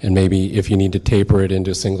 and maybe if you need to taper it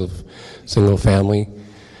into single family.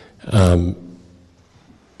 And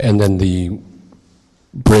then the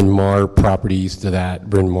Bryn Mawr properties to that,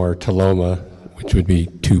 Bryn Mawr Taloma, which would be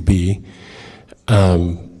 2B.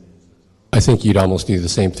 I think you'd almost do the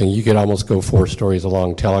same thing. You could almost go 4 stories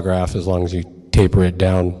along Telegraph as long as you taper it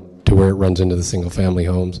down to where it runs into the single family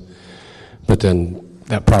homes. But then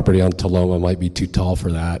that property on Taloma might be too tall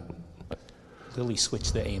for that. Lily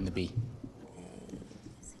switched the A and the B.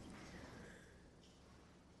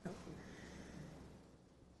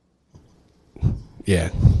 Yeah,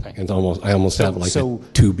 and I almost have like so a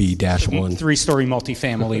 2B-1. 3-story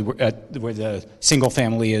multifamily, where the single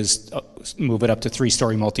family is, move it up to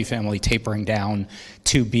 3-story multifamily, tapering down.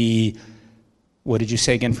 2B, what did you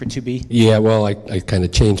say again for 2B? Yeah, well, I kind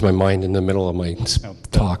of changed my mind in the middle of my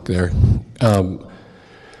talk there.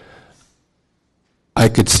 I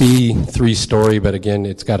could see 3-story, but again,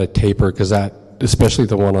 it's got a taper because that, especially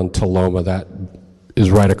the one on Taloma, that is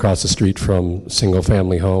right across the street from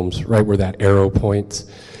single-family homes, right where that arrow points,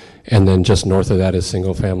 and then just north of that is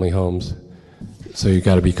single-family homes. So you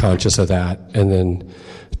got to be conscious of that. And then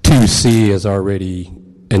 2C is already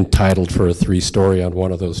entitled for a 3-story on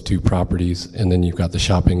one of those 2 properties, and then you've got the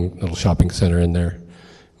little shopping center in there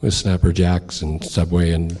with Snapper Jacks and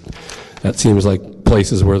Subway, and that seems like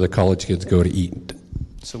places where the college kids go to eat.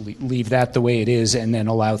 So leave that the way it is, and then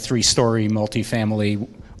allow 3-story multifamily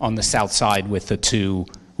on the south side with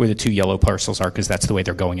where the 2 yellow parcels are, because that's the way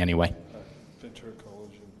they're going anyway.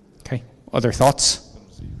 Okay. Other thoughts?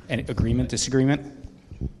 Any agreement, disagreement?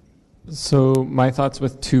 So my thoughts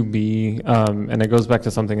with 2B, and it goes back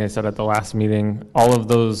to something I said at the last meeting, all of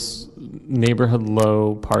those neighborhood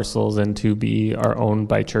low parcels in 2B are owned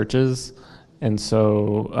by churches. And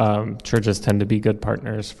so churches tend to be good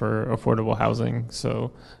partners for affordable housing.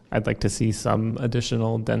 So I'd like to see some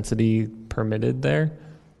additional density permitted there,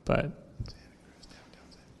 but.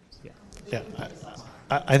 Yeah,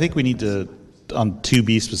 I think we need to, on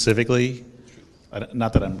 2B specifically,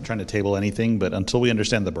 not that I'm trying to table anything, but until we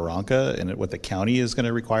understand the Barranca and what the county is going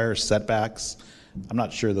to require, setbacks, I'm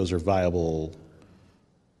not sure those are viable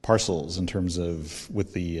parcels in terms of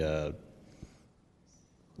with the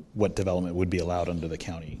what development would be allowed under the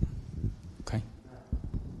county. Okay.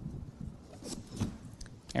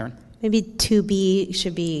 Aaron? Maybe 2B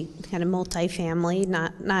should be kind of multifamily,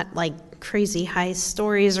 not like crazy high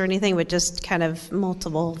stories or anything, but just kind of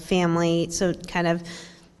multiple family, so it kind of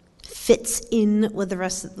fits in with the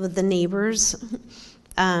rest with the neighbors.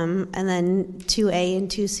 And then 2A and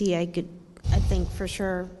 2C, I think for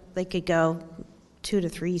sure they could go 2 to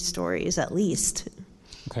 3 stories at least.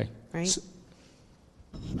 Okay. Right?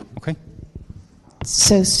 Okay.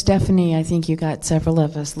 So Stephanie, I think you got several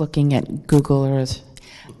of us looking at Google Earth.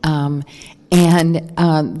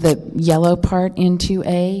 The yellow part in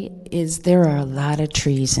 2A there are a lot of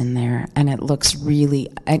trees in there, and it looks really,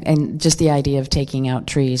 and just the idea of taking out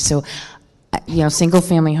trees. So, single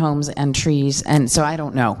family homes and trees, and so I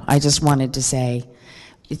don't know. I just wanted to say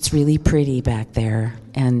it's really pretty back there,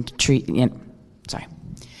 and sorry.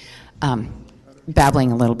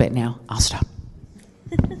 Babbling a little bit now. I'll stop.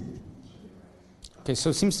 Okay, so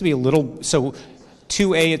it seems to be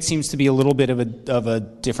 2A, it seems to be a little bit of a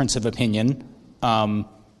difference of opinion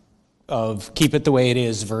of keep it the way it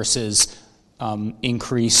is versus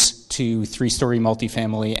increase to 3-story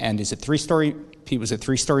multifamily. And is it 3-story? Pete, was it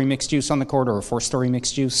 3-story mixed use on the corridor or 4-story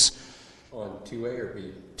mixed use? On 2A or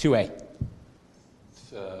B? 2A.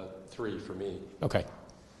 It's 3 for me. Okay.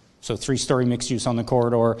 So 3-story mixed use on the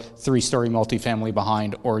corridor, 3-story multifamily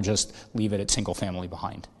behind, or just leave it at single family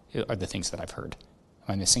behind are the things that I've heard.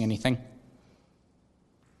 Am I missing anything?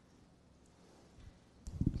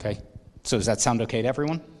 Okay. So does that sound okay to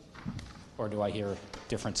everyone? Or do I hear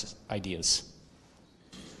different ideas?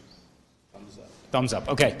 Thumbs up. Thumbs up.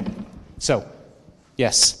 Okay. So,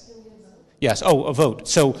 yes. Yes. Oh, a vote.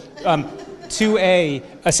 So 2A,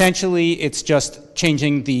 essentially, it's just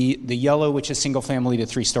changing the yellow, which is single family, to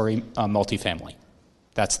 3-story multifamily.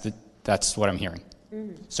 That's what I'm hearing.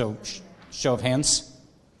 So, show of hands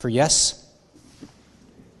for yes.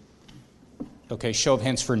 Okay, show of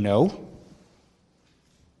hands for no.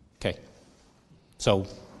 Okay, so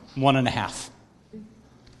 1.5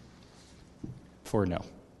 for no.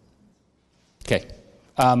 Okay,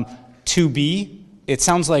 2B, it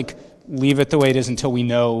sounds like leave it the way it is until we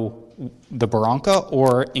know the Barranca,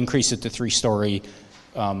 or increase it to 3-story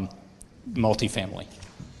multifamily.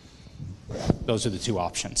 Those are the two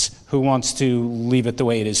options. Who wants to leave it the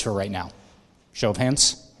way it is for right now? Show of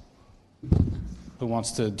hands. Who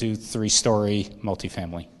wants to do 3-story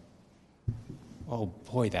multifamily? Oh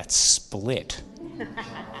boy, that's split.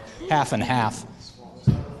 Half and half.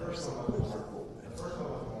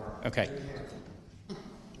 Okay.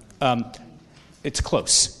 It's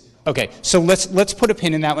close. Okay, so let's put a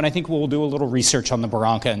pin in that one. I think we'll do a little research on the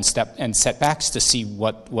Barranca and setbacks to see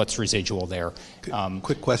what's residual there.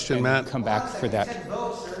 Quick question, Matt. Come back for that.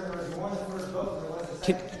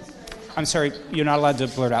 I'm sorry, you're not allowed to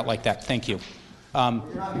blurt out like that. Thank you. You're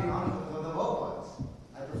not being honest with the vote was.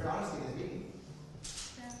 I prefer honesty than being.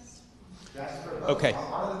 Okay.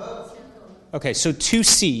 Okay, so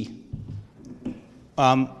 2C.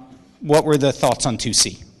 What were the thoughts on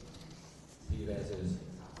 2C? Leave as is.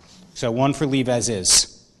 So 1 for leave as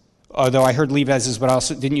is. Although I heard leave as is, but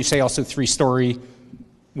also didn't you say also 3-story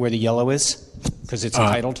where the yellow is? Because it's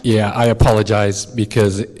entitled? Yeah, I apologize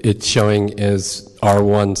because it's showing as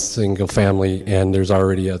R1 single family and there's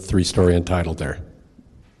already a 3-story entitled there.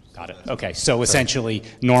 Got it. Okay, so essentially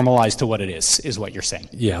normalized to what it is what you're saying?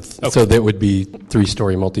 Yeah, Okay. so that would be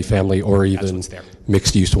 3-story multifamily or even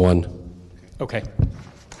mixed use 1. Okay.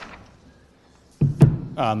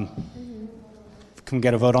 Can we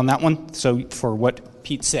get a vote on that one? So for what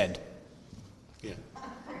Pete said. Yeah.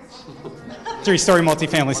 3-story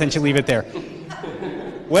multifamily, since you leave it there.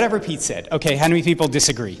 Whatever Pete said. Okay, how many people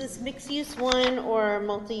disagree? Is mixed use 1 or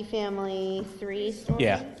multifamily 3-story?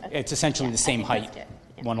 Yeah, Okay. it's essentially Yeah, the I same think that's height. good.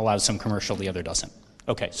 Yeah. One allows some commercial, the other doesn't.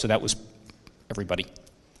 Okay, so that was everybody.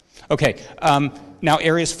 Okay, now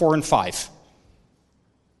areas 4 and 5.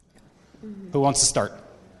 Who wants to start?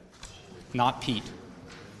 Not Pete.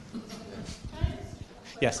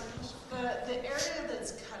 Yes. The area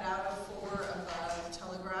that's cut out of 4 above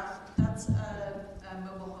Telegraph, that's a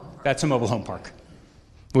mobile home park. That's a mobile home park,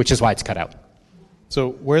 which is why it's cut out.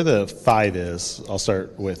 So where the 5 is, I'll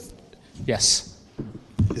start with. Yes.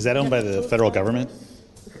 Is that owned by the federal government?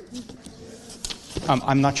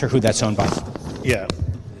 I'm not sure who that's owned by. Yeah.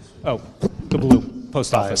 Oh, the blue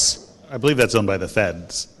post office. I believe that's owned by the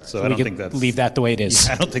feds, so I we don't could think that's. leave that the way it is.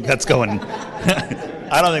 I don't think that's going.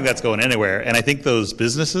 I don't think that's going anywhere, and I think those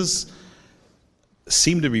businesses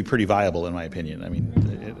seem to be pretty viable, in my opinion. I mean,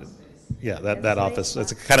 that office,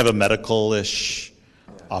 it's kind of a medical-ish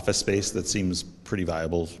office space that seems pretty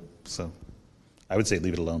viable. So, I would say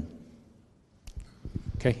leave it alone.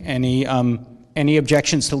 Okay. Any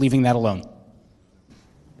objections to leaving that alone?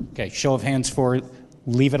 Okay. Show of hands for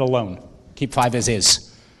leave it alone. Keep 5 as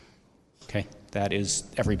is. Okay. That is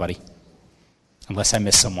everybody. Unless I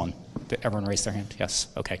missed someone. Did everyone raise their hand? Yes.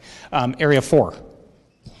 Okay. Area 4.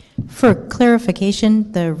 For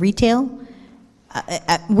clarification, the retail,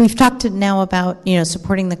 we've talked now about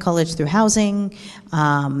supporting the college through housing,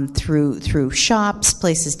 through shops,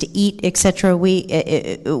 places to eat, etc.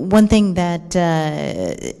 One thing that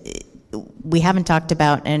we haven't talked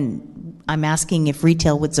about, and I'm asking if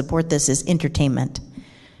retail would support this, is entertainment.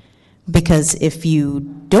 Because if you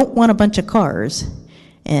don't want a bunch of cars,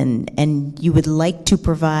 and you would like to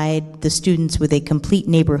provide the students with a complete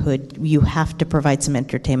neighborhood, you have to provide some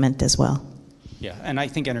entertainment as well. Yeah, and I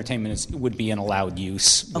think entertainment would be an allowed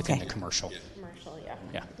use within the commercial. Commercial, yeah.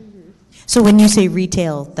 Yeah. So when you say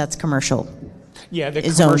retail, that's commercial? Yeah, the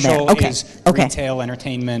zone there. commercial Okay. is Okay. retail,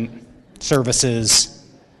 entertainment, services.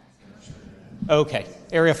 Okay,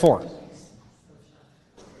 area 4.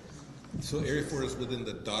 So area 4 is within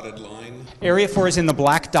the dotted line? Area 4 is in the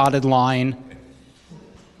black dotted line.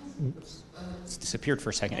 It's disappeared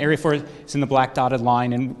for a second. Area 4 is in the black dotted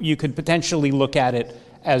line, and you could potentially look at it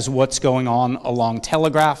as what's going on along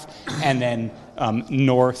Telegraph, and then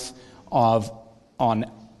north of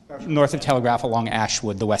Telegraph along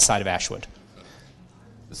Ashwood, the west side of Ashwood.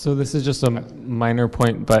 So this is just a minor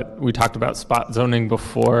point, but we talked about spot zoning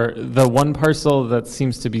before. The one parcel that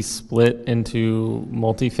seems to be split into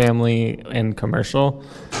multifamily and commercial,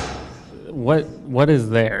 what is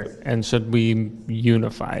there, and should we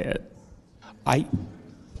unify it?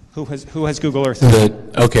 Who has Google Earth?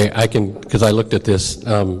 Okay, I can, because I looked at this.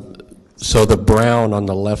 So the brown on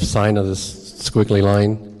the left side of this squiggly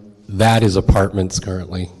line, that is apartments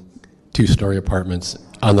currently, 2-story apartments.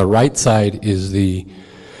 On the right side is the,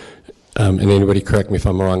 and anybody correct me if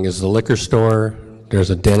I'm wrong, is the liquor store. There's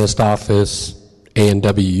a dentist office.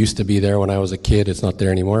 A&W used to be there when I was a kid. It's not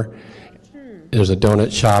there anymore. There's a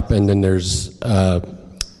donut shop, and then there's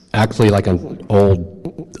actually like an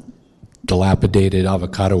old dilapidated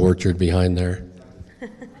avocado orchard behind there.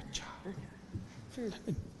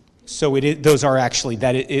 So those are actually,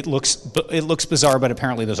 it looks bizarre, but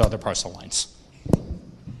apparently those are the parcel lines.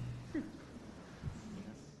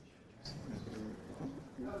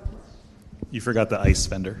 You forgot the ice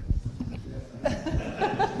vendor.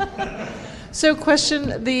 So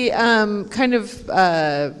question, the kind of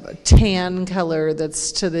tan color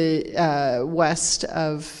that's to the west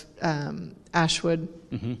of Ashwood,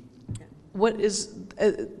 what is,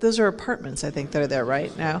 those are apartments, I think, that are there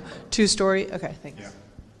right now? 2-story? Okay, thanks. Yeah.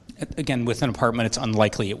 Again, with an apartment, it's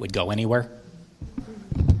unlikely it would go anywhere.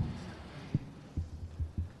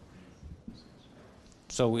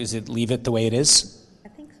 So is it leave it the way it is? I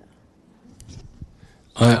think so.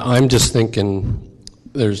 I'm just thinking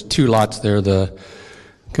there's 2 lots there, the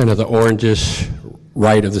kind of the orangish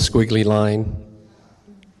right of the squiggly line,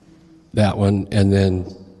 that one, and then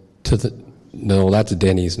to the, no, that's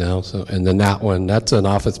Denny's now, so, and then that one, that's an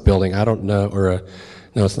office building, I don't know, or a,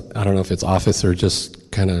 no, I don't know if it's office or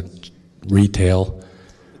just kind of retail.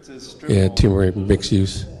 It's a strip yeah, mall. 2 more mixed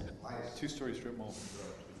use. 2-story strip mall.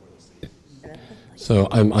 So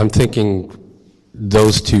I'm thinking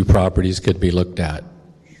those 2 properties could be looked at.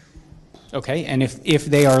 Okay, and if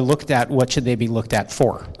they are looked at, what should they be looked at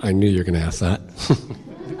for? I knew you were going to ask that.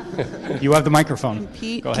 You have the microphone.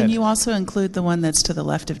 Pete, Go can ahead. you also include the one that's to the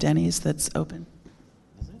left of Denny's that's open?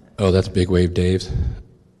 Oh, that's Big Wave Dave's.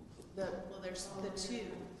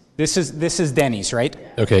 This is Denny's, right?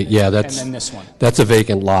 Okay, yeah, that's And then this one. That's a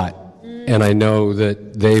vacant lot, and I know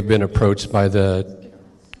that they've been approached by the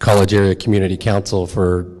College Area Community Council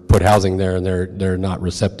for put housing there, and they're not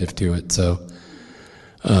receptive to it. So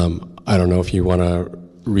I don't know if you want to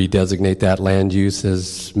redesignate that land use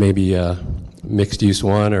as maybe a mixed use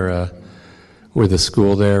one, or with a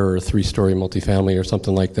school there, or a 3-story multifamily, or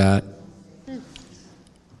something like that.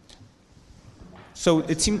 So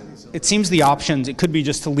it seems the options, it could be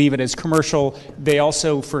just to leave it as commercial. They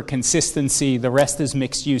also, for consistency, the rest is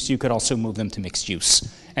mixed use. You could also move them to mixed use.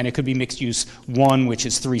 And it could be mixed use 1, which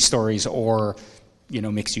is 3 stories, or,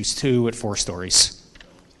 mixed use 2 at 4 stories.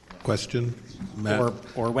 Question, Matt?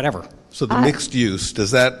 Or whatever. So the mixed use,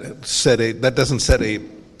 does that that doesn't set a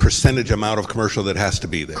percentage amount of commercial that has to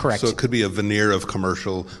be there? Correct. So it could be a veneer of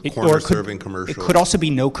commercial, Or corner it could- serving commercial. It could also be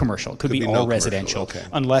no commercial. It could be no all commercial, residential, okay.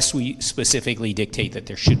 unless we specifically dictate that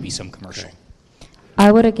there should be some commercial.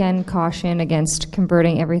 I would again caution against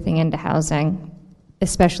converting everything into housing,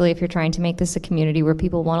 especially if you're trying to make this a community where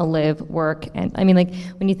people want to live, work, and I mean, like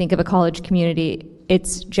when you think of a college community,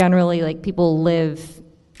 it's generally like people live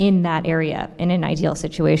in that area in an ideal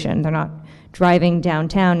situation. They're not driving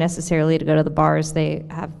downtown necessarily to go to the bars. They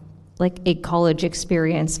have like a college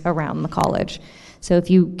experience around the college. So if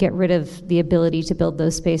you get rid of the ability to build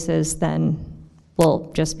those spaces, then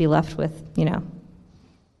we'll just be left with,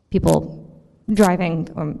 people driving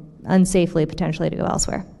unsafely potentially to go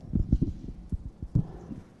elsewhere.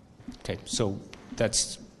 Okay, so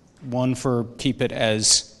that's one for keep it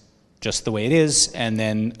as just the way it is, and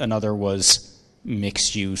then another was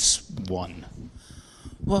mixed use 1.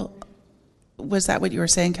 Well, was that what you were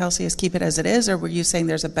saying, Kelsey, is keep it as it is, or were you saying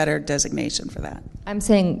there's a better designation for that? I'm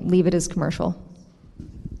saying leave it as commercial.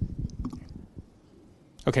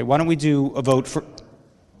 Okay, why don't we do a vote for...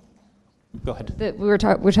 Go ahead. We're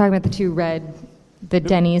talking about the 2 red, the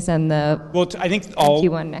Denny's and the Well, I think all...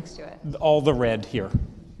 one next to it. All the red here.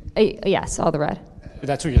 Yes, all the red.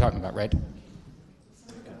 That's what you're talking about, right?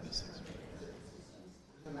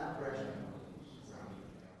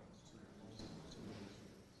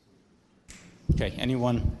 Okay,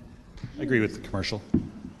 anyone? I agree with the commercial.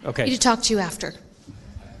 Okay. Need to talk to you after.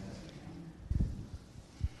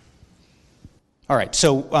 All right,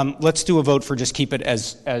 so let's do a vote for just keep it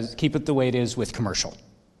as keep it the way it is with commercial.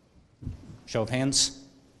 Show of hands.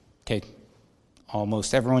 Okay,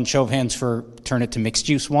 almost everyone. Show of hands for turn it to mixed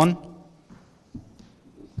use 1.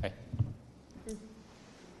 Okay.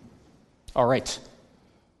 All right.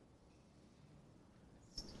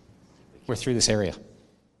 We're through this area.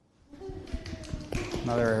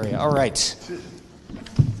 Another area. All right.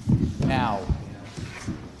 Now.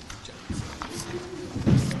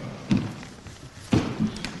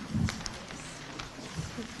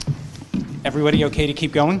 Everybody okay to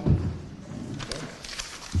keep going?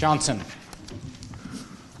 Johnson.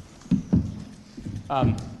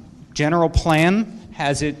 general plan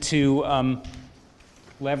has it to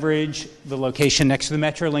leverage the location next to the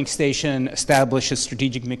Metrolink station, establish a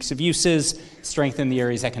strategic mix of uses, strengthen the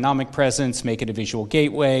area's economic presence, make it a visual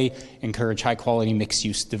gateway, encourage high-quality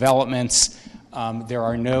mixed-use developments. There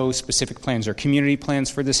are no specific plans or community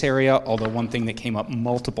plans for this area, although one thing that came up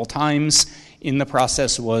multiple times in the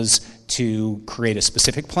process was to create a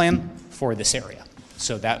specific plan for this area.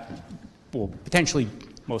 So that will potentially,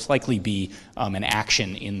 most likely be an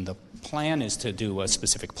action in the plan, is to do a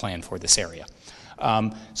specific plan for this area.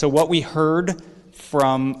 So what we heard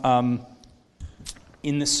from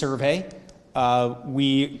in the survey,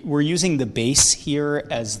 we were using the base here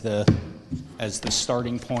as the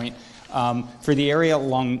starting point. For the area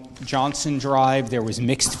along Johnson Drive, there was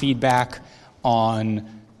mixed feedback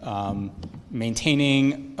on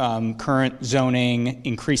maintaining current zoning,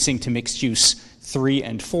 increasing to mixed use 3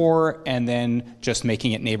 and 4, and then just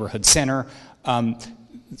making it neighborhood center.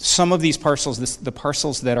 Some of these parcels, the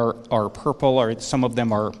parcels that are purple, some of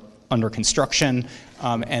them are under construction,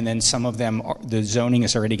 and then some of them, the zoning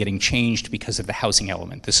is already getting changed because of the housing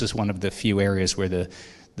element. This is one of the few areas where the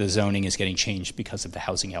zoning is getting changed because of the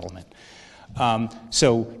housing element.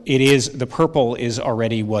 So the purple is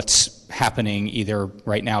already what's happening, either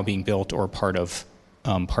right now being built or part of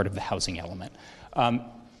the housing element.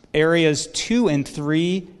 Areas 2 and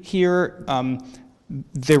 3 here,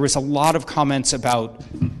 there was a lot of comments about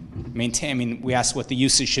we asked what the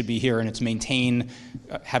uses should be here, and it's maintain,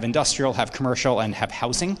 have industrial, have commercial, and have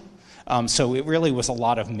housing. So it really was a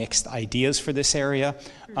lot of mixed ideas for this area.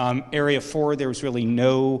 Area 4, there was really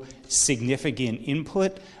no significant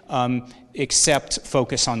input except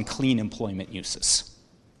focus on clean employment uses.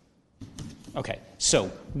 Okay, so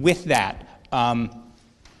with that, I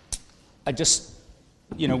just,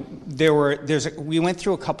 we went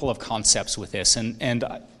through a couple of concepts with this, and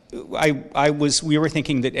we were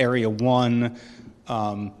thinking that Area 1,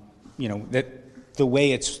 that the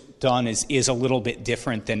way it's done is a little bit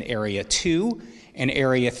different than Area 2, and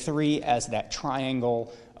Area 3 as that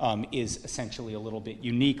triangle is essentially a little bit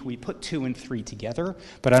unique. We put 2 and 3 together,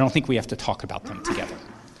 but I don't think we have to talk about them together.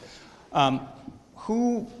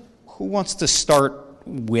 Who wants to start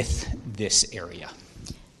with this area?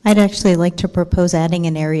 I'd actually like to propose adding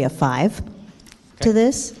an Area 5 to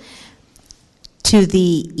this. To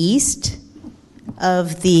the east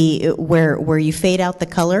of where you fade out the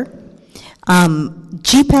color,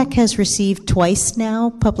 GPAC has received twice now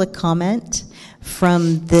public comment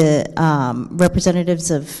from the representatives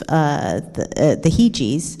of the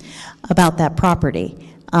Heegees about that property.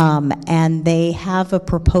 And they have a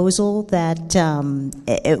proposal that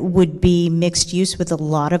it would be mixed use with a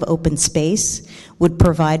lot of open space, would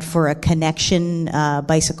provide for a connection,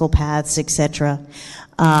 bicycle paths, etc.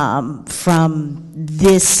 From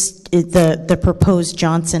the proposed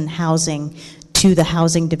Johnson housing to the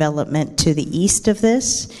housing development to the east of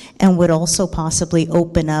this, and would also possibly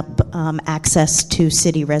open up access to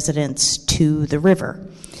city residents to the river.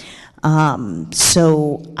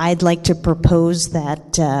 So I'd like to propose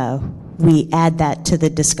that we add that to the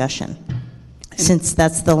discussion, since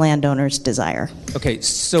that's the landowner's desire. Okay,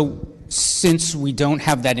 so since we don't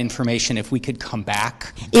have that information, if we could come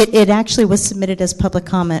back. It actually was submitted as public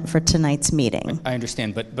comment for tonight's meeting. I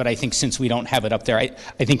understand, but I think since we don't have it up there, I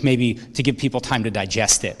think maybe to give people time to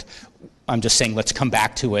digest it, I'm just saying let's come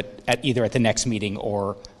back to it either at the next meeting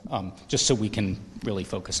or just so we can really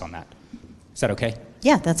focus on that. Is that okay?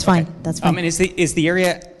 Yeah, that's fine. Okay. That's fine. And is the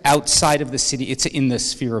area outside of the city? It's in the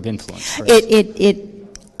sphere of influence, correct?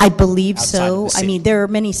 I believe so. Outside of the I mean, there are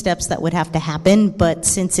many steps that would have to happen, but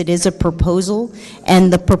since it is a proposal,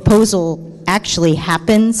 and the proposal actually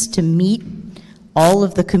happens to meet all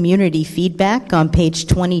of the community feedback on page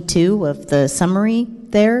 22 of the summary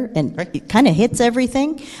there, and it kind of hits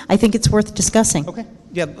everything, I think it's worth discussing. Okay.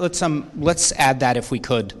 Yeah, let's add that if we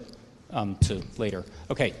could to later.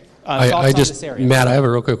 Okay. I just, Matt, I have a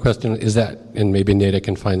real quick question. Is that, and maybe Nada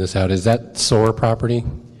can find this out, is that SOAR property?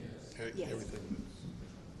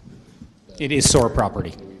 It is SOAR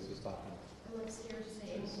property.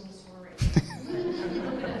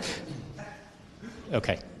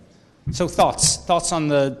 Okay. So thoughts on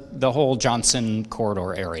the whole Johnson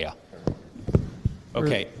corridor area?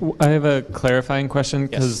 Okay. I have a clarifying question,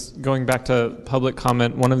 because going back to public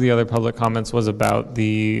comment, one of the other public comments was about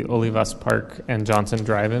the Olivas Park and Johnson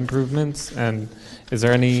Drive improvements. And is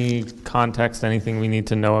there any context, anything we need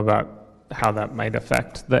to know about how that might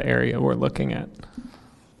affect the area we're looking at?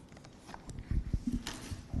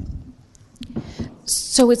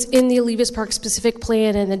 So it's in the Olivas Park specific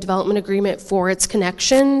plan and the development agreement for its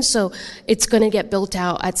connection. So it's going to get built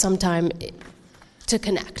out at some time to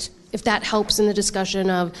connect. if that helps in the discussion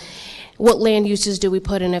of what land uses do we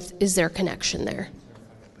put in, if is there a connection there?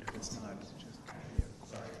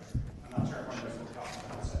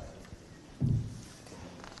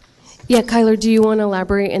 Yeah, Kyler, do you want to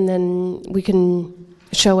elaborate and then we can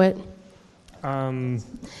show it? Well,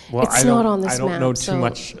 It's not on this I don't map, know too so-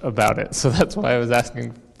 much about it, so that's why I was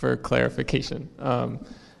asking for clarification.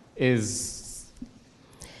 It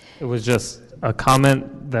was just a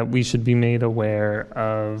comment that we should be made aware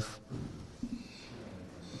of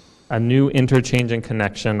a new interchange and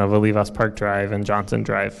connection of Olivas Park Drive and Johnson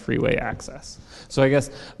Drive freeway access. So I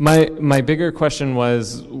guess my bigger question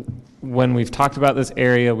was, when we've talked about this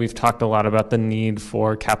area, we've talked a lot about the need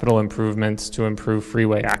for capital improvements to improve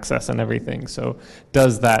freeway access and everything. So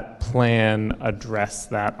does that plan address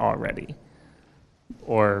that already?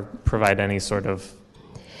 Or provide any sort of...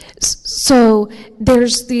 So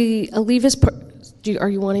there's the Olivas, are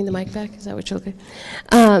you wanting the mic back? Is that what you're okay?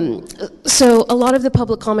 So a lot of the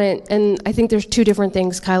public comment, and I think there's two different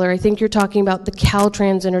things, Kyler. I think you're talking about the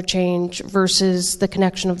Caltrans interchange versus the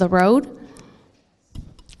connection of the road.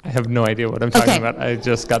 I have no idea what I'm talking Okay. about. I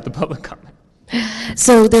just got the public comment.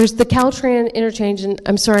 So there's the Caltrans interchange, and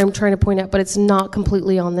I'm sorry, I'm trying to point out, but it's not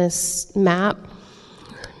completely on this map.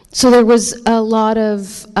 So there was a lot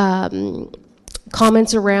of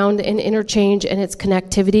comments around an interchange and its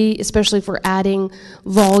connectivity, especially for adding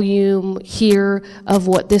volume here of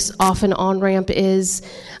what this off and on ramp is,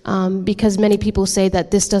 because many people say that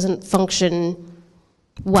this doesn't function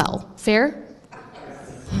well. Fair?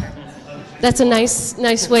 That's a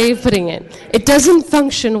nice way of putting it. It doesn't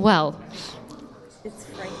function well.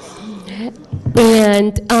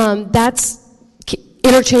 And that's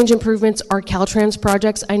interchange improvements are Caltrans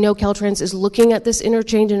projects. I know Caltrans is looking at this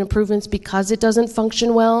interchange and improvements because it doesn't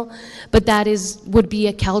function well, but that would be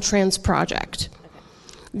a Caltrans project.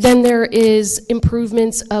 Then there is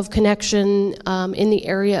improvements of connection in the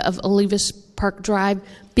area of Olivas Park Drive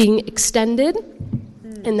being extended.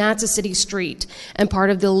 And that's a city street and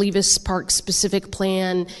part of the Olivas Park specific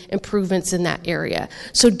plan improvements in that area.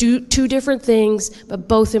 So two different things, but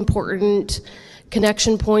both important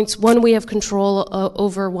connection points. One we have control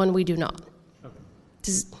over, one we do not.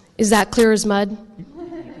 Is that clear as mud?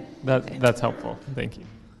 That's helpful. Thank you.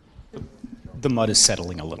 The mud is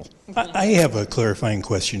settling a little. I have a clarifying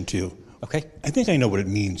question too. Okay. I think I know what it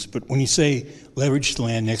means, but when you say leveraged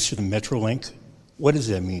land next to the Metrolink, what does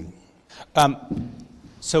that mean?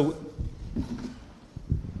 So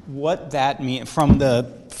what that means, from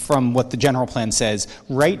what the general plan says,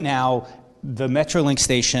 right now, the Metrolink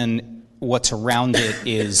station, what's around it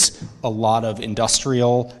is a lot of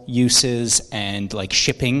industrial uses and like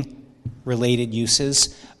shipping related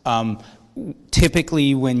uses.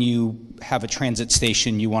 Typically, when you have a transit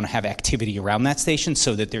station, you want to have activity around that station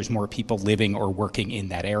so that there's more people living or working in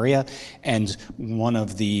that area. And one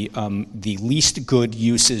of the least good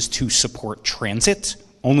uses to support transit,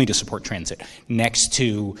 only to support transit, next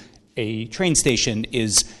to a train station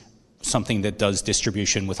is something that does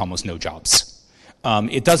distribution with almost no jobs.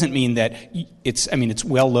 It doesn't mean that it's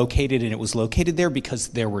well located, and it was located there because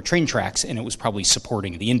there were train tracks and it was probably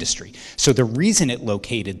supporting the industry. So the reason it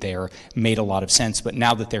located there made a lot of sense, but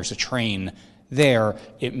now that there's a train there,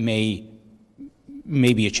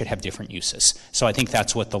 maybe it should have different uses. So I think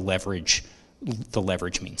that's what the leverage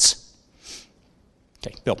means.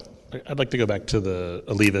 Okay, Bill. I'd like to go back to the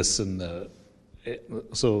Olivas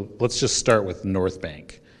so let's just start with North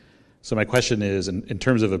Bank. So my question is, in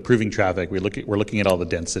terms of improving traffic, we're looking at all the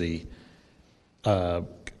density.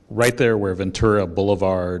 Right there where Ventura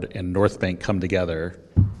Boulevard and North Bank come together,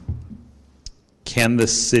 can the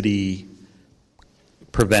city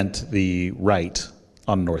prevent the right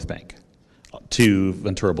on North Bank to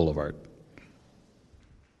Ventura Boulevard?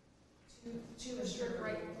 To restrict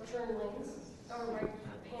right turn lanes or right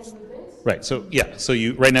hand movements? Right, so yeah, so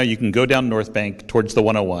right now you can go down North Bank towards the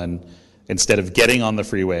 101. Instead of getting on the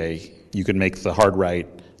freeway, you can make the hard right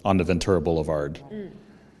onto Ventura Boulevard.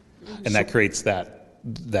 And that creates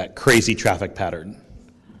that crazy traffic pattern.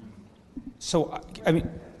 So, I mean...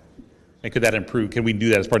 And could that improve? Can we do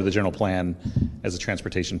that as part of the general plan as a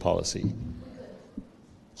transportation policy?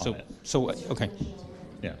 Okay.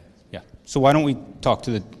 Yeah. Yeah. So why don't we talk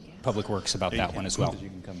to the Public Works about that one as well? You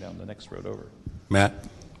can come down the next road over. Matt?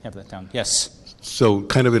 Have that down. Yes. So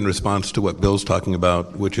kind of in response to what Bill's talking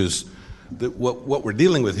about, which is that what we're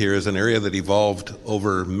dealing with here is an area that evolved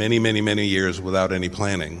over many, many, many years without any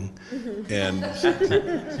planning. And,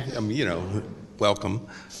 welcome.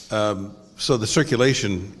 So the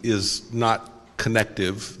circulation is not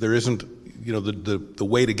connective. There isn't, the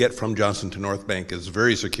way to get from Johnson to North Bank is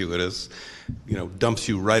very circuitous, dumps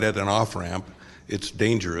you right at an off-ramp. It's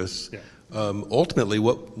dangerous. Ultimately,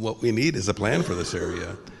 what we need is a plan for this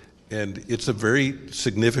area. And it's a very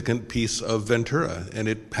significant piece of Ventura, and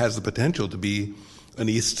it has the potential to be an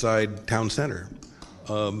east side town center.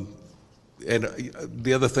 And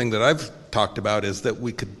the other thing that I've talked about is that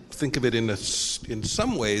we could think of it in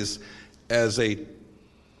some ways as a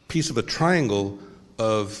piece of a triangle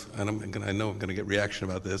of, and I know I'm going to get reaction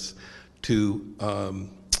about this, to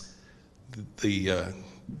the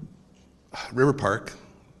River Park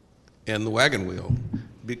and the Wagon Wheel,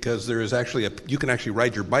 because there is actually you can actually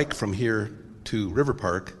ride your bike from here to River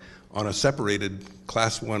Park on a separated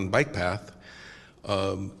Class 1 bike path.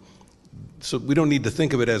 So we don't need to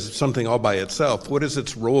think of it as something all by itself. What is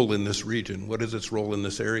its role in this region? What is its role in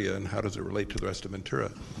this area, and how does it relate to the rest of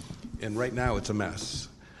Ventura? And right now it's a mess.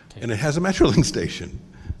 Okay. And it has a Metrolink station.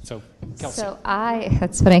 So, Kelsey. So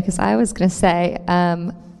that's funny, because I was going to say,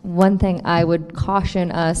 one thing I would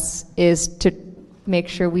caution us is to make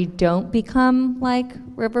sure we don't become like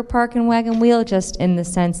River Park and Wagon Wheel, just in the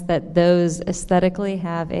sense that those aesthetically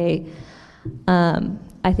have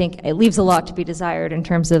I think it leaves a lot to be desired in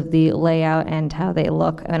terms of the layout and how they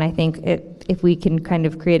look. And I think if we can kind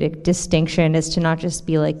of create a distinction as to not just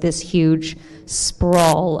be like this huge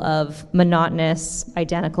sprawl of monotonous,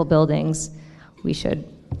 identical buildings, we should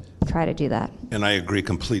try to do that. And I agree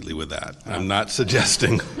completely with that. I'm not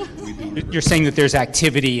suggesting. You're saying that there's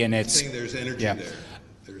activity and it's. I'm saying there's energy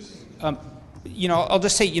there. I'll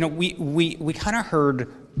just say, we kind of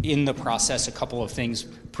heard in the process a couple of things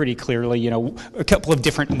pretty clearly, a couple of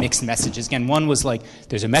different mixed messages. Again, one was like,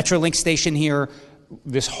 there's a Metrolink station here.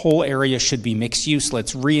 This whole area should be mixed use.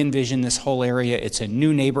 Let's re-envision this whole area. It's a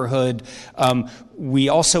new neighborhood. We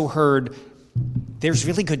also heard there's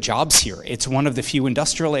really good jobs here. It's one of the few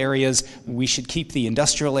industrial areas. We should keep the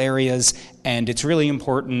industrial areas. And it's really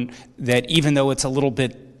important that even though it's a little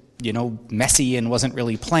bit, messy and wasn't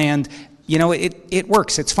really planned, it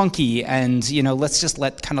works. It's funky, and let's just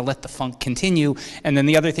let the funk continue. And then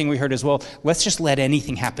the other thing we heard as well, let's just let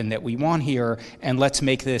anything happen that we want here, and let's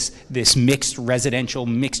make this mixed residential,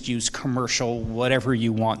 mixed use, commercial, whatever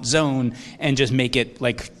you want zone, and just make it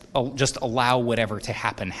just allow whatever to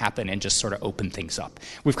happen, and just sort of open things up.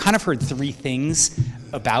 We've kind of heard three things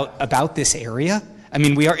about this area. I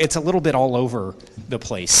mean, it's a little bit all over the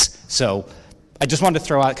place. So I just wanted to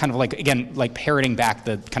throw out kind of parroting back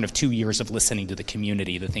the kind of 2 years of listening to the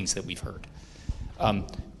community, the things that we've heard.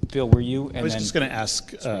 Bill, were you? And I was just going to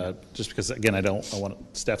ask, just because, again, I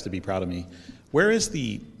want staff to be proud of me. Where is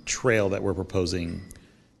the trail that we're proposing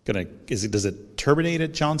does it terminate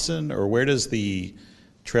at Johnson, or where does the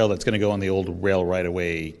trail that's going to go on the old rail right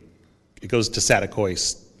away, it goes to Satakoy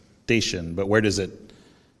Station, but where does it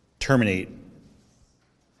terminate?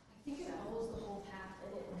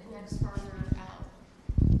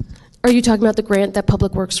 Are you talking about the grant that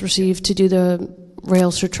Public Works received to do the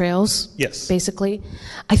rails for trails? Yes. Basically.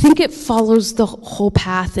 I think it follows the whole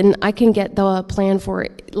path, and I can get the plan for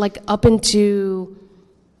it, up into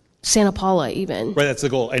Santa Paula even. Right, that's the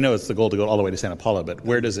goal. I know it's the goal to go all the way to Santa Paula, but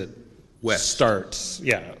where does it start?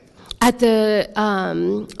 Yeah. At the,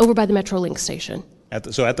 over by the Metrolink station.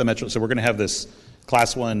 So at the Metro, so we're going to have this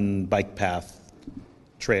Class 1 bike path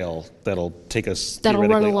trail that'll take us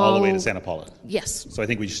theoretically all the way to Santa Paula. Yes. So I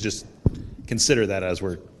think we should just consider that as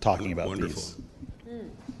we're talking about these.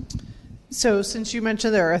 So since you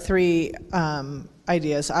mentioned there are three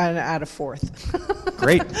ideas, I'm going to add a fourth.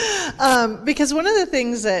 Great. Because one of the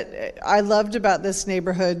things that I loved about this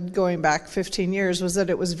neighborhood going back 15 years was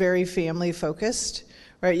that it was very family focused.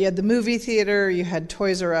 Right, you had the movie theater, you had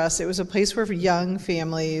Toys R Us. It was a place where young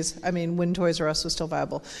families, when Toys R Us was still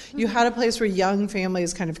viable, you had a place where young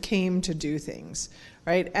families kind of came to do things,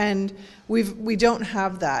 right? And we don't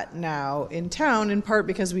have that now in town, in part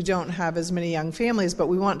because we don't have as many young families, but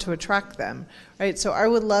we want to attract them, right? So I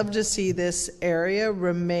would love to see this area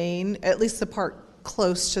remain, at least the part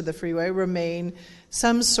close to the freeway, remain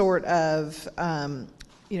some sort of,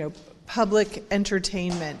 public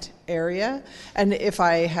entertainment area. And if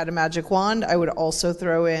I had a magic wand, I would also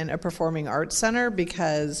throw in a performing arts center,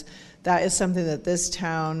 because that is something that this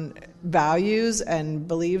town values and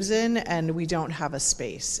believes in, and we don't have a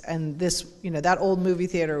space. And this, that old movie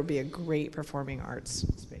theater would be a great performing arts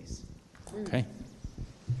space. Okay.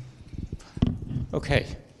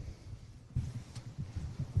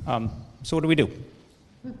 So what do we do?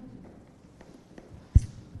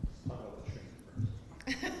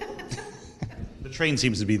 The train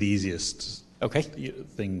seems to be the easiest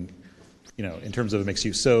thing, in terms of a mixed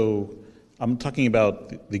use. So I'm talking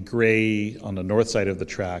about the gray on the north side of the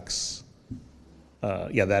tracks.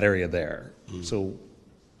 That area there. So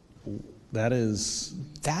that is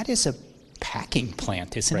packing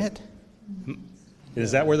plant, isn't Right. it?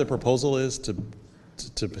 Is that where the proposal is to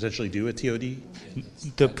potentially do a TOD?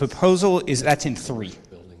 The proposal is, that's in 3.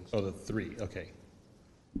 Oh, the 3, okay.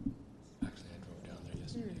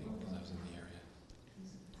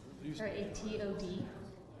 Or a TOD?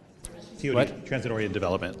 TOD, What? transit-oriented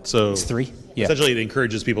development. So It's 3? Yeah. essentially, it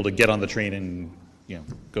encourages people to get on the train and,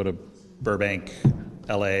 go to Burbank,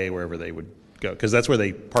 LA, wherever they would go, because that's where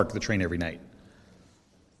they park the train every night.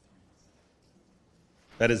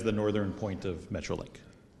 That is the northern point of Metrolink.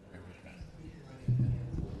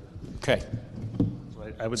 Okay.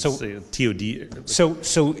 So I would So- say TOD.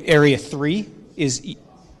 So area 3 is,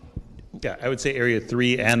 Yeah, I would say Area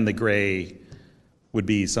 3 and the gray would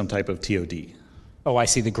be some type of TOD. oh, I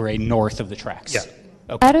see the gray north of the tracks. Yeah.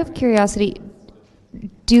 Okay. Out of curiosity,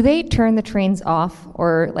 do they turn the trains off,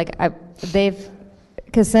 or like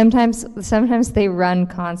because sometimes they run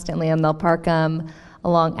constantly and they'll park them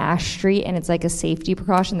along Ash Street, and it's like a safety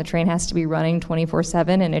precaution. The train has to be running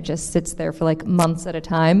 24/7, and it just sits there for like months at a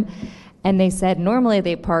time. And they said normally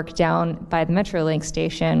they park down by the Metrolink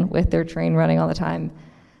station with their train running all the time.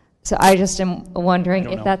 So I just am wondering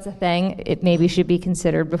if that's a thing. It maybe should be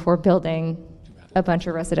considered before building a bunch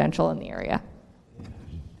of residential in the area.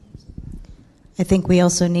 I think we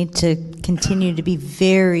also need to continue to be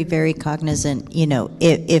very, very cognizant,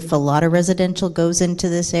 if a lot of residential goes into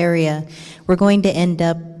this area, we're going to end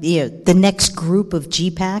up, the next group of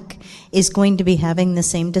GPAC is going to be having the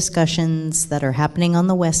same discussions that are happening on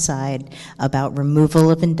the west side about removal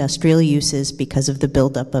of industrial uses because of the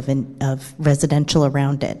buildup of residential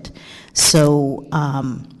around it. So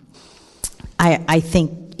I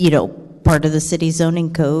think, part of the city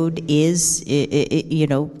zoning code is,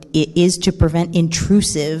 it is to prevent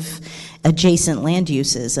intrusive adjacent land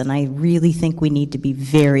uses, and I really think we need to be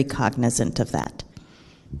very cognizant of that.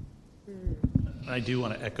 I do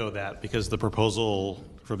want to echo that because the proposal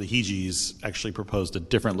from the Heegees actually proposed a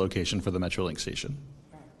different location for the Metrolink station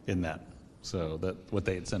in that. So that what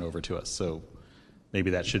they had sent over to us. So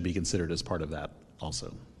maybe that should be considered as part of that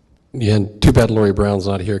also. Yeah, and too bad Lori Brown's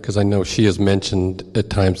not here because I know she has mentioned at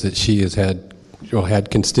times that she has had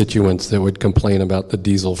constituents that would complain about the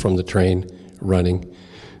diesel from the train running.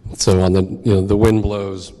 So on the wind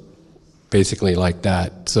blows basically like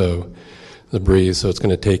that. So the breeze, so it's going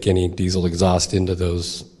to take any diesel exhaust into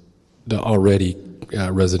the already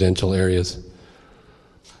residential areas.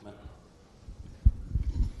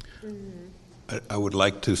 I would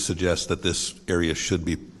like to suggest that this area should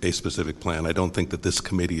be a specific plan. I don't think that this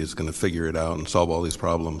committee is going to figure it out and solve all these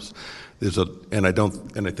problems. I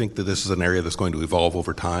think that this is an area that's going to evolve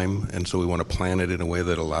over time, and so we want to plan it in a way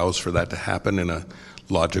that allows for that to happen in a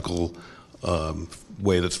logical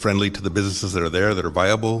way that's friendly to the businesses that are there, that are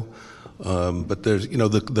viable. But there's,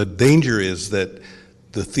 the danger is that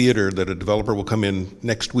the theater, that a developer will come in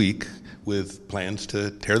next week with plans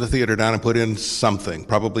to tear the theater down and put in something,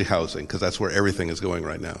 probably housing, because that's where everything is going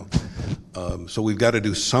right now. So we've got to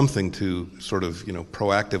do something to sort of,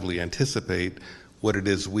 proactively anticipate what it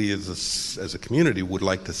is we as a community would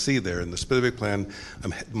like to see there. In the specific plan,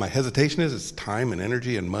 my hesitation is it's time and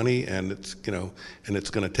energy and money, and it's, and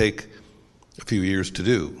it's going to take a few years to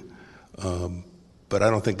do. But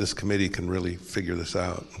I don't think this committee can really figure this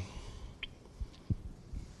out.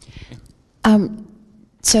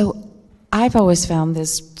 So I've always found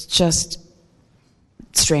this just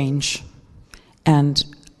strange, and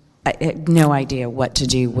I had no idea what to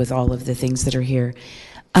do with all of the things that are here.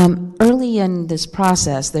 Early in this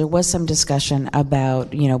process, there was some discussion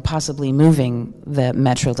about, possibly moving the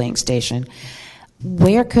Metrolink station.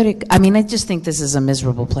 Where could it? I mean, I just think this is a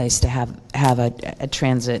miserable place to have a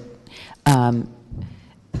transit.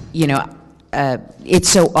 It's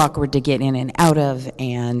so awkward to get in and out of,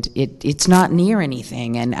 and it's not near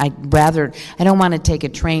anything. And I don't want to take a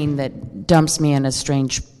train that dumps me in a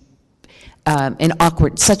strange,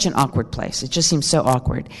 such an awkward place. It just seems so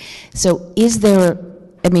awkward. So is that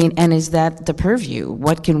the purview?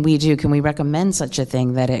 What can we do? Can we recommend such a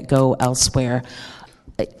thing that it go elsewhere?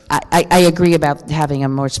 I agree about having a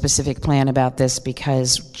more specific plan about this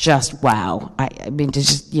because just wow. I mean, to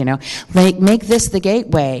just, make this the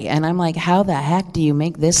gateway. And I'm like, how the heck do you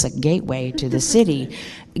make this a gateway to the city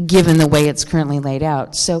given the way it's currently laid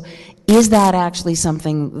out? So is that actually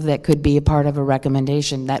something that could be a part of a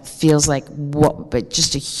recommendation that feels like but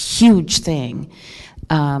just a huge thing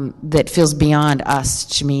that feels beyond us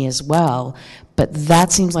to me as well? But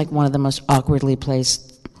that seems like one of the most awkwardly placed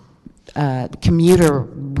commuter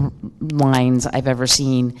lines I've ever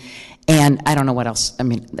seen, And I don't know what else. I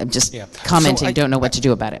mean, I'm just commenting, So don't know what to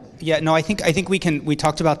do about it. Yeah, no, I think we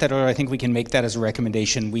talked about that earlier. I think we can make that as a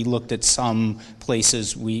recommendation. We looked at some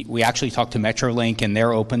places. We actually talked to Metrolink, and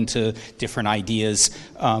they're open to different ideas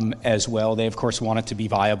as well. They, of course, want it to be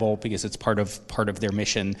viable because it's part of their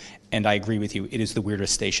mission. And I agree with you. It is the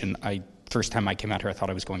weirdest station. First time I came out here, I thought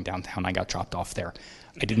I was going downtown. I got dropped off there.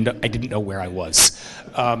 I didn't know where I was.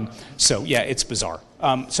 So yeah, it's bizarre.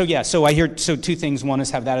 So I hear, so two things. One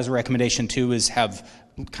is have that as a recommendation. Two is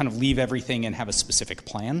kind of leave everything and have a specific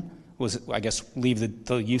plan. I guess leave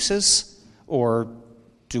the uses, or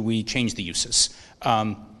do we change the uses?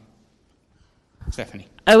 Stephanie.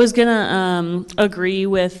 I was gonna agree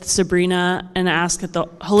with Sabrina and ask that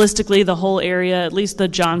holistically the whole area, at least the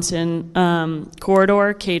Johnson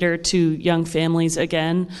corridor, cater to young families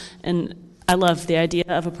again. And I love the idea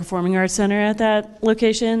of a performing arts center at that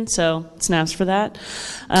location, so snaps for that.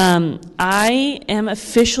 I am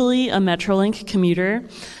officially a Metrolink commuter.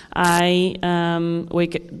 I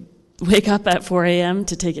wake up at 4 a.m.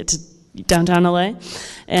 to take it to downtown LA,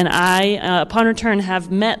 and I, upon return,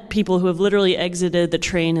 have met people who have literally exited the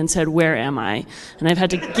train and said, "Where am I?" And I've had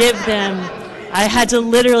to I had to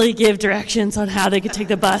literally give directions on how they could take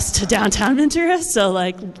the bus to downtown Ventura. So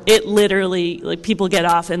it literally, people get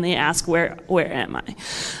off and they ask, where am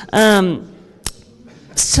I?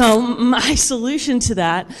 So my solution to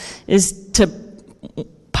that is to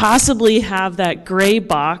possibly have that gray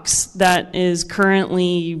box that is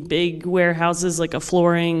currently big warehouses, like a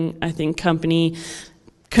flooring, I think, company,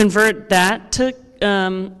 convert that to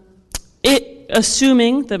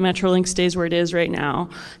assuming that Metrolink stays where it is right now,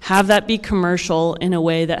 have that be commercial in a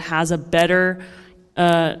way that has a better,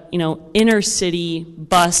 inner city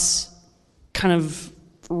bus kind of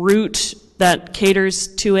route that caters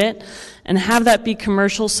to it, and have that be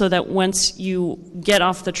commercial so that once you get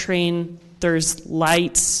off the train, there's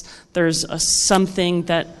lights, there's something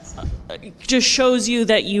that just shows you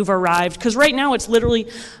that you've arrived. Because right now it's literally,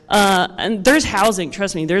 and there's housing,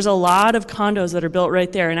 trust me, there's a lot of condos that are built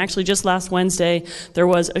right there. And actually just last Wednesday, there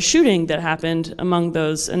was a shooting that happened among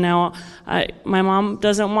those. And now my mom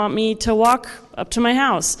doesn't want me to walk up to my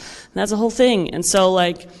house. And that's a whole thing. And so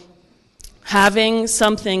having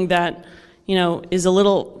something that is a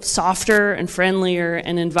little softer and friendlier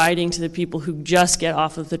and inviting to the people who just get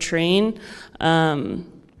off of the train,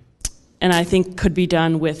 and I think could be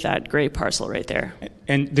done with that gray parcel right there.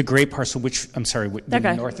 And the gray parcel, which, I'm sorry, that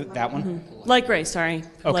guy. north of that one? Mm-hmm. Light gray, sorry.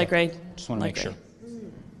 Okay. Light gray. Just want to make sure.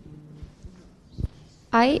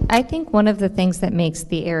 I think one of the things that makes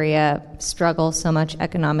the area struggle so much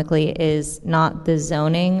economically is not the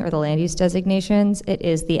zoning or the land use designations, it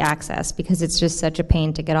is the access, because it's just such a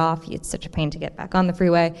pain to get off, it's such a pain to get back on the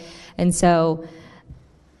freeway. And so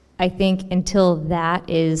I think until that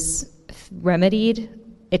is remedied,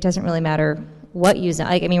 it doesn't really matter what you zone.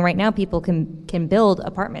 Right now people can build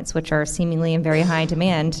apartments, which are seemingly in very high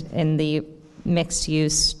demand in the mixed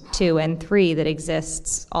use 2 and 3 that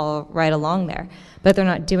exists all right along there. But they're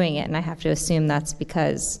not doing it, and I have to assume that's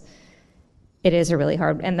because it is a really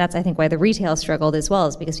hard, and that's I think why the retail struggled as well,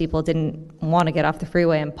 is because people didn't want to get off the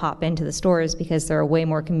freeway and pop into the stores because there are way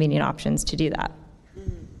more convenient options to do that.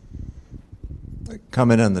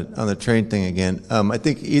 Comment on the train thing again. I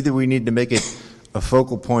think either we need to make it a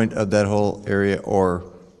focal point of that whole area or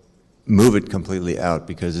move it completely out,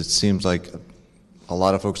 because it seems like a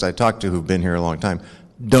lot of folks I talk to who've been here a long time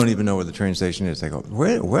don't even know where the train station is. They go,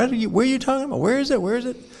 where are you talking about? Where is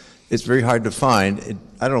it? It's very hard to find.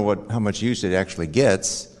 I don't know how much use it actually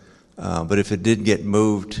gets, but if it did get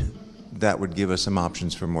moved, that would give us some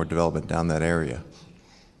options for more development down that area.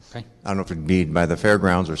 Okay. I don't know if it'd be by the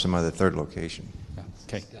fairgrounds or some other third location. Yeah.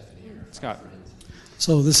 Okay. Scott.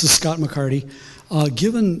 So this is Scott McCarty.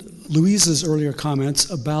 Given Louise's earlier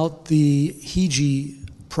comments about the Hiji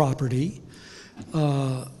property,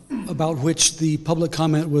 about which the public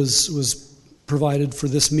comment was provided for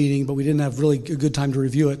this meeting, but we didn't have really a good time to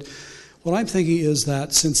review it. What I'm thinking is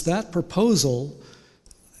that since that proposal,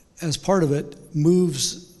 as part of it,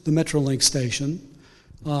 moves the Metrolink station,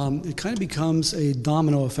 it kind of becomes a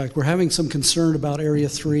domino effect. We're having some concern about Area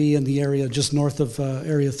 3 and the area just north of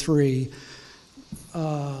Area 3.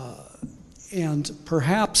 And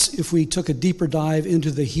perhaps if we took a deeper dive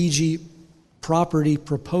into the Hiji property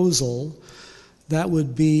proposal, that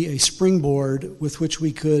would be a springboard with which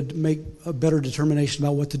we could make a better determination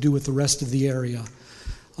about what to do with the rest of the area.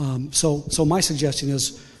 So my suggestion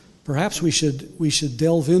is perhaps we should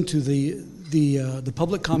delve into the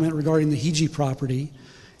public comment regarding the Hiji property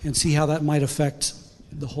and see how that might affect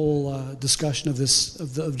discussion of this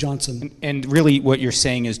of Johnson. And really, what you're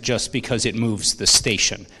saying is just because it moves the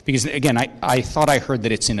station. Because again, I thought I heard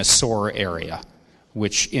that it's in a SOAR area,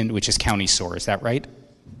 which is county SOAR. Is that right?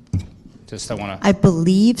 I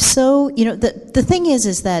believe so. You know, the thing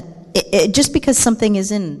is that just because something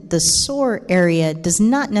is in the SOAR area does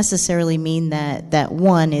not necessarily mean that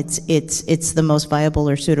one, it's the most viable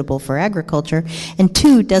or suitable for agriculture, and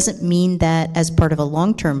two, doesn't mean that as part of a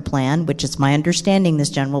long-term plan, which is my understanding, this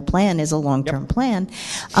general plan is a long-term plan,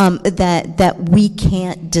 that we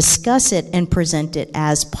can't discuss it and present it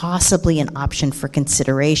as possibly an option for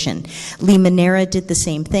consideration. Limonera did the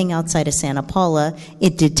same thing outside of Santa Paula.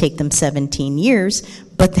 It did take them 17 years,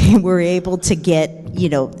 but they were able to get, you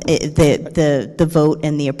know, the vote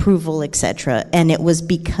and the approval, et cetera. And it was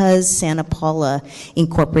because Santa Paula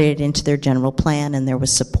incorporated into their general plan, and there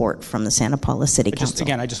was support from the Santa Paula City Council.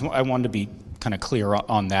 I wanted to be kind of clear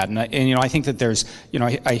on that. And you know, I think that there's, you know,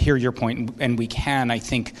 I hear your point, and we can. I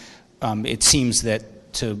think it seems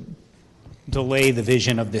that to delay the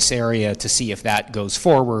vision of this area to see if that goes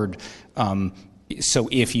forward. So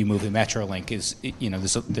if you move the Metrolink,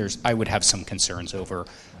 I would have some concerns over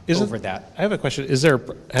that. I have a question. Has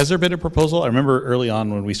there been a proposal? I remember early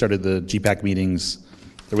on when we started the GPAC meetings,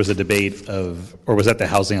 there was a debate or was that the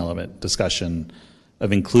housing element discussion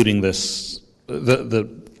of including this, the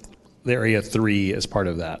Area 3 as part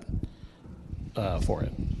of that for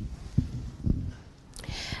it?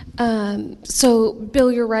 So,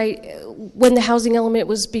 Bill, you're right. When the housing element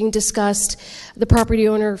was being discussed, the property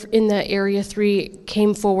owner in the Area 3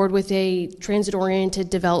 came forward with a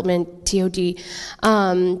transit-oriented development, TOD.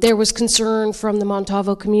 There was concern from the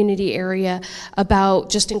Montalvo community area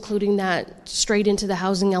about just including that straight into the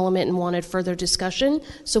housing element and wanted further discussion,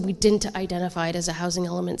 so we didn't identify it as a housing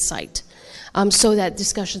element site, so that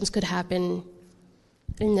discussions could happen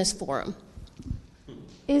in this forum.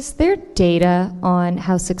 Is there data on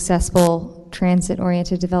how successful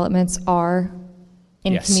transit-oriented developments are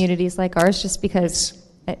in communities like ours? Just because,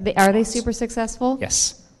 are they super successful?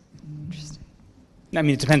 Yes. Interesting. I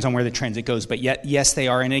mean, it depends on where the transit goes, but yes, they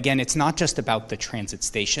are. And again, it's not just about the transit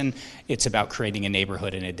station. It's about creating a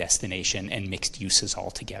neighborhood and a destination and mixed uses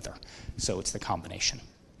all together. So it's the combination.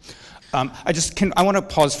 I want to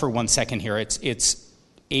pause for 1 second here. It's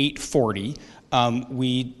 8:40.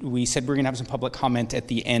 We said we're going to have some public comment at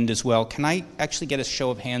the end as well. Can I actually get a show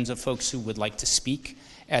of hands of folks who would like to speak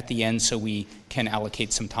at the end so we can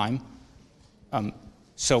allocate some time?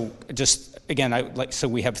 So just, again, so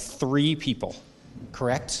we have 3 people,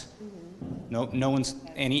 correct? Mm-hmm. No one's,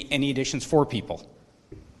 any additions? 4 people.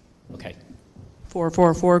 Okay. 4,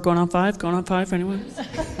 going on 5, anyone?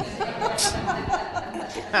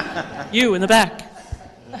 You in the back.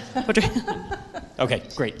 Okay,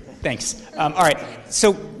 great, thanks. All right,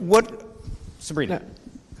 so Sabrina? No.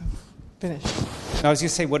 Finish. No, I was going to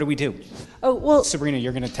say, what do we do? Oh, well. Sabrina,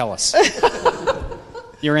 you're going to tell us.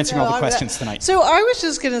 You're answering all the questions tonight. So I was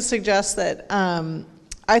just going to suggest that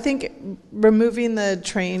I think removing the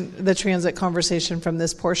transit conversation from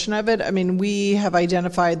this portion of it, I mean, we have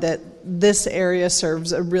identified that this area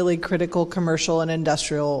serves a really critical commercial and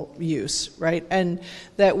industrial use, right? And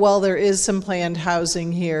that while there is some planned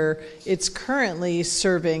housing here, it's currently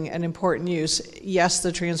serving an important use. Yes,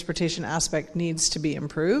 the transportation aspect needs to be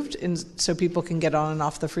improved so people can get on and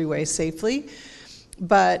off the freeway safely.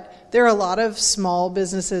 But there are a lot of small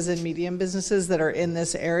businesses and medium businesses that are in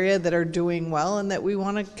this area that are doing well and that we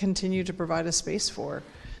want to continue to provide a space for.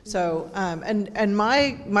 So, and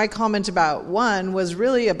my comment about one was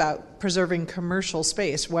really about preserving commercial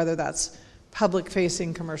space, whether that's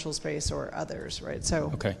public-facing commercial space or others, right? So.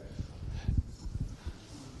 Okay.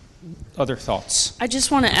 Other thoughts? I just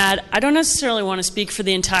want to add, I don't necessarily want to speak for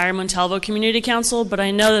the entire Montalvo Community Council, but I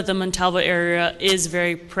know that the Montalvo area is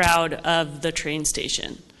very proud of the train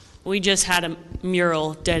station. We just had a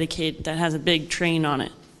mural dedicated that has a big train on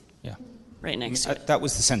it. Yeah. Right next to it. That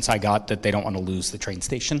was the sense I got, that they don't want to lose the train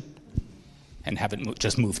station and have it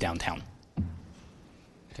just move downtown.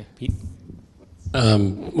 Okay, Pete?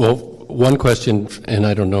 Well, one question, and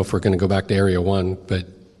I don't know if we're going to go back to Area 1, but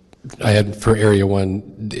I had for Area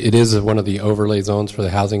 1, it is one of the overlay zones for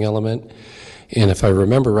the housing element. And if I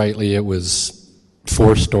remember rightly, it was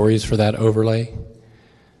 4 stories for that overlay.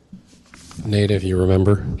 Nate, if you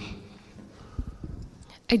remember.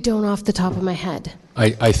 I don't off the top of my head.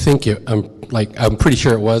 I think I'm pretty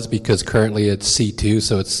sure it was, because currently it's C2,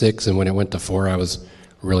 so it's 6, and when it went to 4, I was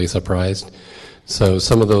really surprised. So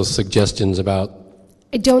some of those suggestions about.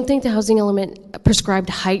 I don't think the housing element prescribed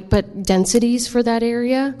height, but densities for that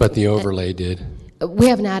area. But the overlay did. We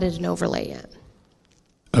haven't added an overlay yet.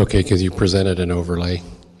 Okay, because you presented an overlay.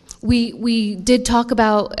 We did talk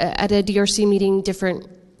about at a DRC meeting different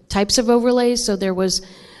types of overlays. So there was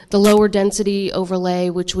the lower density overlay,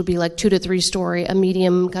 which would be like 2 to 3 story, a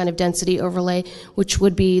medium kind of density overlay, which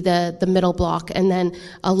would be the middle block, and then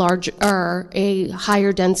a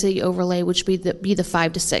higher density overlay, which would be the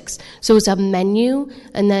 5 to 6. So it's a menu,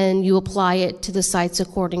 and then you apply it to the sites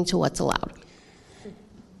according to what's allowed.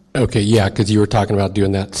 Okay, yeah, because you were talking about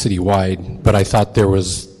doing that citywide, but I thought there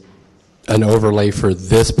was an overlay for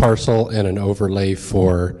this parcel and an overlay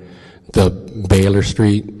for the Baylor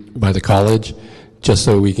Street by the college, just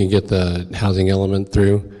so we can get the housing element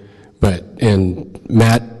through. And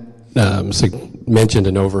Matt mentioned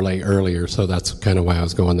an overlay earlier, so that's kind of why I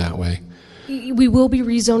was going that way. We will be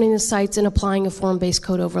rezoning the sites and applying a form-based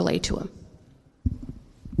code overlay to them.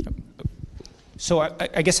 So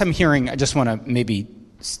I guess I'm hearing, I just want to maybe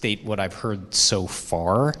state what I've heard so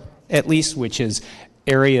far, at least, which is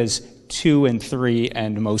areas 2 and 3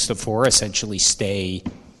 and most of 4 essentially stay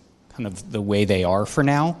kind of the way they are for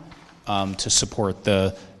now, to support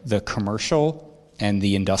the commercial and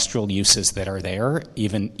the industrial uses that are there.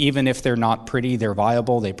 Even if they're not pretty, they're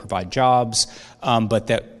viable, they provide jobs, but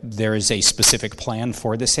that there is a specific plan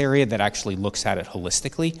for this area that actually looks at it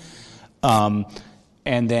holistically.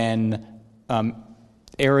 And then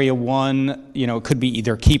area 1, it could be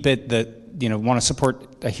either keep it that, want to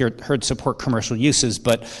support, I heard support commercial uses,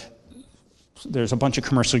 but there's a bunch of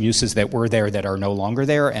commercial uses that were there that are no longer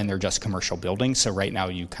there, and they're just commercial buildings. So right now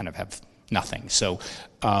you kind of have nothing. So,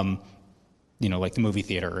 like the movie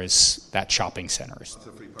theater is that shopping center is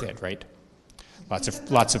dead, right?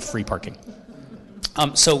 Lots of free parking.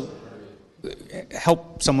 So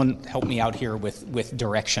someone help me out here with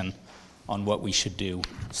direction on what we should do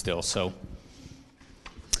still. So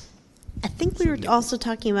I think we were also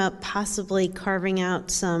talking about possibly carving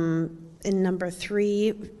out some in number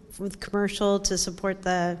 3 with commercial to support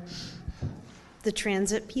the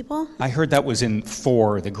transit people. I heard that was in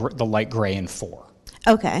 4, the light gray in 4.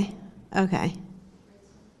 Okay.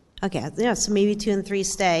 Yeah. So maybe 2 and 3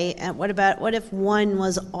 stay. And what if 1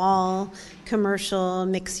 was all commercial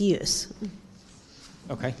mixed use?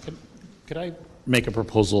 Okay. Could I make a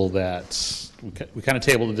proposal that we kind of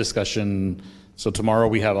table the discussion? So tomorrow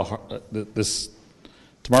we have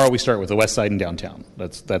tomorrow we start with the west side and downtown.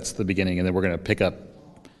 That's the beginning, and then we're going to pick up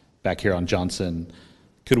back here on Johnson.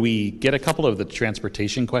 Could we get a couple of the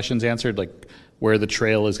transportation questions answered, like where the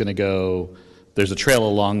trail is going to go? There's a trail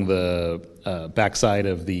along the backside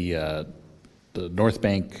of the North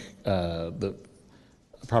Bank, the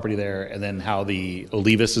property there, and then how the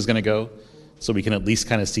Olivas is going to go, so we can at least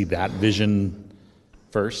kind of see that vision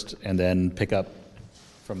first, and then pick up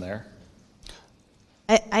from there.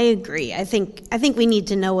 I agree. I think we need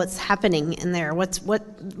to know what's happening in there. What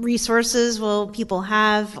resources will people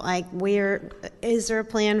have? Like, where is there a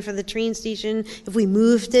plan for the train station? If we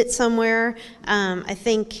moved it somewhere, I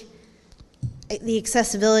think the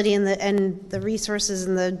accessibility and the resources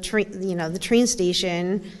and the train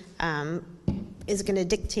station is going to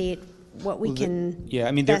dictate what we can. Yeah,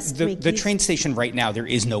 I mean, the train station right now, there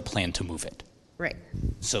is no plan to move it. Right.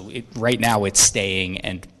 So right now it's staying,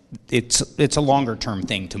 and it's a longer term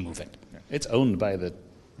thing to move it. It's owned by the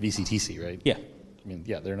VCTC, right? Yeah. I mean,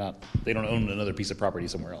 yeah, they don't own another piece of property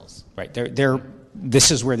somewhere else. Right.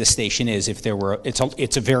 This is where the station is. If there were,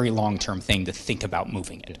 it's a very long term thing to think about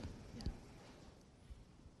moving it.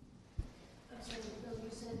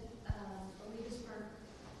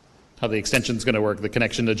 How the extension's going to work, the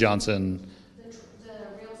connection to Johnson. The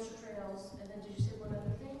rails to trails, and then did you say one other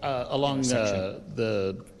thing? Along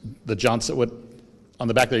the Johnson, on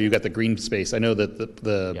the back there, you've got the green space. I know that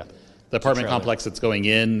the apartment complex that's going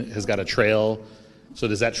in has got a trail. So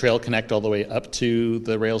does that trail connect all the way up to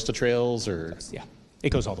the rails to trails, or? Yeah, it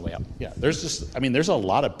goes all the way up. Yeah, there's a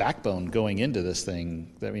lot of backbone going into this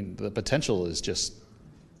thing. I mean, the potential is just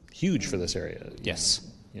huge for this area. Yes.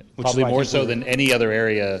 Yeah, probably more so than any other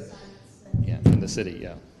area in the city,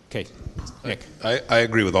 yeah. Okay, Nick. I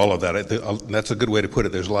agree with all of that. That's a good way to put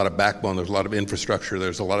it. There's a lot of backbone, there's a lot of infrastructure,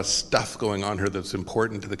 there's a lot of stuff going on here that's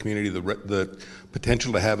important to the community. The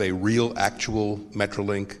potential to have a real, actual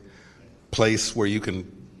Metrolink place where you can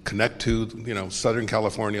connect to, Southern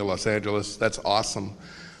California, Los Angeles, that's awesome.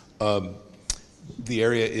 The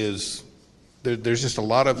area is, there's just a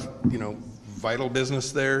lot of, vital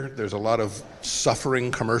business there. There's a lot of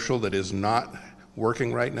suffering commercial that is not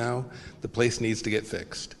working right now. The place needs to get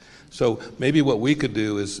fixed. So maybe what we could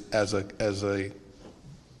do is, as a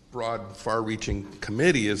broad, far-reaching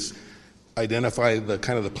committee, is identify the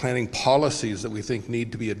kind of the planning policies that we think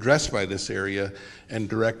need to be addressed by this area and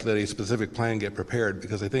direct that a specific plan get prepared.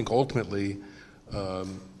 Because I think ultimately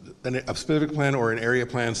a specific plan or an area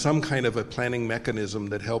plan, some kind of a planning mechanism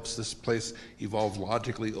that helps this place evolve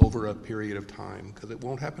logically over a period of time, because it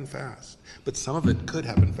won't happen fast. But some of it could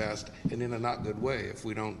happen fast and in a not good way if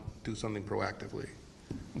we don't do something proactively.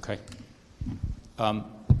 Okay. I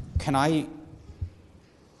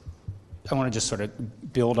want to just sort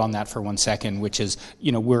of build on that for 1 second, which is,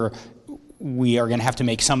 we are going to have to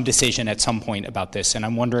make some decision at some point about this, and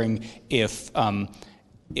I'm wondering if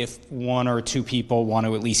one or two people want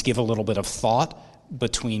to at least give a little bit of thought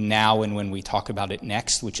between now and when we talk about it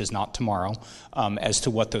next, which is not tomorrow, as to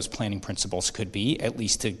what those planning principles could be, at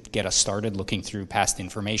least to get us started looking through past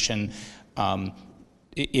information.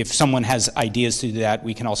 If someone has ideas to do that,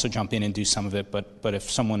 we can also jump in and do some of it, but if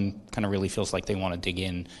someone kind of really feels like they want to dig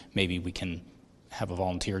in, maybe we can have a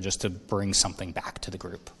volunteer just to bring something back to the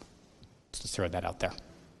group. Just to throw that out there.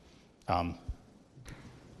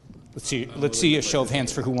 Let's see a show of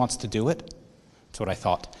hands for who wants to do it. That's what I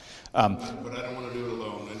thought. But I don't want to do it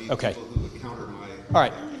alone. I need okay. people who would counter my... All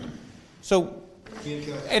right. So,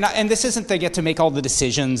 and this isn't they get to make all the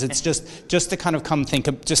decisions. It's just to kind of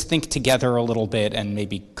think together a little bit and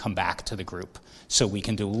maybe come back to the group so we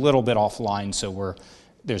can do a little bit offline so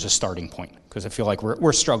there's a starting point, because I feel like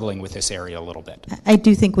we're struggling with this area a little bit. I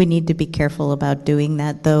do think we need to be careful about doing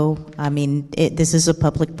that, though. I mean, this is a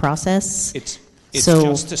public process. It's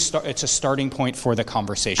just it's a starting point for the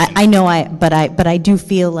conversation. I know, but I do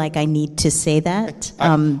feel like I need to say that.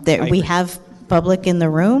 We have public in the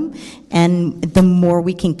room, and the more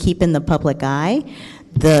we can keep in the public eye,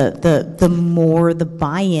 the more the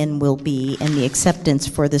buy-in will be and the acceptance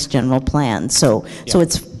for this general plan. So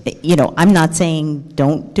it's, I'm not saying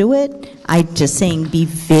don't do it. I'm just saying be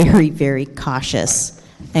very, very cautious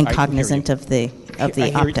and cognizant of the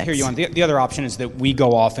optics. I hear you on. The other option is that we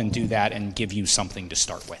go off and do that and give you something to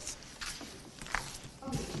start with.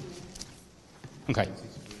 Okay.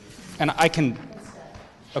 And I can...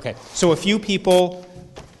 Okay, so a few people,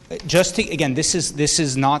 again, this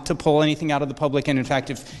is not to pull anything out of the public, and in fact,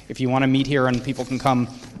 if you want to meet here and people can come,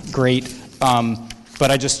 great. But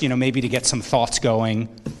I just, maybe to get some thoughts going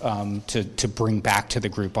to bring back to the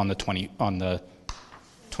group on the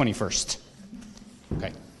 21st.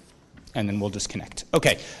 Okay, and then we'll disconnect.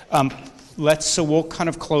 Okay, so we'll kind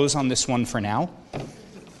of close on this one for now,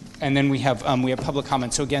 and then we have public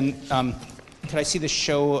comment. So again, could I see the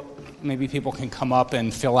show? Maybe people can come up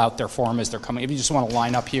and fill out their form as they're coming. If you just want to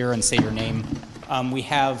line up here and say your name. We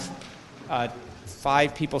have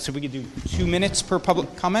 5 people, so we could do 2 minutes per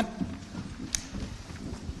public comment.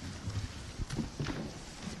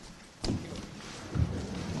 Go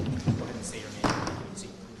ahead and say your name.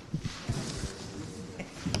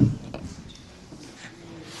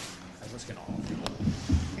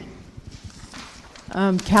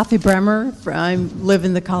 Kathy Bremer. I live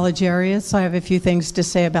in the college area, so I have a few things to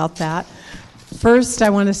say about that. First, I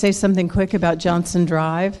want to say something quick about Johnson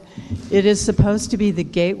Drive. It is supposed to be the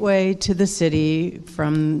gateway to the city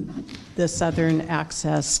from the southern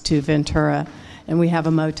access to Ventura, and we have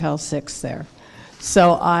a Motel 6 there.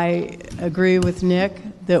 So I agree with Nick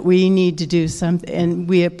that we need to do something, and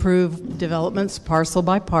we approve developments parcel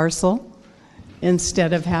by parcel,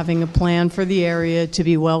 instead of having a plan for the area to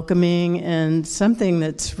be welcoming and something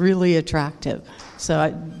that's really attractive.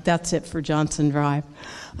 So that's it for Johnson Drive.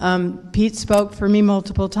 Pete spoke for me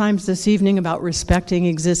multiple times this evening about respecting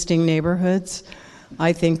existing neighborhoods.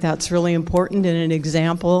 I think that's really important, and an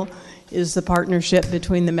example is the partnership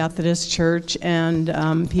between the Methodist Church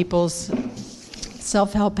and People's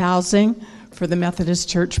Self-Help Housing for the Methodist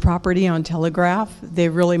Church property on Telegraph. They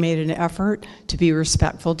really made an effort to be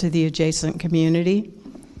respectful to the adjacent community.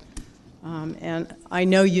 And I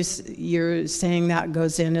know you're saying that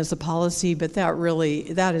goes in as a policy, but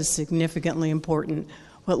that is significantly important.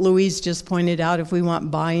 What Louise just pointed out, if we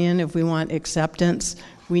want buy-in, if we want acceptance,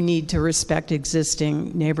 we need to respect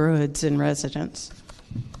existing neighborhoods and residents.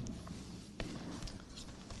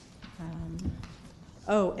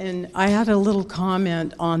 And I had a little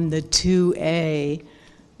comment on the 2A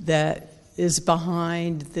that is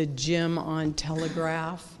behind the gym on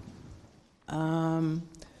Telegraph.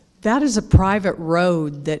 That is a private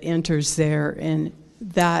road that enters there, and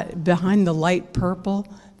that behind the light purple,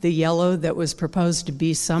 the yellow that was proposed to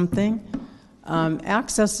be something,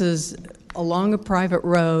 accesses along a private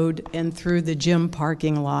road and through the gym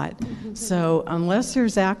parking lot. So unless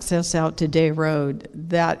there's access out to Day Road,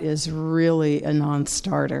 that is really a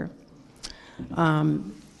non-starter.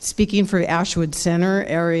 Speaking for Ashwood Center,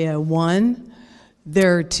 Area 1,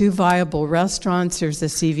 there are 2 viable restaurants. There's a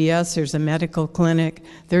CVS, there's a medical clinic.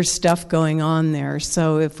 There's stuff going on there.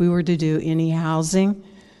 So if we were to do any housing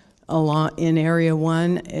in Area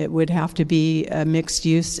 1, it would have to be a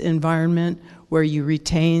mixed-use environment where you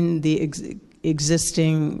retain the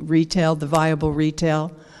existing retail, the viable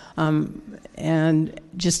retail, and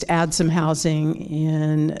just add some housing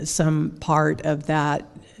in some part of that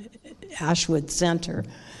Ashwood Center.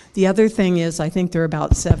 The other thing is, I think there are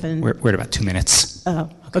about 7... We're at about 2 minutes.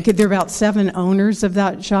 Okay, there are about 7 owners of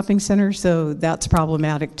that shopping center, so that's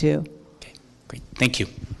problematic too. Okay, great. Thank you.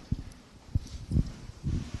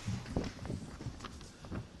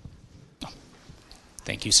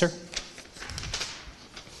 Thank you, sir.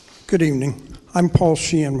 Good evening. I'm Paul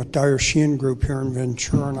Sheehan with Dyer Sheehan Group here in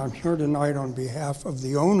Ventura, and I'm here tonight on behalf of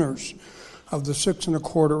the owners of the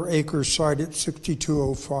 6.25 acre site at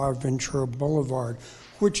 6205 Ventura Boulevard,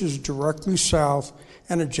 which is directly south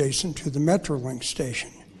and adjacent to the Metrolink station.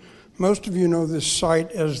 Most of you know this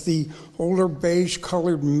site as the older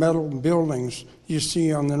beige-colored metal buildings you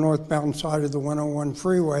see on the northbound side of the 101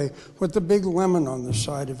 freeway with the big lemon on the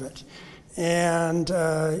side of it. And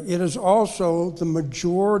it is also the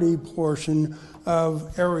majority portion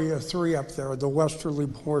of Area 3 up there, the westerly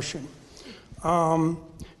portion. The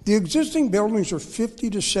existing buildings are 50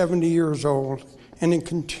 to 70 years old and in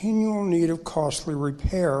continual need of costly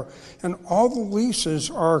repair, and all the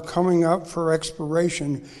leases are coming up for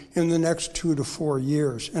expiration in the next 2 to 4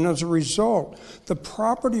 years. And as a result, the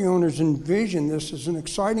property owners envision this as an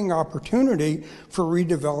exciting opportunity for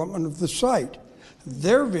redevelopment of the site.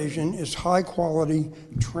 Their vision is high-quality,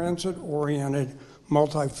 transit-oriented,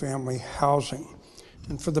 multifamily housing.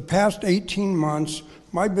 And for the past 18 months,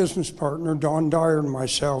 my business partner, Don Dyer, and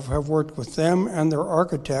myself have worked with them and their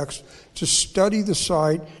architects to study the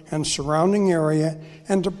site and surrounding area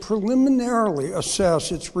and to preliminarily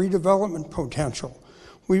assess its redevelopment potential.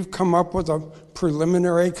 We've come up with a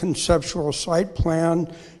preliminary conceptual site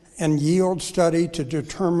plan and yield study to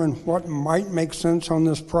determine what might make sense on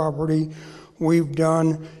this property. We've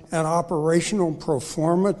done an operational pro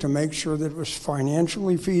forma to make sure that it was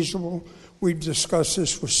financially feasible. We've discussed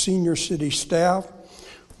this with senior city staff,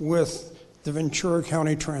 with the Ventura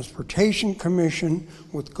County Transportation Commission,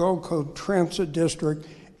 with GoCo Transit District,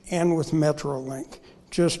 and with Metrolink,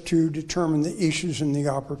 just to determine the issues and the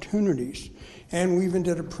opportunities. And we even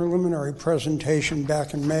did a preliminary presentation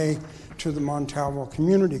back in May to the Montalvo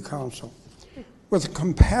Community Council. With a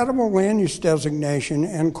compatible land use designation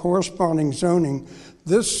and corresponding zoning,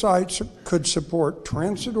 this site could support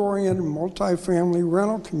transit-oriented multifamily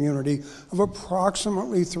rental community of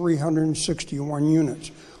approximately 361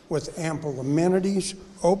 units with ample amenities,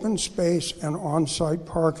 open space, and on-site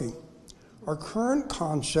parking. Our current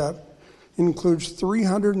concept includes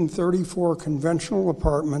 334 conventional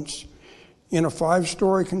apartments in a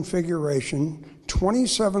 5-story configuration,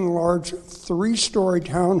 27 large 3-story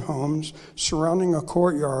townhomes surrounding a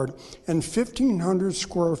courtyard, and 1,500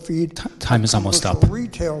 square feet Time is almost up.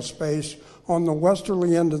 retail space on the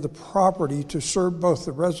westerly end of the property to serve both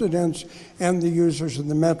the residents and the users of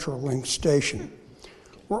the Metrolink station.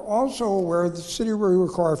 We're also aware the city will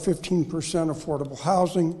require 15% affordable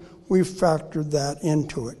housing. We've factored that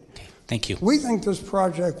into it. Thank you. We think this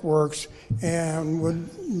project works and would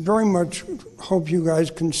very much hope you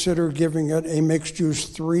guys consider giving it a mixed-use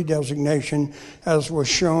 3 designation, as was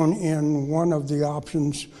shown in one of the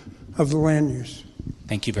options of the land use.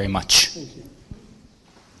 Thank you very much. Thank you.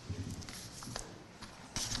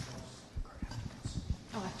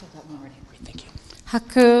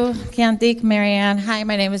 Haku, Kanthik, Marianne. Hi,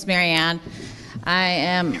 my name is Marianne. I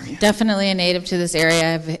am definitely a native to this area.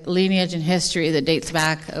 I have lineage and history that dates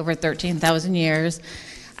back over 13,000 years.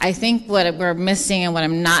 I think what we're missing and what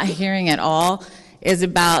I'm not hearing at all is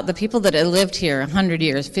about the people that have lived here 100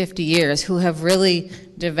 years, 50 years, who have really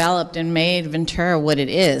developed and made Ventura what it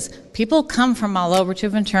is. People come from all over to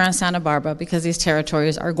Ventura and Santa Barbara because these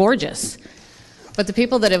territories are gorgeous. But the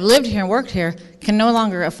people that have lived here and worked here can no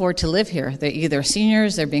longer afford to live here. They're either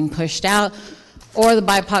seniors, they're being pushed out, or the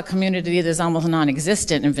BIPOC community that is almost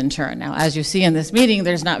non-existent in Ventura. Now, as you see in this meeting,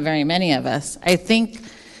 there's not very many of us. I think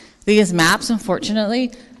these maps,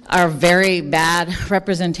 unfortunately, are a very bad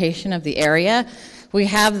representation of the area. We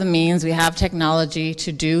have the means, we have technology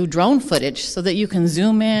to do drone footage so that you can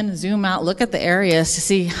zoom in, zoom out, look at the areas to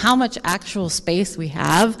see how much actual space we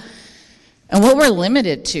have and what we're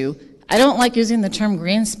limited to. I don't like using the term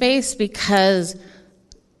green space because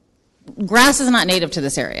grass is not native to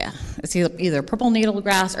this area. It's either purple needle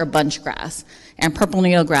grass or bunch grass. And purple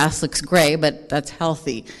needle grass looks gray, but that's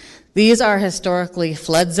healthy. These are historically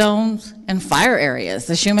flood zones and fire areas.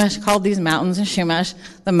 The Chumash called these mountains in Chumash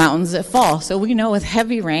the mountains that fall. So we know with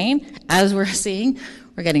heavy rain, as we're seeing,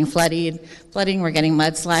 we're getting flooding, we're getting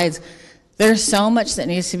mudslides. There's so much that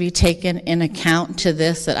needs to be taken in account to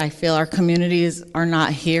this that I feel our communities are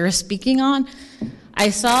not here speaking on. I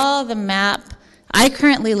saw the map. I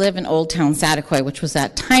currently live in Old Town Saticoy, which was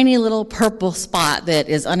that tiny little purple spot that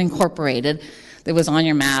is unincorporated that was on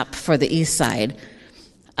your map for the east side.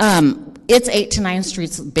 It's 8 to 9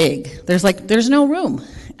 streets big. There's no room.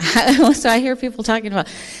 So I hear people talking about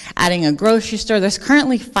adding a grocery store. There's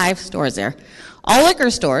currently 5 stores there, all liquor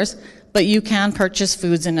stores, but you can purchase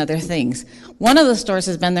foods and other things. One of the stores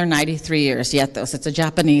has been there 93 years, Yetos. It's a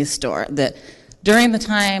Japanese store that during the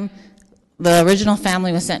time the original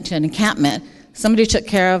family was sent to an encampment, somebody took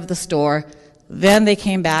care of the store, then they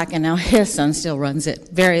came back, and now his son still runs it.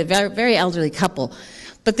 Very, very, very elderly couple.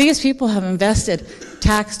 But these people have invested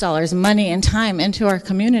tax dollars, money, and time into our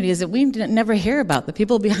communities that we never hear about, the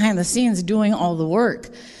people behind the scenes doing all the work.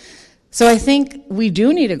 So I think we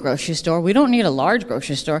do need a grocery store. We don't need a large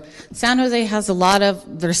grocery store. San Jose has a lot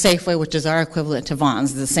of their Safeway, which is our equivalent to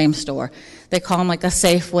Vons, the same store. They call them like a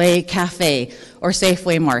Safeway Cafe or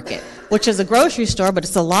Safeway Market, which is a grocery store, but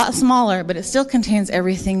it's a lot smaller, but it still contains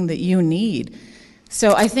everything that you need.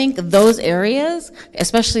 So I think those areas,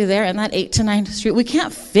 especially there in that 8 to 9 street, we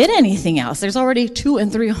can't fit anything else. There's already 2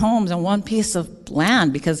 and 3 homes on one piece of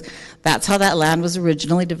land because that's how that land was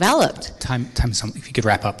originally developed. Time's up. If you could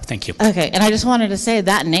wrap up, thank you. Okay, and I just wanted to say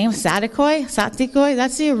that name, Saticoy,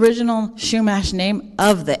 that's the original Chumash name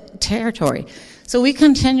of the territory. So we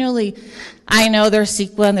continually, I know there's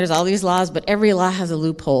CEQA and there's all these laws, but every law has a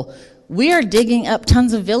loophole. We are digging up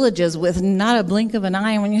tons of villages with not a blink of an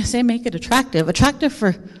eye, and when you say make it attractive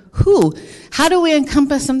for who? How do we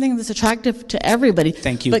encompass something that's attractive to everybody,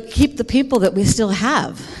 Thank you. but keep the people that we still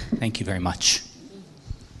have? Thank you very much.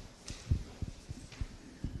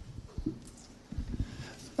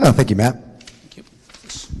 Oh, thank you, Matt. Thank you.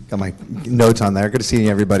 Got my notes on there. Good to see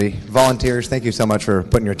everybody. Volunteers, thank you so much for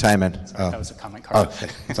putting your time in. That was a comment card. Oh, okay.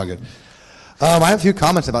 It's all good. I have a few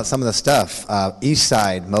comments about some of the stuff. East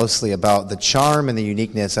side, mostly about the charm and the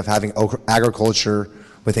uniqueness of having agriculture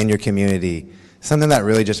within your community, something that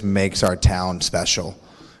really just makes our town special.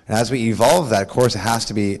 And as we evolve that, of course, it has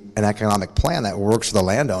to be an economic plan that works for the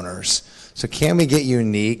landowners. So can we get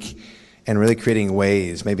unique and really creating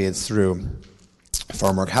ways, maybe it's through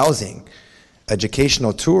farm work housing,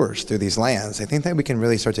 educational tours through these lands. I think that we can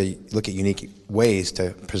really start to look at unique ways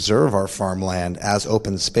to preserve our farmland as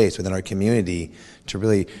open space within our community to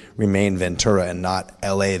really remain Ventura and not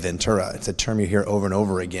LA Ventura. It's a term you hear over and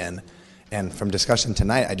over again. And from discussion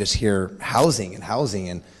tonight, I just hear housing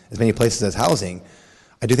and as many places as housing.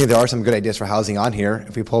 I do think there are some good ideas for housing on here.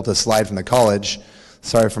 If we pull up the slide from the college,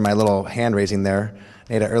 sorry for my little hand raising there,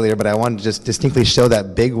 Nada, earlier, but I wanted to just distinctly show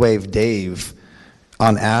that Big Wave Dave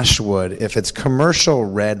on Ashwood. If it's commercial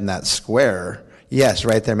red in that square, yes,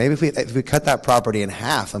 right there. Maybe if we cut that property in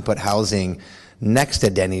half and put housing next to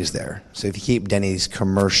Denny's there. So if you keep Denny's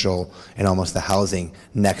commercial and almost the housing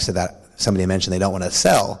next to that, somebody mentioned they don't want to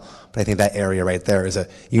sell, but I think that area right there is a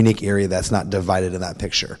unique area that's not divided in that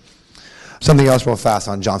picture. Something else real fast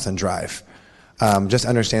on Johnson Drive. Just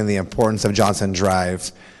understanding the importance of Johnson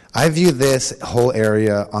Drive. I view this whole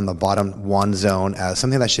area on the bottom 1 zone as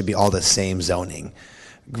something that should be all the same zoning.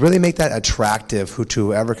 Really make that attractive to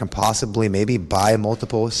whoever can possibly maybe buy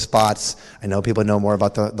multiple spots. I know people know more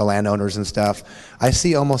about the landowners and stuff. I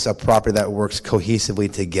see almost a property that works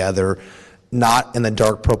cohesively together, not in the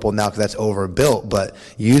dark purple now because that's overbuilt, but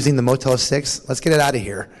using the Motel 6, let's get it out of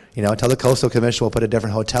here. You know, tell the Coastal Commission we'll put a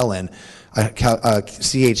different hotel in.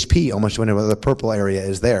 CHP almost went into the purple area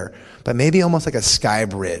is there. But maybe almost like a sky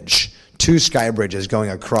bridge, 2 sky bridges going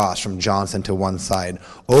across from Johnson to one side,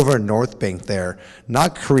 over North Bank there,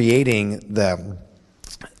 not creating the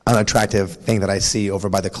unattractive thing that I see over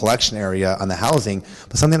by the collection area on the housing,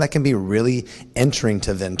 but something that can be really entering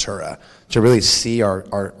to Ventura, to really see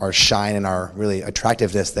our shine and our really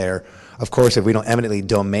attractiveness there. Of course, if we don't eminently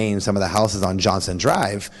domain some of the houses on Johnson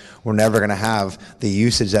Drive, we're never going to have the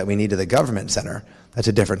usage that we need to the government center. That's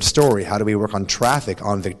a different story. How do we work on traffic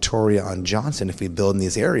on Victoria, on Johnson if we build in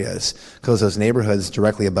these areas? Because those neighborhoods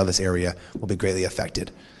directly above this area will be greatly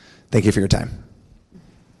affected. Thank you for your time.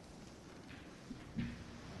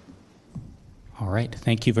 All right,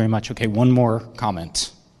 thank you very much. Okay, one more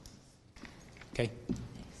comment. Okay,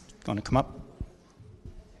 want to come up?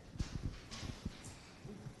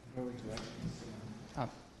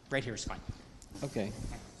 Right here is fine. Okay.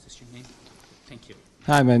 Is this your name? Thank you.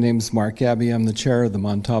 Hi, my name is Mark Abbey. I'm the chair of the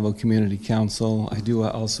Montalvo Community Council. I do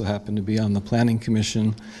also happen to be on the Planning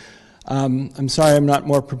Commission. I'm sorry I'm not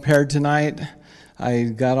more prepared tonight.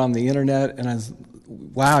 I got on the internet and I was,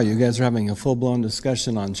 wow, you guys are having a full-blown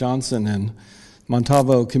discussion on Johnson, and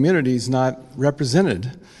Montalvo community is not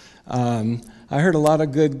represented. I heard a lot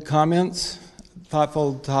of good comments,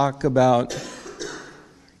 thoughtful talk about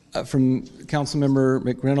from Councilmember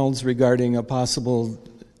McReynolds regarding a possible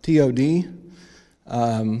TOD.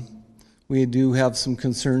 We do have some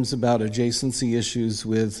concerns about adjacency issues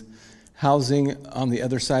with housing on the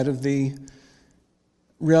other side of the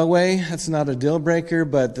railway. That's not a deal breaker,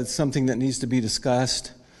 but that's something that needs to be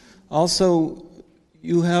discussed. Also,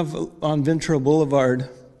 you have on Ventura Boulevard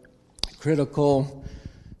critical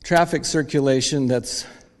traffic circulation that's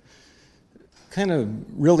kind of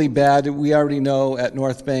really bad. We already know at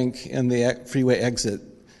North Bank and the freeway exit.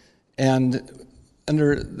 And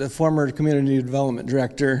under the former community development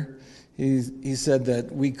director, he said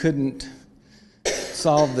that we couldn't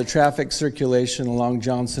solve the traffic circulation along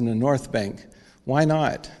Johnson and North Bank. Why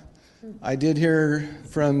not? I did hear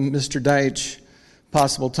from Mr. Deitch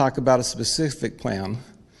possible talk about a specific plan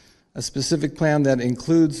that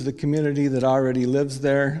includes the community that already lives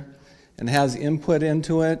there and has input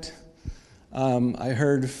into it. I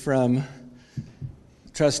heard from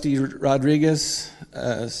Trustee Rodriguez,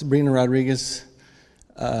 Sabrina Rodriguez.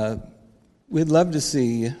 We'd love to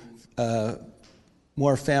see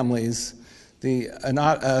more families.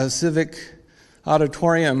 A civic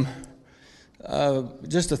auditorium,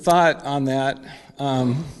 just a thought on that.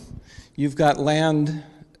 You've got land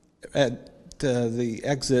at the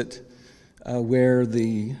exit where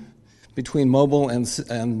between Mobile and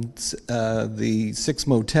the Six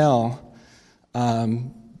Motel,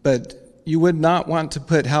 but you would not want to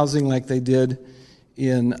put housing like they did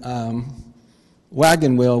in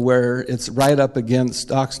Wagon Wheel, where it's right up against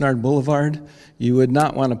Oxnard Boulevard. You would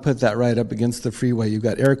not want to put that right up against the freeway. You've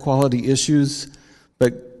got air quality issues,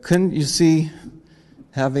 but couldn't you see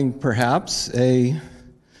having perhaps a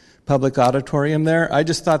public auditorium there? I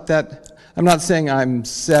just thought that, I'm not saying I'm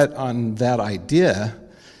set on that idea,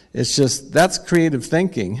 it's just that's creative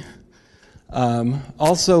thinking.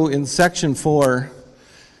 Also in Section 4,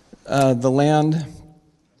 the land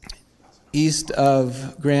east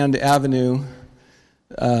of Grand Avenue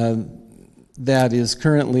that is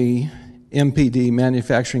currently MPD,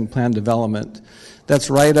 Manufacturing Plan Development, that's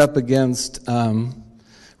right up against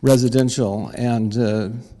residential,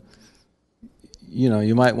 and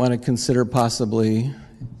you might want to consider possibly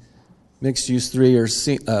mixed-use 3 or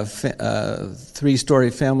 3-story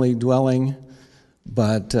family dwelling,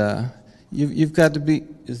 but you've got to be.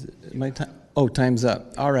 Is my time? Oh, time's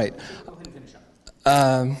up. All right.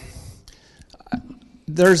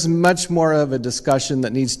 There's much more of a discussion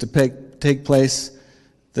that needs to take place.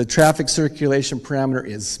 The traffic circulation parameter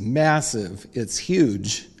is massive. It's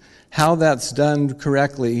huge. How that's done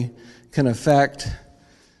correctly can affect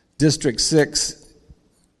District 6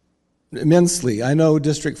 immensely. I know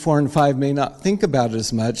District 4 and 5 may not think about it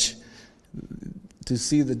as much. To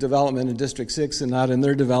see the development in District 6 and not in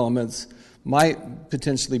their developments might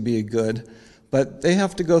potentially be good, but they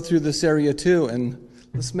have to go through this area too, and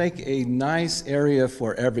let's make a nice area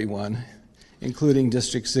for everyone, including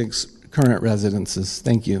District 6 current residences.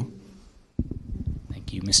 Thank you.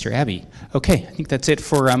 Thank you, Mr. Abbey. Okay, I think that's it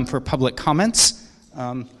for public comments.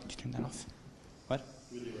 Did you turn that off? What?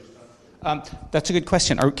 That's a good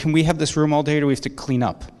question. Can we have this room all day, or do we have to clean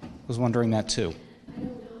up? I was wondering that too.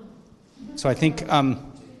 So I think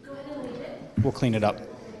we'll clean it up.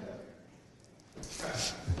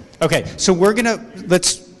 Okay, so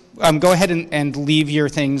let's go ahead and leave your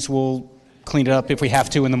things. We'll clean it up if we have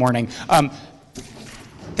to in the morning.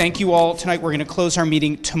 Thank you all. Tonight we're going to close our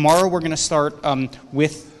meeting. Tomorrow we're going to start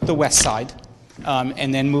with the west side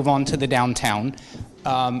and then move on to the downtown.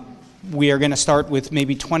 We are going to start with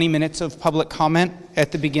maybe 20 minutes of public comment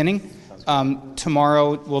at the beginning.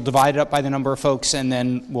 Tomorrow we'll divide it up by the number of folks, and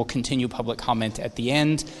then we'll continue public comment at the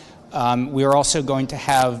end. We are also going to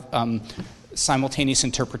have simultaneous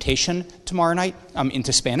interpretation tomorrow night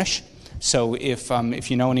into Spanish. So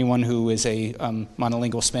if you know anyone who is a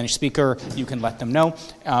monolingual Spanish speaker, you can let them know.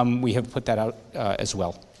 We have put that out as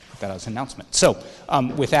well. Put that as an announcement. So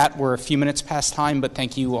with that, we're a few minutes past time, but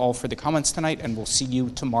thank you all for the comments tonight, and we'll see you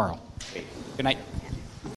tomorrow. Good night.